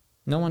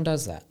 No one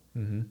does that.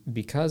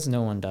 Because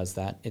no one does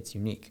that, it's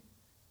unique.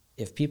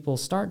 If people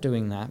start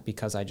doing that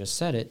because I just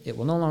said it, it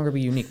will no longer be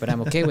unique, but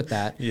I'm okay with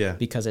that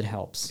because it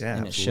helps.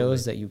 And it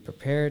shows that you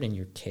prepared and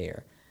you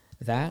care.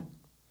 That,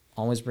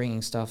 always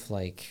bringing stuff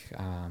like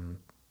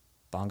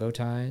bongo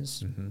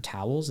ties,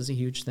 towels is a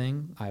huge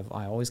thing.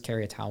 I always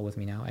carry a towel with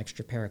me now,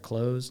 extra pair of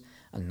clothes,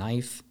 a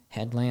knife,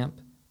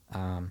 headlamp.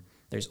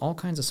 There's all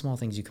kinds of small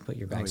things you can put in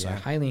your bag. So I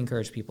highly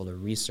encourage people to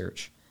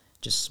research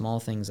just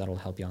small things that'll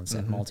help you on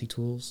set.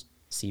 Multi-tools,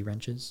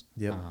 C-wrenches.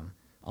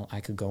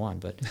 I could go on,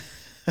 but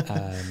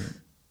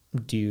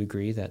do you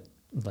agree that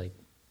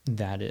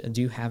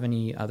do you have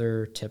any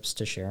other tips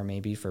to share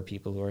maybe for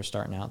people who are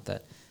starting out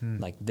that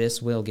like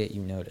this will get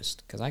you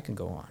noticed? Because I could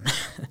go on.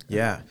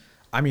 Yeah.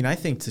 I mean, I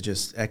think to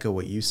just echo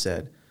what you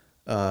said,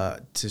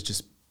 to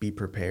just be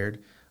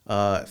prepared.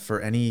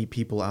 For any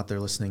people out there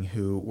listening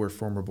who were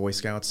former Boy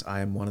Scouts, I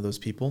am one of those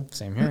people.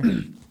 Same here.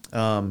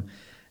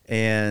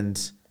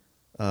 And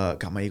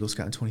got my Eagle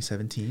Scout in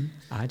 2017.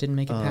 I didn't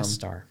make it past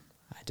Star.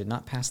 I did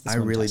not pass this I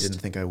really test.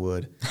 didn't think I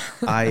would.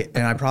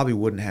 I probably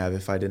wouldn't have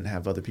if I didn't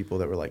have other people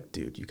that were like,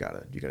 dude, you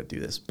gotta do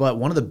this. But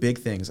one of the big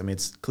things, I mean,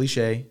 it's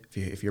cliche.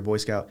 If you're a Boy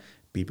Scout,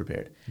 be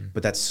prepared.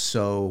 But that's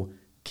so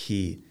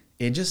key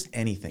in just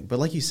anything. But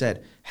like you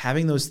said,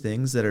 having those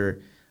things that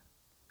are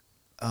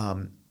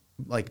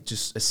like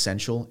just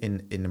essential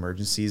in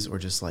emergencies, or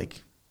just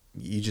like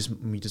you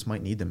just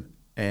might need them.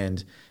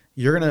 And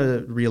you're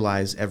gonna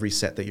realize every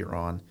set that you're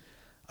on,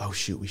 oh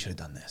shoot, we should have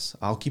done this.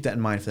 I'll keep that in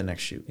mind for the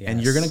next shoot. Yes.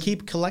 And you're going to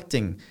keep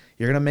collecting.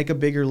 You're going to make a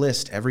bigger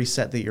list every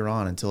set that you're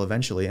on until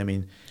eventually, I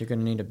mean, You're going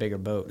to need a bigger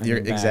boat.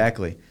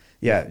 exactly.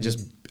 Yeah.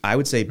 Just, I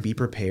would say be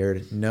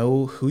prepared,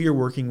 know who you're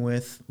working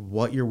with,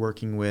 what you're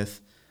working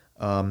with.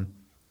 No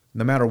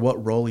matter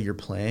what role you're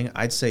playing,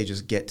 I'd say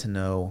just get to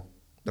know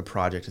the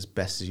project as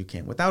best as you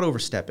can without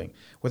overstepping,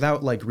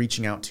 without like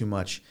reaching out too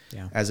much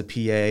as a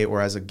PA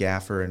or as a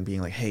gaffer and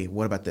being like, hey,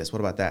 what about this? What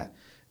about that?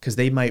 Because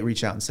they might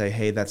reach out and say,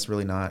 hey, that's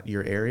really not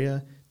your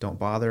area. Don't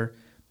bother.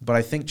 But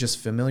I think just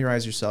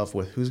familiarize yourself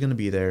with who's going to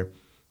be there.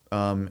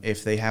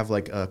 If they have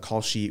like a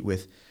call sheet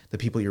with the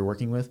people you're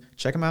working with,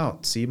 check them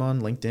out. See them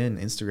on LinkedIn,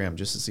 Instagram,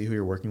 just to see who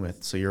you're working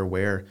with so you're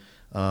aware,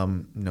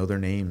 know their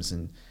names,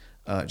 and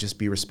just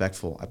be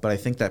respectful. But I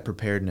think that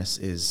preparedness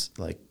is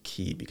like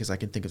key, because I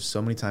can think of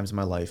so many times in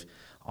my life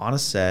on a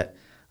set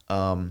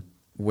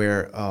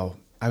where,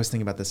 I was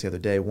thinking about this the other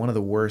day. One of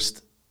the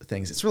worst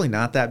things, it's really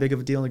not that big of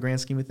a deal in the grand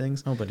scheme of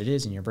things. Oh, but it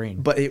is in your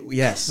brain. But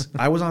yes,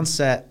 I was on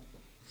set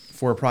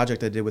for a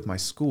project I did with my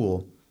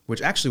school,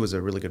 which actually was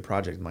a really good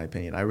project in my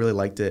opinion. I really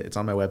liked it. It's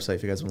on my website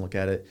if you guys want to look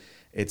at it.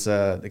 It's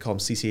they call them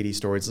CC80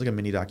 stories. It's like a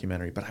mini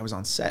documentary. But I was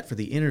on set for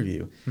the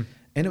interview,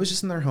 and it was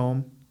just in their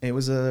home. It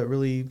was a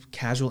really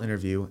casual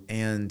interview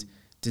and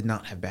did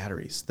not have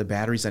batteries. The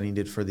batteries I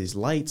needed for these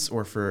lights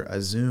or for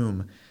a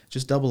Zoom,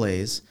 just double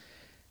A's.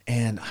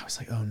 And I was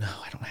like, oh no,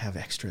 I don't have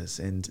extras.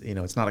 And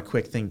it's not a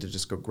quick thing to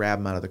just go grab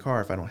them out of the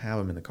car if I don't have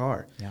them in the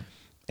car. Yeah.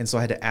 And so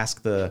I had to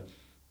ask the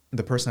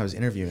person I was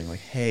interviewing, like,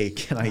 hey,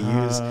 can I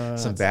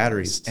use some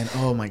batteries? And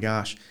oh my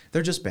gosh,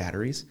 they're just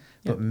batteries.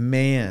 Yeah. But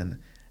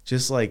man,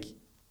 just like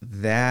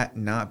that,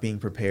 not being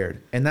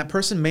prepared. And that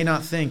person may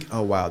not think,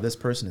 oh wow, this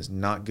person is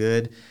not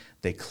good.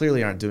 They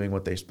clearly aren't doing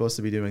what they're supposed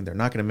to be doing. They're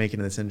not going to make it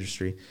in this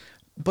industry.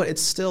 But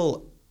it's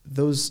still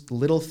those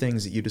little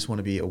things that you just want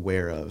to be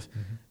aware of.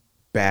 Mm-hmm.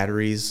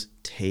 Batteries,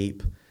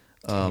 tape,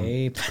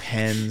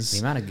 pens. The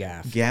amount of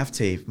gaff. Gaff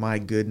tape, my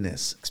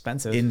goodness.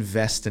 Expensive.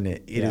 Invest in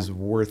it. It is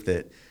worth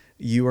it.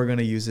 You are going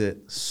to use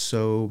it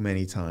so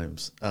many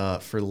times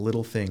for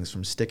little things,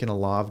 from sticking a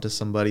lav to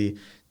somebody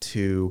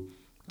to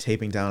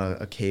taping down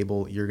a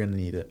cable. You're going to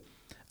need it.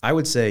 I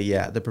would say,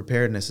 the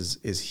preparedness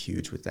is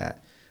huge with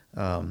that.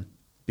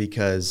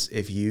 Because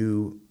if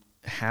you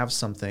have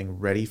something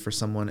ready for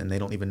someone and they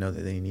don't even know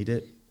that they need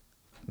it,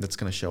 that's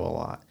going to show a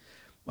lot.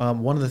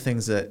 One of the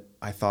things that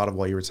I thought of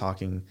while you were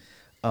talking,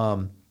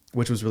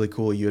 which was really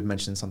cool, you had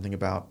mentioned something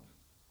about,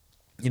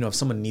 if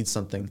someone needs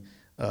something,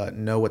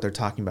 know what they're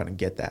talking about and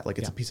get that. Like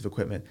it's a piece of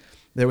equipment.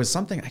 There was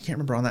something, I can't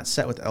remember, on that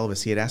set with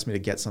Elvis, he had asked me to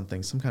get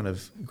something, some kind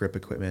of grip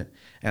equipment,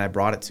 and I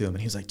brought it to him, and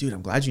he was like, dude,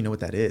 I'm glad you know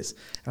what that is.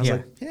 And I was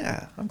like,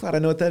 yeah, I'm glad I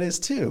know what that is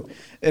too.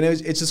 And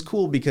it's just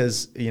cool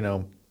because,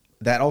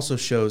 that also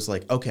shows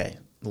like, okay,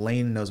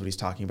 Lane knows what he's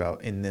talking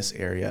about in this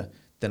area,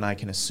 then I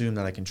can assume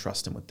that I can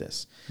trust him with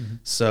this. Mm-hmm.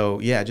 So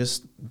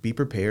just be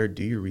prepared,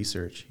 do your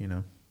research,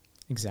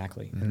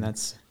 Exactly. Mm-hmm. And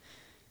that's,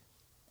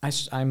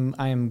 I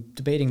am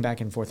debating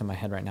back and forth in my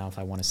head right now if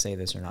I want to say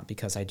this or not,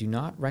 because I do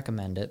not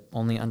recommend it,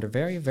 only under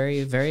very,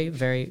 very, very,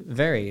 very,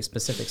 very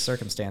specific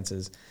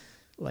circumstances.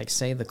 Like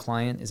say the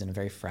client is in a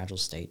very fragile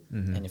state,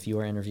 and if you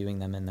are interviewing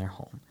them in their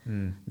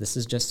home, this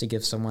is just to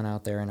give someone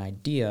out there an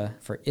idea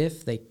for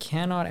if they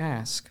cannot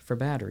ask for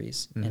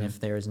batteries, and if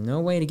there is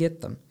no way to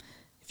get them,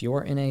 if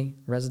you're in a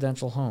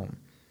residential home,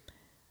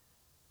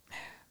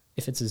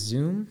 if it's a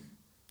Zoom,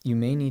 you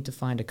may need to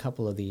find a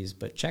couple of these,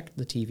 but check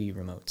the TV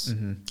remotes.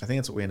 I think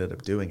that's what we ended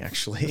up doing,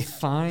 actually.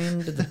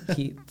 Find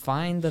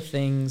the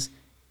things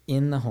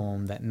in the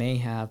home that may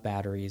have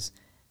batteries,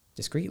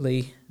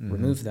 discreetly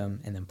remove them,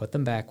 and then put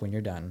them back when you're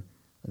done.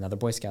 Another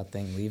Boy Scout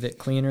thing, leave it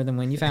cleaner than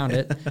when you found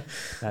it.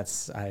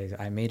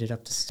 I made it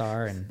up to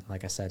star, and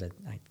like I said,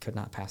 I could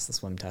not pass the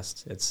swim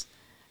test.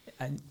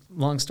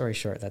 Long story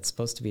short, that's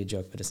supposed to be a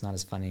joke, but it's not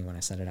as funny when I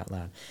said it out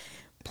loud.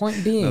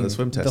 Point being, the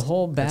swim test, the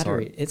whole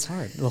battery, it's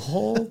hard. The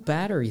whole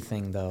battery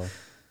thing, though,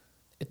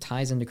 it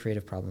ties into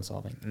creative problem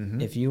solving.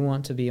 If you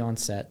want to be on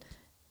set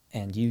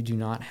and you do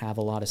not have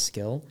a lot of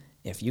skill,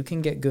 if you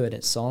can get good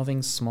at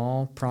solving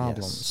small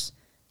problems,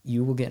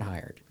 you will get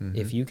hired.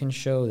 If you can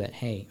show that,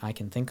 hey, I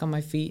can think on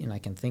my feet and I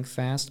can think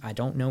fast, I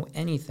don't know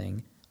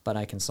anything, but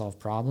I can solve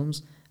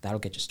problems, that'll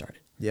get you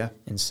started. Yeah.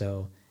 And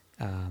so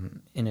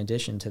in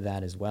addition to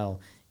that as well,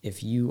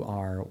 if you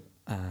are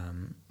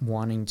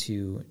wanting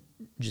to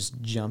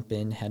just jump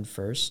in head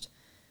first,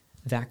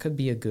 that could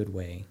be a good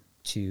way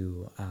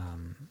to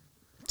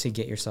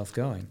get yourself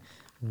going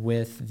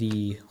with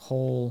the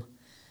whole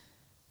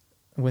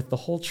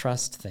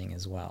trust thing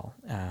as well.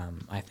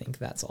 I think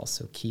that's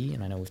also key,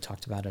 and I know we've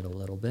talked about it a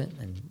little bit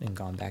and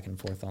gone back and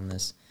forth on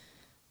this.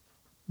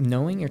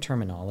 Knowing your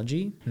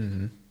terminology,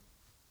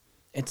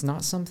 it's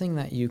not something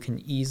that you can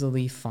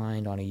easily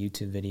find on a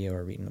YouTube video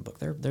or read in a book.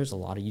 There's a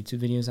lot of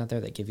YouTube videos out there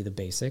that give you the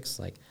basics,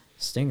 like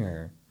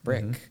stinger,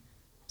 brick,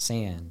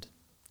 sand,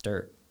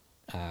 dirt,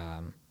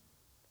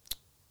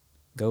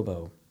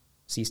 gobo,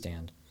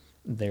 C-stand.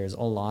 There's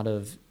a lot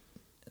of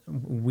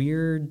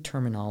weird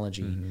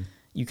terminology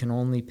you can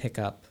only pick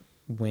up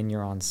when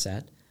you're on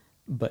set,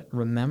 But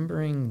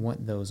remembering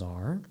what those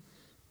are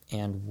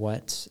and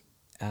what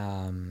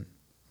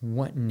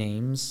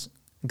names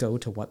go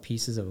to what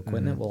pieces of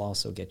equipment will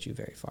also get you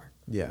very far.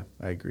 Yeah,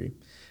 I agree.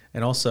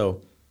 And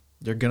also,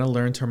 you're going to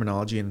learn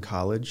terminology in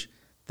college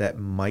that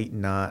might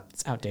not...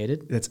 It's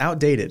outdated. That's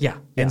outdated. Yeah.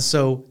 And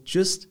so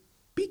just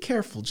be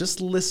careful. Just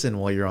listen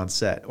while you're on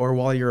set or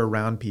while you're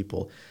around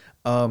people.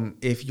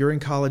 If you're in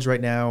college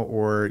right now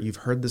or you've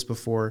heard this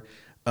before,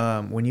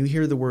 when you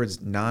hear the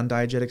words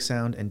non-diegetic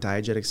sound and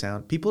diegetic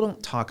sound, people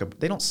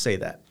they don't say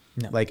that.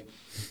 No. Like,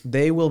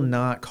 they will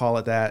not call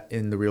it that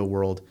in the real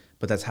world,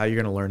 but that's how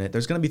you're going to learn it.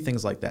 There's going to be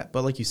things like that.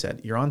 But like you said,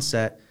 you're on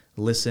set,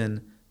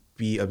 listen,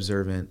 be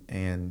observant,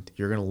 and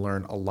you're going to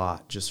learn a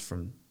lot just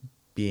from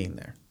being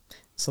there.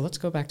 So let's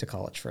go back to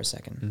college for a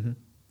second. Mm-hmm.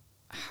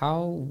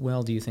 How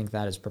well do you think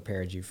that has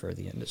prepared you for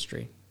the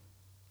industry?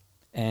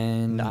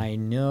 And I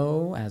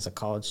know as a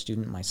college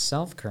student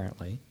myself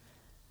currently,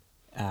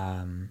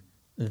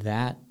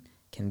 that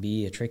can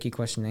be a tricky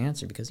question to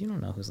answer because you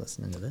don't know who's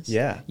listening to this.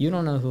 Yeah. You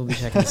don't know who will be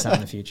checking this out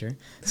in the future.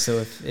 So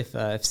if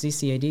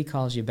CCAD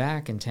calls you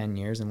back in 10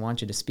 years and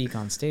wants you to speak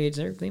on stage,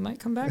 they might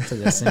come back to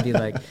this and be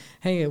like,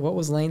 hey, what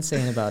was Lane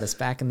saying about us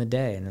back in the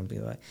day? And it'll be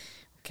like,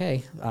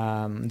 okay,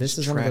 this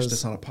is one of those... Trashed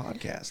us on a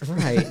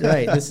podcast.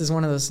 Right. This is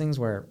one of those things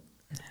where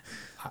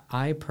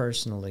I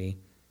personally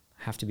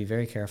have to be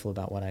very careful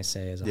about what I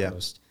say as a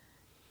host.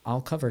 I'll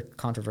cover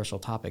controversial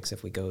topics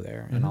if we go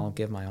there, and I'll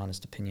give my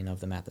honest opinion of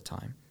them at the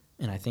time.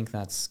 And I think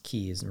that's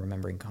key, is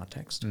remembering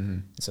context. Mm-hmm.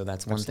 So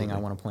that's one thing I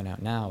want to point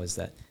out now is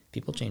that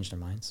people change their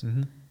minds.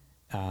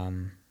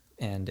 Mm-hmm.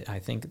 And I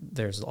think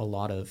there's a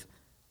lot of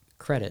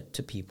credit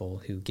to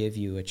people who give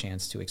you a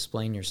chance to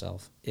explain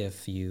yourself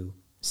if you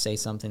say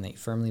something that you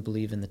firmly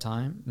believe in the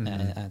time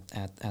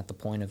at the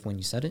point of when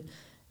you said it,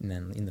 and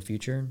then in the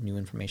future new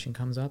information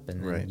comes up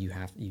and then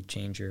you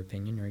change your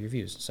opinion or your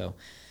views. So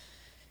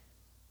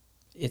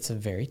it's a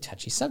very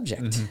touchy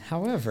subject. Mm-hmm.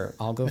 However,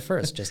 I'll go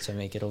first just to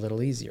make it a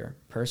little easier.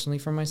 Personally,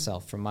 for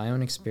myself, from my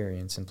own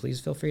experience, and please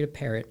feel free to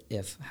parrot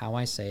if how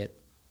I say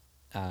it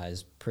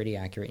is pretty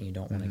accurate and you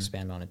don't want to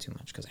expand on it too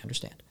much, because I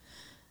understand.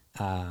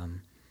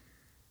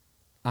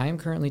 I am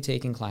currently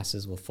taking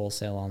classes with Full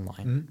Sail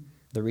Online. Mm-hmm.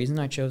 The reason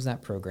I chose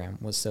that program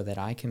was so that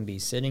I can be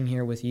sitting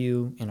here with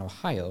you in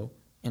Ohio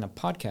in a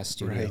podcast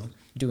studio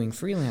doing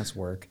freelance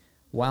work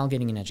while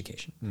getting an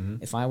education. Mm-hmm.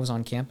 If I was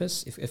on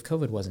campus, if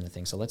COVID wasn't a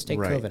thing, so let's take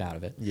COVID out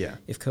of it. Yeah.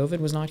 If COVID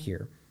was not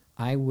here,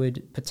 I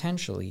would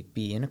potentially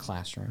be in a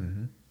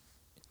classroom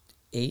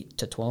 8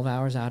 to 12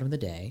 hours out of the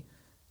day,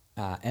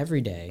 every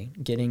day,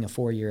 getting a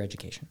 4-year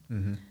education.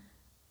 Mm-hmm.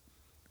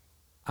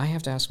 I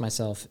have to ask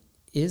myself,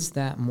 is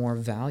that more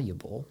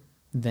valuable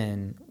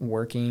than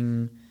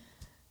working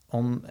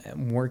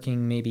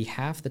maybe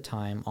half the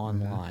time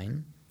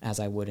online as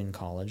I would in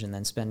college, and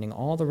then spending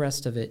all the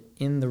rest of it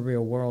in the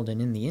real world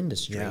and in the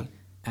industry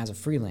as a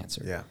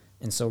freelancer? Yeah.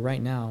 And so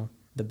right now,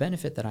 the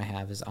benefit that I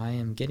have is I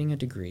am getting a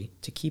degree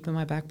to keep in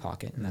my back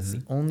pocket, and that's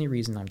the only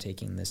reason I'm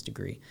taking this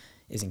degree,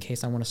 is in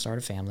case I want to start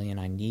a family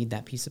and I need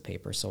that piece of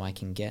paper so I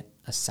can get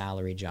a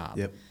salary job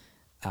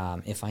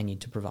if I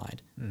need to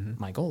provide. Mm-hmm.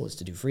 My goal is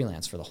to do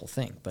freelance for the whole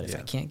thing, but if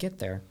I can't get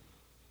there,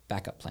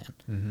 backup plan.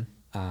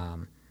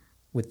 Mm-hmm.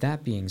 With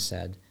that being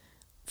said,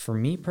 for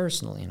me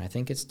personally, and I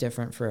think it's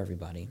different for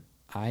everybody,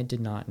 I did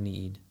not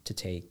need to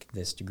take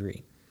this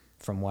degree.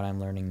 From what I'm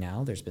learning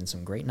now, there's been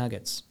some great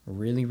nuggets,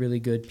 really, really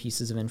good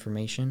pieces of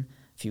information,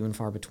 few and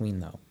far between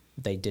though.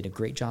 They did a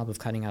great job of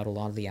cutting out a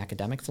lot of the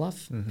academic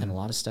fluff and a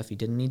lot of stuff you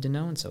didn't need to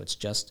know, and so it's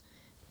just,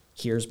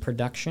 here's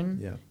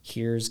production,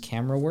 here's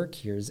camera work,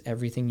 here's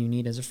everything you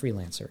need as a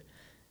freelancer.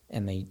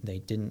 And they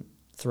didn't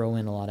throw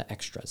in a lot of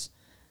extras,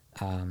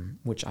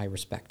 which I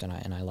respect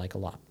and I like a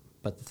lot.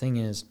 But the thing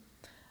is,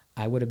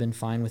 I would have been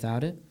fine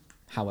without it.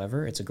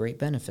 However, it's a great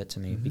benefit to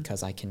me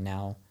because I can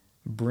now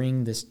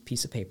bring this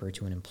piece of paper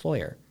to an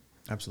employer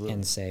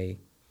and say,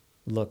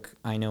 look,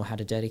 I know how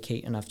to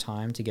dedicate enough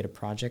time to get a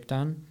project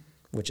done,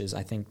 which is,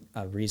 I think,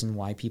 a reason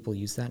why people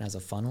use that as a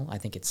funnel. I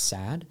think it's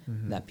sad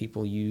that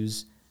people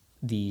use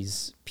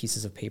these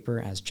pieces of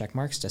paper as check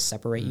marks to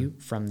separate you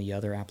from the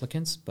other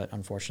applicants, but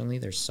unfortunately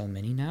there's so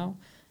many now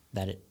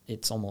that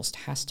it's almost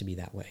has to be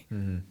that way.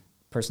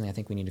 Personally, I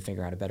think we need to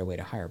figure out a better way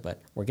to hire,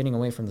 but we're getting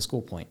away from the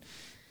school point.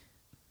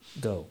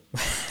 Go.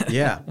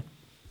 Yeah.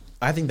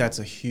 I think that's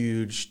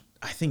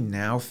I think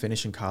now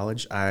finishing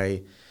college,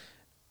 I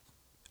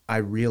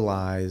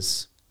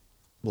realize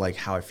like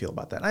how I feel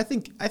about that. I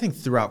think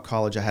throughout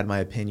college I had my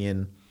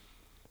opinion.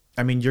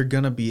 I mean, you're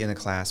going to be in a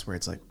class where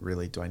it's like,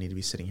 really, do I need to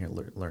be sitting here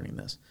learning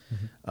this?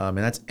 And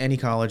that's any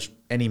college,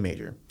 any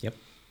major. Yep.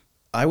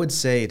 I would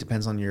say it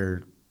depends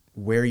on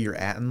where you're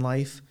at in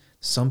life.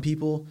 Some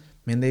people,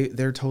 man,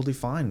 they're totally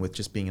fine with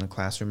just being in a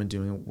classroom and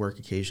doing work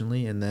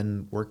occasionally and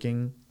then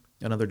working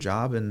another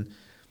job and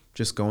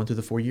just going through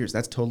the 4 years.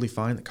 That's totally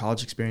fine. The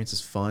college experience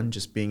is fun,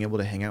 just being able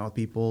to hang out with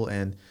people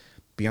and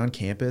be on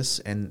campus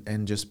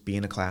and just be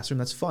in a classroom.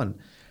 That's fun.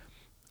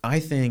 I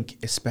think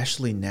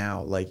especially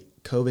now, like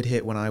COVID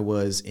hit when I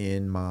was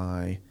in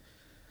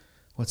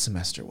what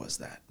semester was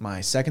that?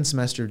 My second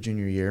semester of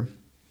junior year.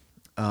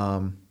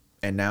 And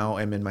And now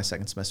I'm in my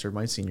second semester of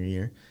my senior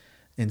year.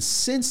 And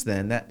since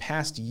then, that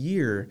past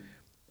year,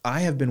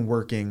 I have been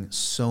working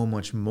so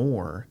much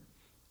more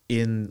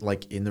in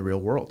the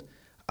real world.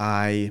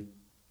 I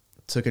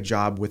took a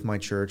job with my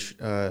church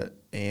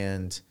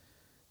and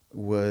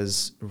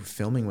was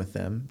filming with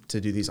them to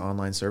do these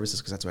online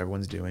services because that's what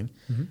everyone's doing.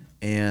 Mm-hmm.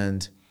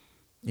 And,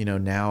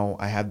 now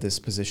I have this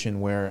position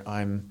where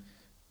I'm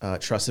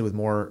trusted with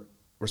more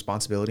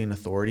responsibility and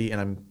authority, and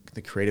I'm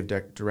the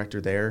creative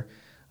director there,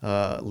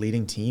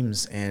 leading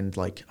teams. And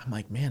I'm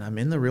like, man, I'm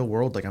in the real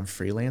world. I'm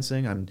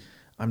freelancing.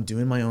 I'm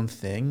doing my own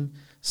thing.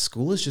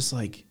 School is just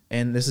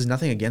and this is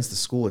nothing against the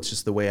school. It's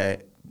just the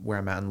way where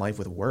I'm at in life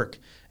with work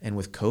and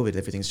with COVID,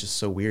 everything's just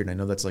so weird. And I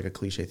know that's a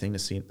cliche thing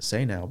to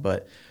say now,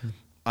 but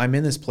I'm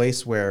in this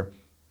place where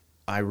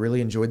I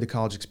really enjoyed the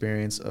college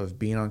experience of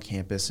being on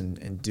campus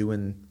and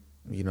doing,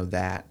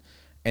 that.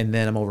 And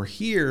then I'm over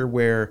here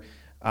where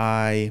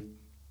I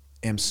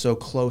am so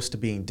close to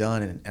being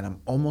done and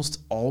I'm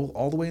almost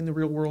all the way in the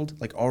real world,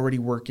 already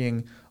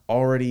working,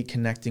 already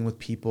connecting with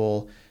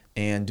people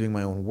and doing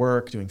my own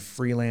work, doing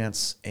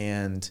freelance.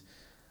 And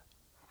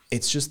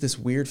it's just this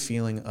weird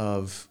feeling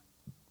of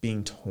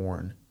being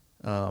torn.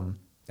 And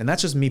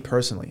that's just me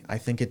personally. I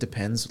think it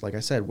depends, like I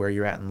said, where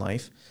you're at in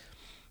life.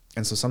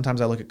 And so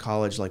sometimes I look at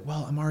college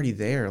well, I'm already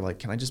there.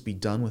 Can I just be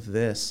done with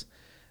this?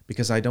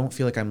 Because I don't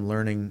feel like I'm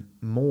learning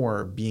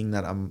more, being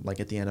that I'm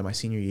at the end of my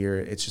senior year.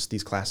 It's just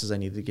these classes I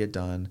need to get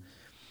done.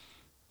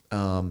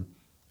 And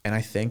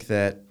I think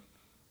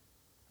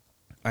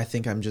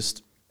I'm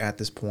just at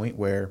this point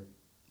where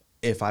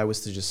if I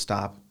was to just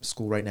stop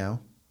school right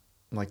now,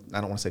 I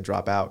don't want to say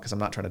drop out because I'm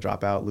not trying to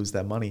drop out, lose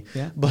that money.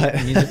 Yeah, but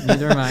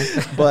neither am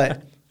I.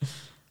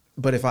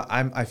 but if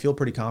I feel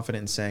pretty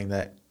confident in saying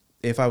that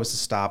if I was to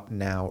stop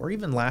now, or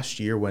even last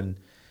year when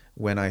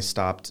I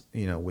stopped,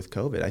 with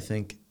COVID, I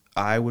think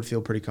I would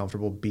feel pretty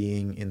comfortable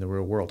being in the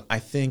real world. I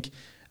think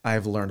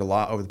I've learned a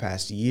lot over the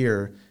past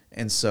year,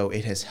 and so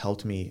it has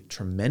helped me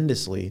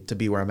tremendously to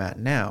be where I'm at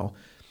now.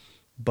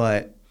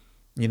 But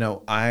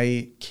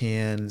I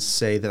can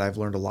say that I've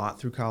learned a lot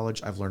through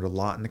college. I've learned a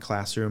lot in the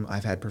classroom.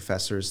 I've had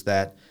professors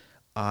that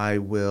I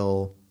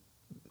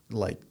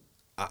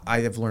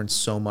have learned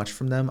so much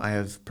from them. I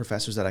have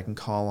professors that I can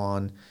call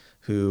on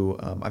who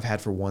I've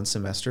had for one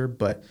semester,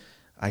 but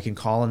I can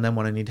call on them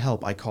when I need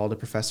help. I called a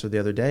professor the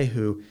other day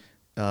who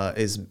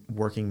is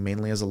working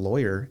mainly as a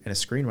lawyer and a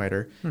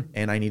screenwriter,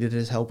 and I needed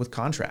his help with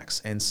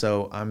contracts. And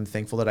so I'm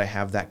thankful that I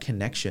have that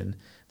connection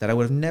that I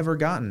would have never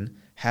gotten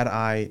had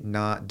I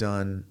not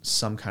done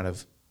some kind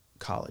of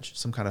college,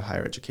 some kind of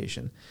higher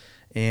education.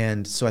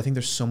 And so I think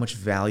there's so much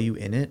value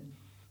in it.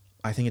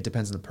 I think it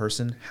depends on the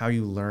person, how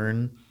you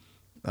learn,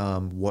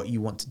 what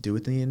you want to do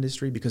within the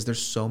industry, because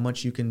there's so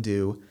much you can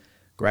do.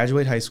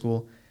 Graduate high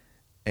school,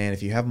 and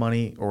if you have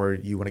money or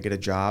you want to get a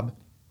job,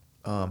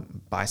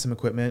 buy some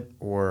equipment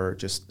or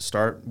just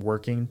start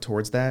working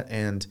towards that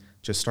and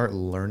just start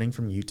learning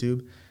from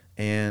YouTube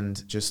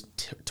and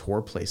just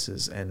tour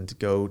places and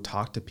go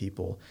talk to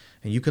people.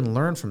 And you can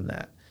learn from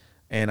that.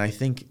 And I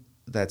think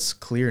that's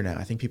clear now.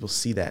 I think people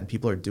see that and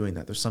people are doing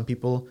that. There's some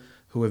people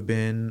who have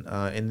been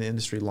in the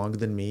industry longer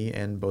than me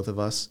and both of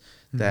us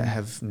that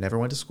have never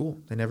went to school.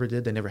 They never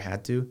did. They never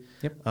had to.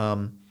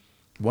 Yep.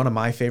 One of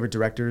my favorite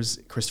directors,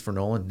 Christopher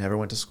Nolan, never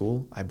went to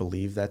school. I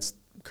believe that's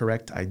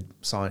correct. I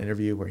saw an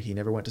interview where he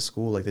never went to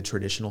school, the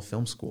traditional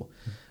film school.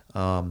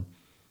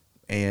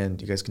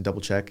 And you guys can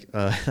double check.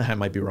 I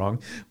might be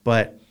wrong.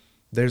 But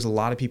there's a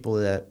lot of people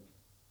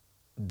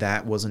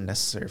that wasn't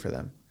necessary for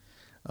them.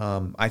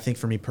 I think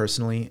for me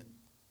personally,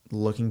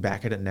 looking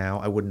back at it now,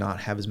 I would not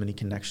have as many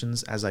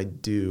connections as I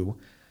do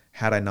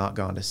had I not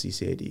gone to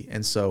CCAD.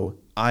 And so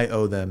I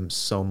owe them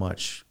so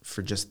much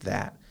for just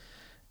that.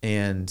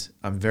 And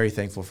I'm very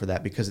thankful for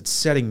that because it's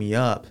setting me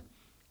up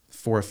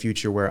for a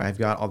future where I've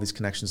got all these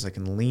connections I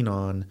can lean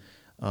on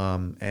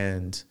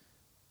and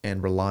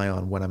rely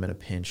on when I'm in a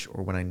pinch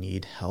or when I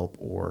need help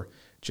or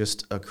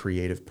just a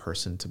creative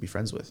person to be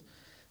friends with.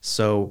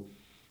 So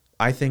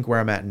I think where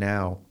I'm at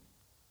now,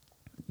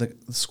 the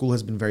school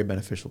has been very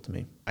beneficial to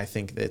me. I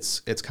think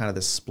it's kind of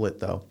this split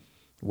though,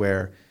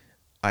 where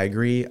I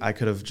agree I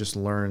could have just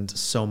learned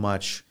so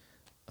much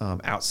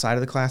outside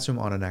of the classroom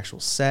on an actual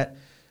set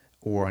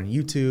or on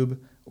YouTube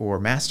or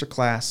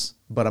masterclass,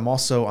 but I'm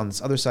also on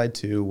this other side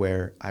too,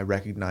 where I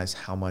recognize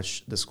how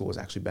much the school has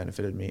actually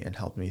benefited me and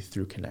helped me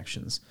through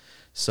connections.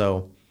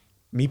 So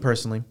me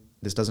personally,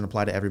 this doesn't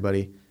apply to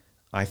everybody.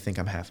 I think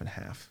I'm half and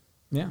half.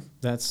 Yeah,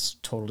 that's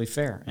totally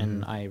fair.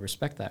 And I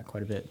respect that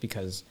quite a bit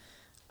because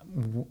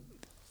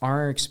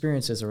our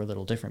experiences are a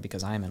little different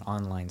because I'm an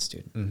online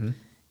student.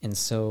 And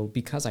so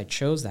because I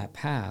chose that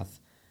path,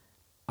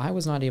 I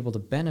was not able to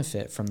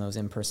benefit from those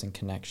in-person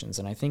connections.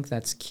 And I think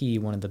that's key.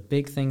 One of the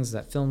big things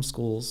that film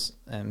schools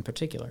in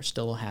particular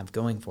still have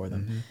going for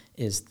them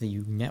is that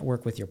you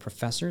network with your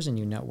professors and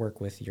you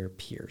network with your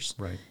peers.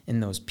 Right.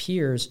 And those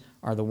peers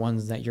are the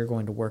ones that you're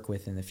going to work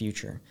with in the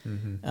future.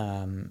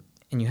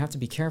 And you have to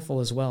be careful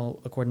as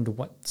well according to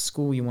what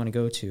school you want to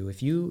go to.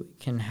 If you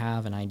can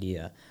have an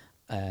idea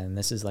and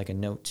this is like a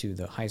note to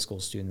the high school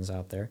students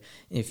out there,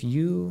 if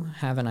you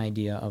have an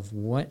idea of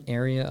what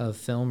area of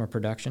film or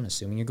production,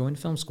 assuming you're going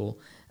to film school,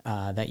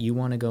 that you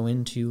want to go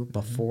into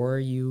before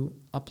you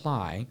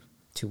apply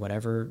to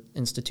whatever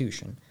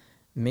institution,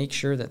 make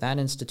sure that that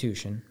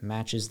institution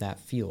matches that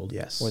field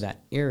Yes. or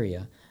that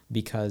area,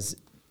 because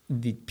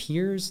the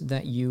peers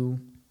that you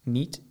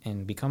meet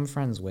and become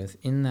friends with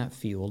in that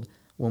field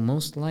will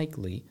most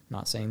likely,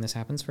 not saying this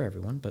happens for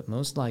everyone, but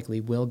most likely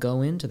will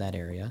go into that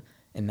area,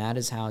 and that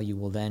is how you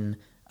will then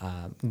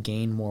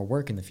gain more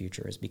work in the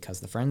future, is because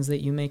the friends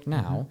that you make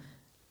now,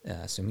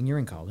 assuming you're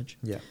in college,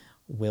 Yeah.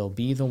 will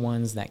be the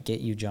ones that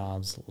get you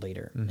jobs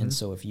later. And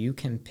so if you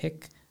can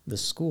pick the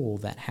school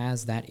that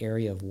has that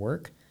area of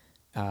work,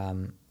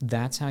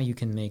 that's how you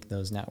can make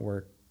those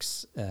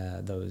networks,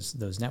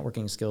 those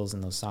networking skills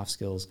and those soft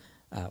skills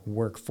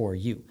work for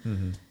you.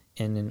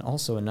 And then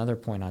also another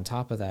point on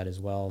top of that as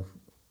well,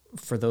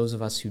 for those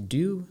of us who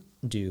do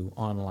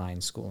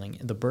online schooling,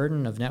 the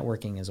burden of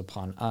networking is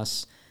upon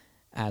us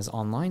as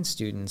online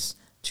students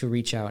to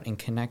reach out and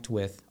connect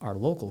with our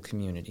local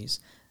communities.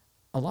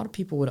 A lot of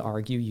people would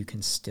argue you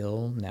can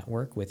still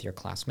network with your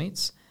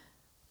classmates.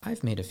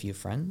 I've made a few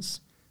friends.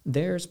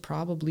 There's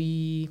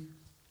probably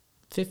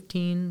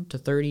 15 to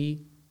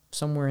 30,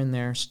 somewhere in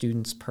there,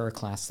 students per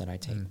class that I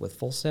take. With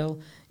Full Sail,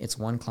 it's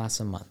one class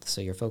a month.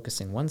 So you're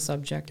focusing one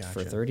subject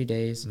for 30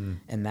 days,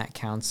 and that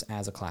counts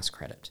as a class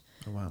credit.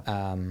 Oh,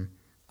 wow.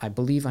 I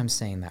believe I'm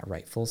saying that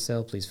right. Full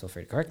Sail, please feel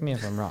free to correct me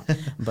if I'm wrong.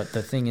 But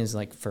the thing is,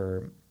 like,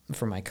 for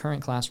my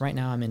current class right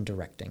now, I'm in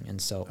directing.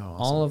 And so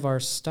all of our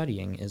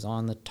studying is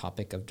on the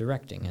topic of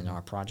directing. And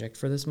our project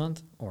for this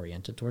month,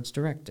 oriented towards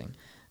directing.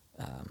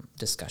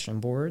 Discussion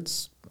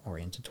boards,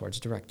 oriented towards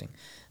directing.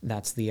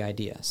 That's the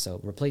idea.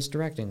 So replace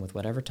directing with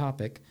whatever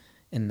topic,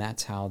 and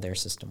that's how their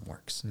system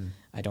works.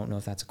 I don't know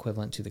if that's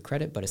equivalent to the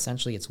credit, but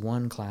essentially it's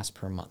one class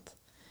per month.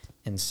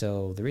 And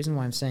so the reason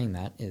why I'm saying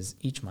that is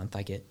each month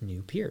I get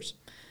new peers.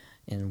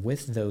 And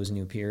with those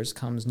new peers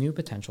comes new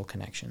potential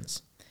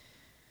connections.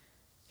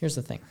 Here's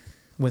the thing.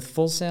 With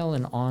Full Sail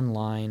and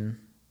online,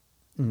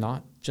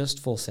 not just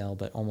Full Sail,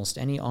 but almost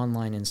any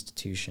online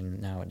institution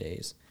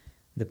nowadays,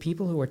 the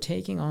people who are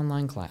taking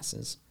online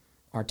classes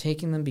are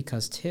taking them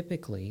because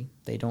typically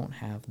they don't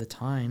have the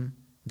time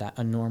that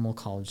a normal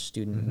college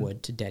student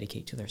would to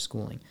dedicate to their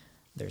schooling.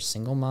 They're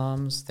single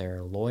moms,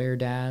 they're lawyer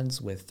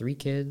dads with 3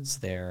 kids,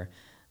 they're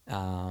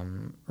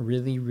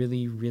really,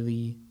 really,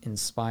 really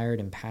inspired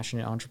and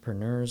passionate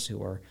entrepreneurs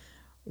who are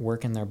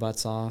working their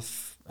butts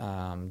off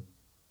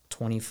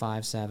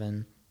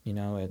 24/7. You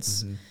know,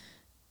 it's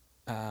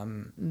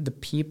the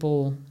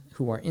people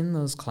who are in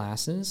those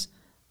classes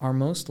are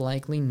most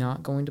likely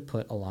not going to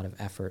put a lot of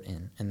effort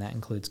in, and that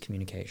includes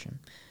communication.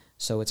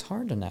 So it's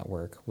hard to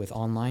network with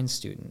online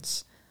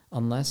students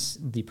unless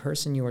the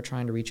person you are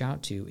trying to reach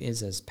out to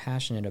is as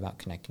passionate about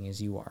connecting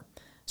as you are.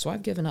 So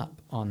I've given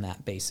up on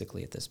that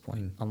basically at this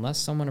point. Unless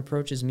someone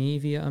approaches me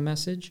via a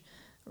message,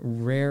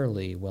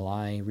 rarely will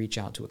I reach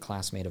out to a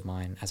classmate of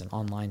mine as an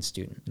online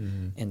student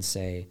and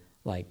say,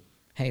 like,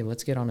 hey,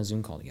 let's get on a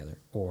Zoom call together,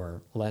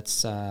 or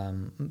let's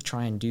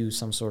try and do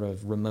some sort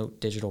of remote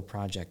digital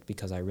project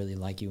because I really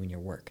like you and your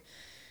work.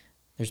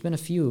 There's been a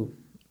few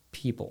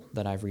people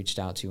that I've reached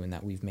out to and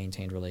that we've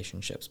maintained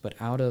relationships, but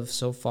out of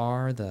so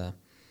far the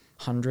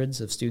hundreds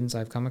of students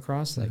I've come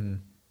across, like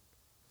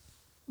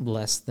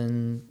less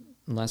than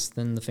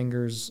the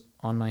fingers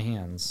on my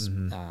hands,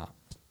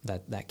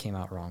 that came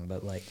out wrong,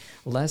 but like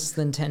less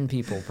than 10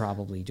 people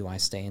probably do I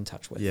stay in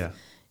touch with. Yeah.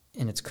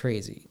 And it's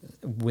crazy.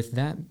 With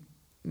that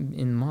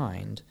in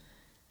mind,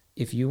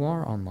 if you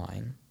are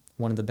online,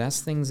 one of the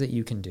best things that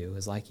you can do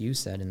is, like you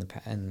said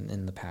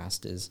in the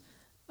past, is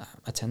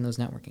attend those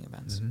networking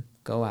events.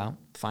 Go out,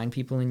 find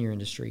people in your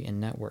industry, and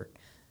network.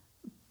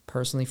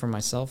 Personally, for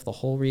myself, the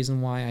whole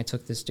reason why I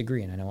took this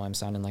degree, and I know I'm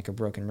sounding like a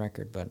broken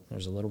record, but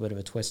there's a little bit of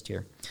a twist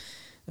here.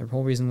 The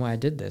whole reason why I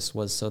did this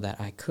was so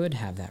that I could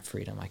have that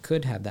freedom. I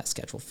could have that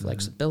schedule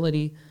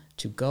flexibility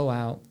to go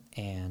out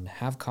and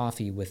have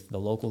coffee with the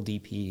local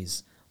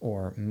DPs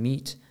or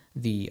meet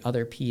the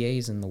other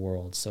PAs in the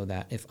world, so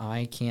that if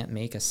I can't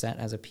make a set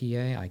as a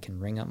PA, I can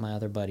ring up my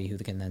other buddy who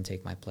can then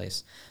take my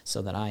place,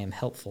 so that I am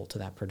helpful to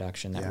that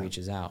production that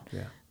reaches out.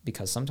 Yeah.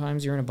 Because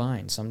sometimes you're in a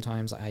bind.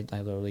 Sometimes I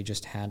literally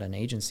just had an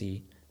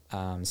agency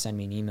send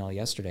me an email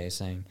yesterday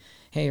saying,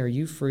 hey, are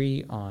you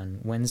free on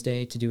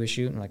Wednesday to do a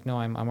shoot? And like, no,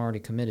 I'm already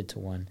committed to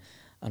one,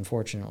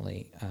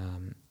 unfortunately.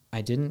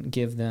 I didn't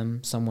give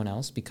them someone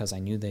else because I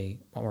knew they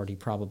already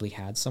probably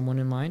had someone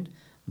in mind.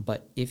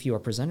 But if you are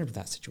presented with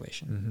that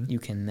situation, you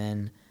can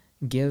then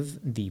give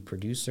the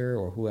producer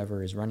or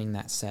whoever is running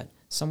that set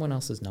someone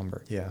else's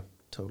number. Yeah,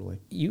 totally.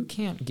 You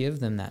can't give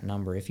them that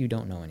number if you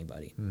don't know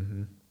anybody.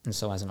 And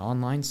so as an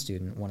online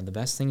student, one of the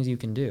best things you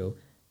can do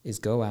is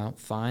go out,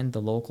 find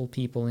the local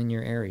people in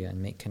your area,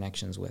 and make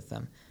connections with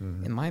them.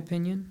 In my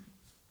opinion,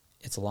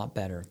 it's a lot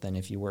better than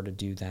if you were to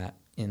do that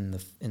in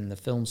the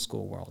film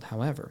school world.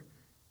 However,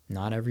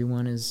 not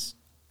everyone is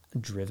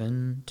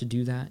driven to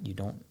do that. You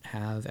don't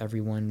have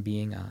everyone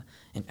being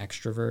an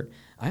extrovert.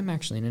 I'm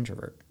actually an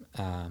introvert.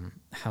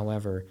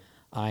 However,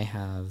 I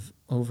have,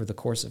 over the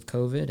course of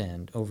COVID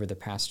and over the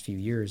past few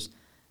years,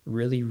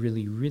 really,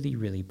 really, really,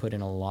 really put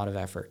in a lot of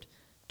effort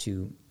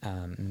to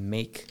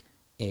make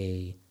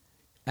a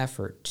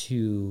effort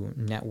to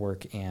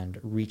network and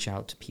reach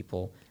out to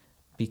people,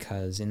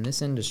 because in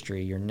this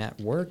industry, your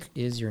network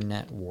is your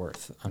net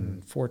worth,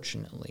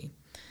 unfortunately.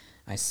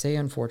 I say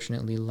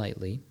unfortunately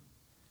lightly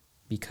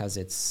because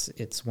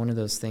it's one of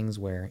those things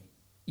where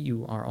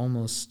you are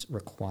almost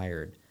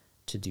required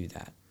to do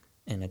that.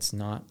 And it's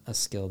not a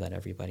skill that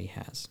everybody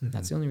has. Mm-hmm.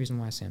 That's the only reason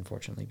why I say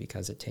unfortunately,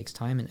 because it takes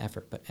time and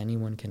effort, but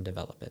anyone can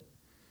develop it.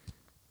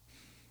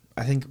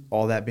 I think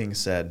all that being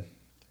said,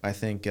 I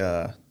think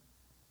to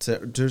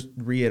just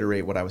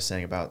reiterate what I was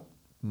saying about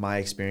my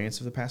experience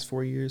of the past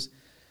 4 years,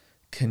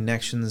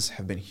 connections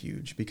have been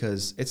huge,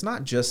 because it's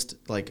not just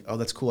like, oh,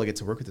 that's cool, I get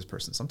to work with this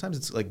person. Sometimes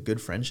it's like good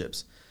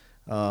friendships.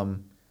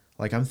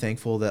 Like I'm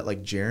thankful that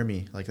like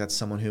Jeremy, like that's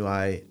someone who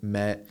I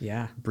met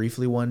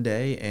briefly one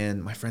day,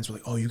 and my friends were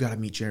like, oh, you got to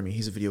meet Jeremy.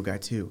 He's a video guy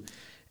too.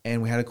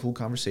 And we had a cool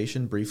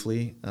conversation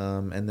briefly,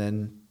 and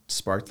then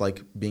sparked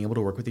like being able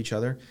to work with each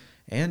other,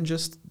 and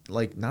just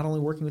like not only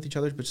working with each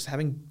other, but just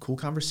having cool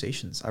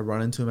conversations. I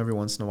run into him every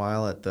once in a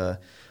while at the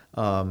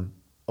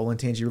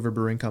Olentangy River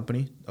Brewing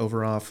Company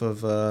over off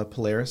of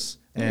Polaris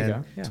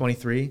and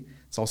 23.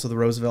 It's also the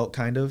Roosevelt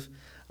kind of.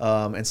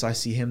 And so I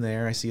see him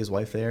there, I see his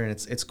wife there, and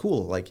it's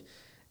cool. Like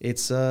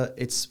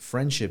it's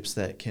friendships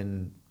that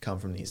can come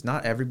from these.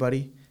 Not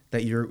everybody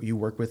that you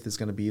work with is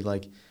going to be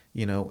like,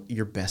 you know,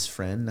 your best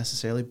friend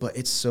necessarily, but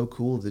it's so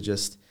cool to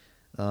just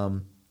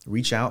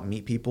reach out,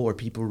 meet people, or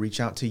people reach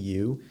out to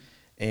you.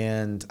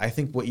 And I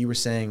think what you were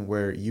saying,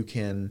 where you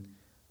can,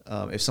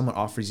 if someone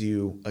offers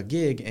you a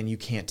gig and you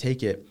can't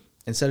take it,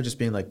 instead of just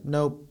being like,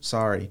 nope,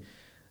 sorry,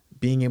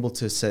 being able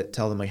to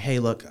tell them like, hey,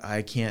 look,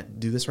 I can't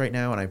do this right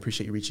now, and I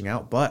appreciate you reaching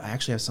out, but I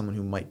actually have someone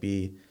who might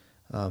be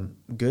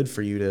good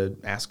for you to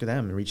ask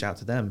them and reach out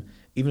to them.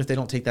 Even if they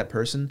don't take that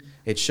person,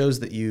 it shows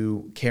that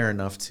you care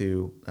enough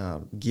to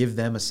give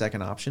them a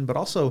second option, but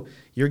also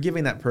you're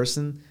giving that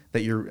person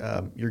that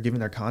you're giving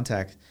their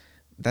contact.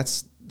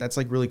 That's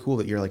like really cool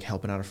that you're like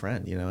helping out a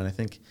friend, you know. And I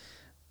think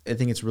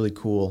it's really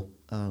cool,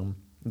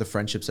 the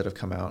friendships that have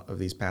come out of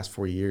these past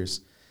 4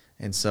 years.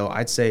 And so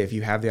I'd say if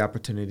you have the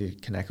opportunity to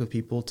connect with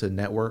people, to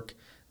network,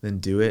 then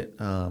do it.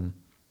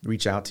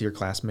 Reach out to your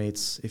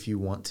classmates if you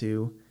want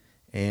to.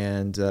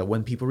 And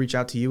when people reach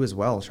out to you as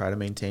well, try to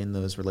maintain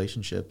those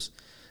relationships.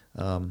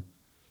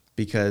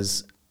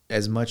 Because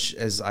as much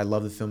as I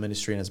love the film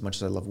industry and as much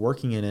as I love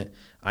working in it,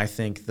 I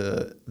think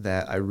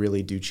that I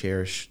really do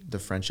cherish the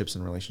friendships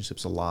and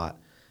relationships a lot.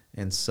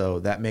 And so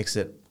that makes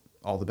it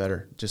all the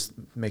better. Just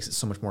makes it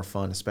so much more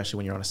fun, especially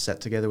when you're on a set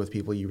together with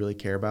people you really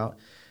care about.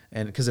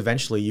 And because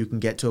eventually you can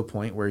get to a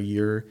point where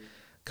you're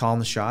calling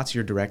the shots,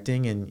 you're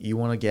directing, and you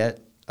want to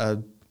get a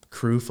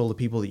crew full of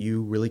people that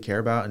you really care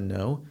about and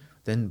know,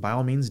 then by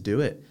all means do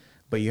it.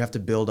 But you have to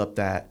build up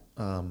that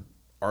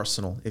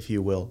arsenal, if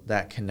you will,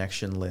 that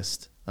connection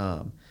list.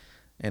 And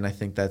I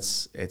think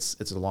it's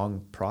a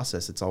long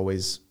process. It's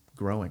always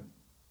growing.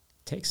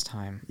 Takes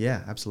time.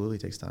 Yeah, absolutely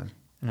takes time.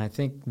 And I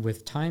think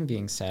with time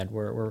being said,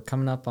 we're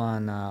coming up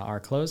on our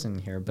closing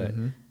here, but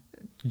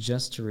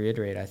just to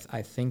reiterate,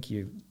 I think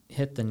you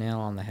hit the nail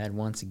on the head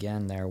once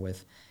again there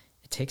with,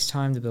 it takes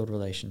time to build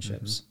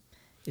relationships.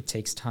 It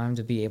takes time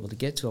to be able to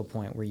get to a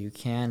point where you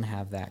can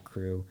have that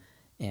crew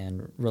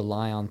and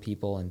rely on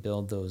people and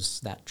build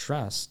that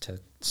trust. To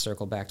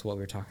circle back to what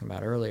we were talking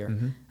about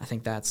earlier, I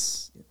think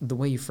that's the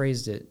way you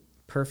phrased it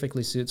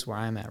perfectly suits where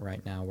I'm at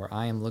right now, where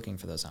I am looking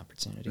for those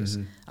opportunities.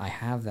 I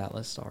have that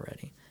list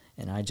already,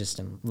 and I just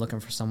am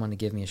looking for someone to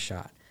give me a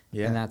shot.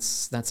 Yeah. And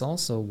that's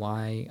also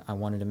why I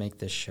wanted to make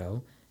this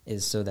show,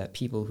 is so that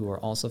people who are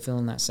also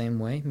feeling that same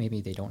way, maybe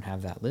they don't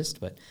have that list,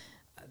 but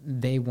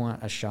they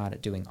want a shot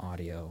at doing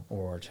audio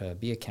or to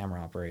be a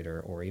camera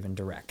operator or even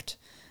direct.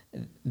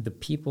 The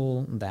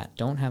people that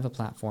don't have a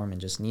platform and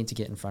just need to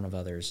get in front of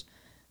others,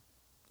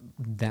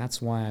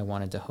 that's why I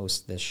wanted to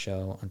host this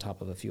show, on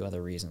top of a few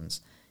other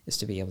reasons, is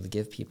to be able to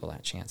give people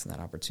that chance and that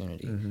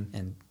opportunity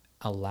and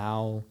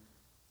allow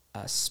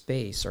a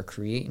space or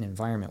create an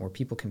environment where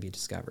people can be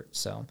discovered.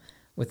 So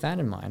with that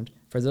in mind,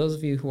 for those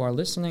of you who are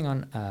listening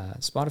on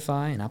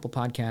Spotify and Apple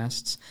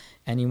Podcasts,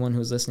 anyone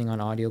who's listening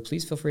on audio,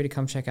 please feel free to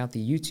come check out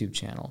the YouTube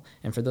channel.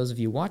 And for those of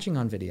you watching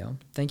on video,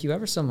 thank you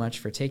ever so much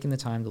for taking the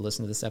time to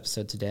listen to this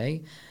episode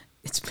today.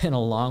 It's been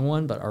a long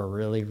one, but a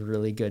really,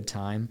 really good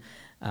time.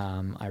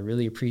 I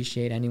really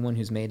appreciate anyone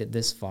who's made it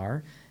this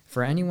far.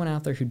 For anyone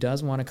out there who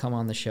does want to come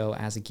on the show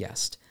as a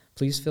guest,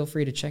 please feel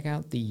free to check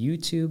out the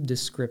YouTube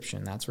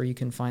description. That's where you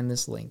can find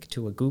this link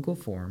to a Google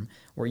form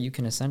where you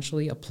can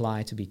essentially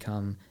apply to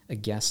become a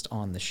guest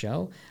on the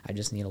show. I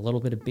just need a little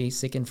bit of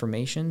basic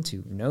information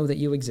to know that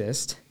you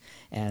exist.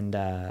 And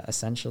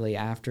essentially,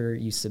 after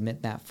you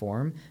submit that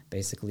form,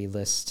 basically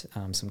list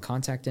some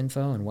contact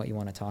info and what you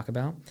want to talk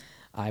about.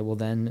 I will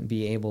then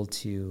be able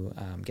to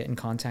get in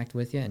contact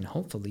with you and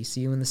hopefully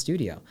see you in the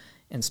studio.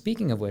 And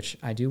speaking of which,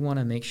 I do want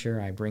to make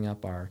sure I bring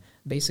up our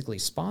basically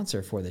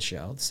sponsor for the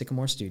show, the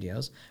Sycamore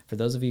Studios. For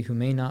those of you who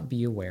may not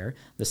be aware,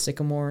 the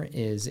Sycamore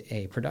is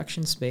a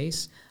production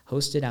space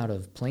hosted out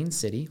of Plain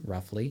City,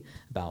 roughly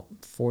about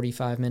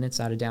 45 minutes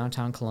out of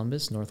downtown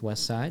Columbus,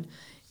 northwest side.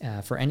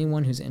 For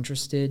anyone who's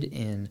interested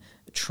in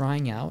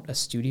trying out a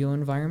studio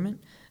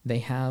environment, they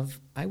have,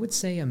 I would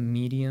say, a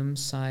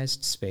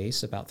medium-sized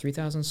space, about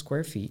 3,000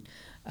 square feet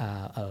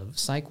of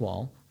psych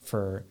wall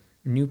for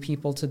new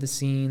people to the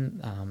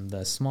scene,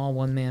 the small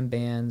one-man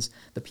bands,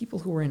 the people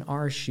who are in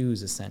our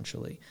shoes,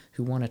 essentially,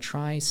 who want to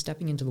try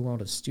stepping into the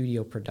world of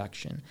studio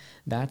production.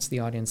 That's the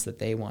audience that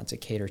they want to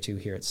cater to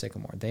here at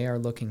Sycamore. They are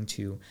looking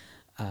to,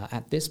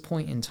 at this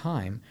point in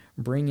time,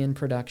 bring in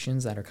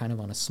productions that are kind of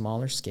on a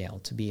smaller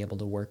scale to be able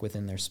to work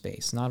within their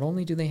space. Not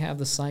only do they have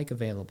the psych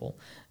available,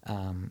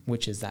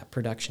 which is that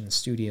production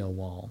studio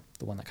wall,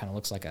 the one that kind of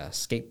looks like a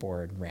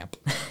skateboard ramp.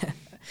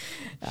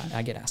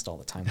 I get asked all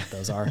the time what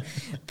those are.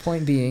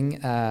 Point being,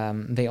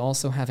 they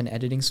also have an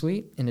editing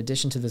suite in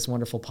addition to this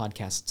wonderful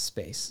podcast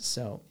space.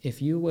 So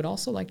if you would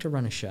also like to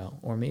run a show,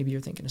 or maybe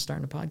you're thinking of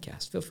starting a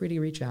podcast, feel free to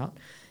reach out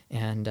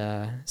and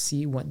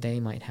see what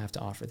they might have to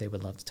offer. They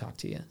would love to talk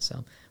to you.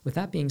 So with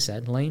that being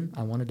said, Lane,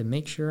 I wanted to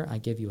make sure I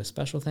give you a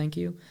special thank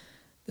you.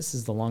 This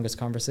is the longest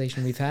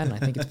conversation we've had, and I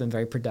think it's been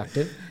very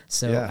productive.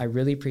 So I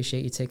really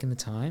appreciate you taking the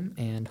time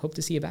and hope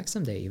to see you back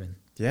someday even.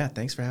 Yeah,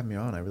 thanks for having me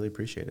on. I really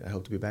appreciate it. I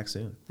hope to be back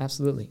soon.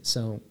 Absolutely.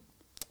 So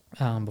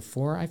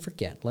before I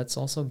forget, let's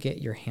also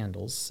get your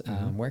handles.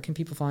 Where can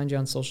people find you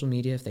on social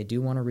media if they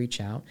do want to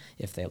reach out,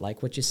 if they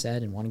like what you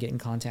said and want to get in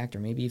contact, or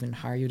maybe even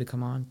hire you to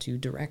come on to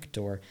direct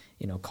or,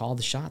 call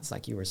the shots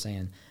like you were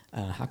saying?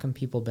 How can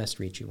people best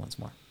reach you once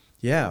more?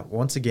 Yeah,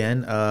 once again,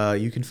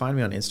 you can find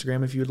me on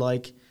Instagram if you'd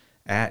like,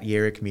 at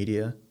Yerrick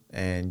Media,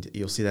 and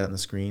you'll see that on the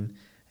screen.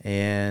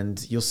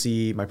 And you'll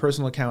see my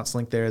personal accounts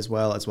linked there as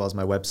well as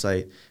my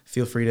website.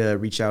 Feel free to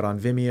reach out on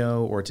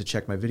Vimeo or to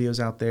check my videos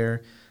out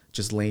there.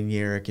 Just Lane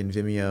Yerrick in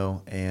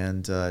Vimeo.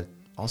 And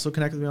also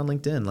connect with me on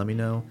LinkedIn. Let me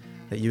know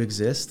that you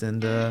exist,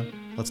 and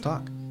let's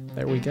talk.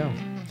 There we go.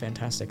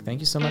 Fantastic.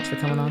 Thank you so much for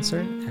coming on, sir.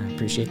 I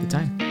appreciate the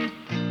time.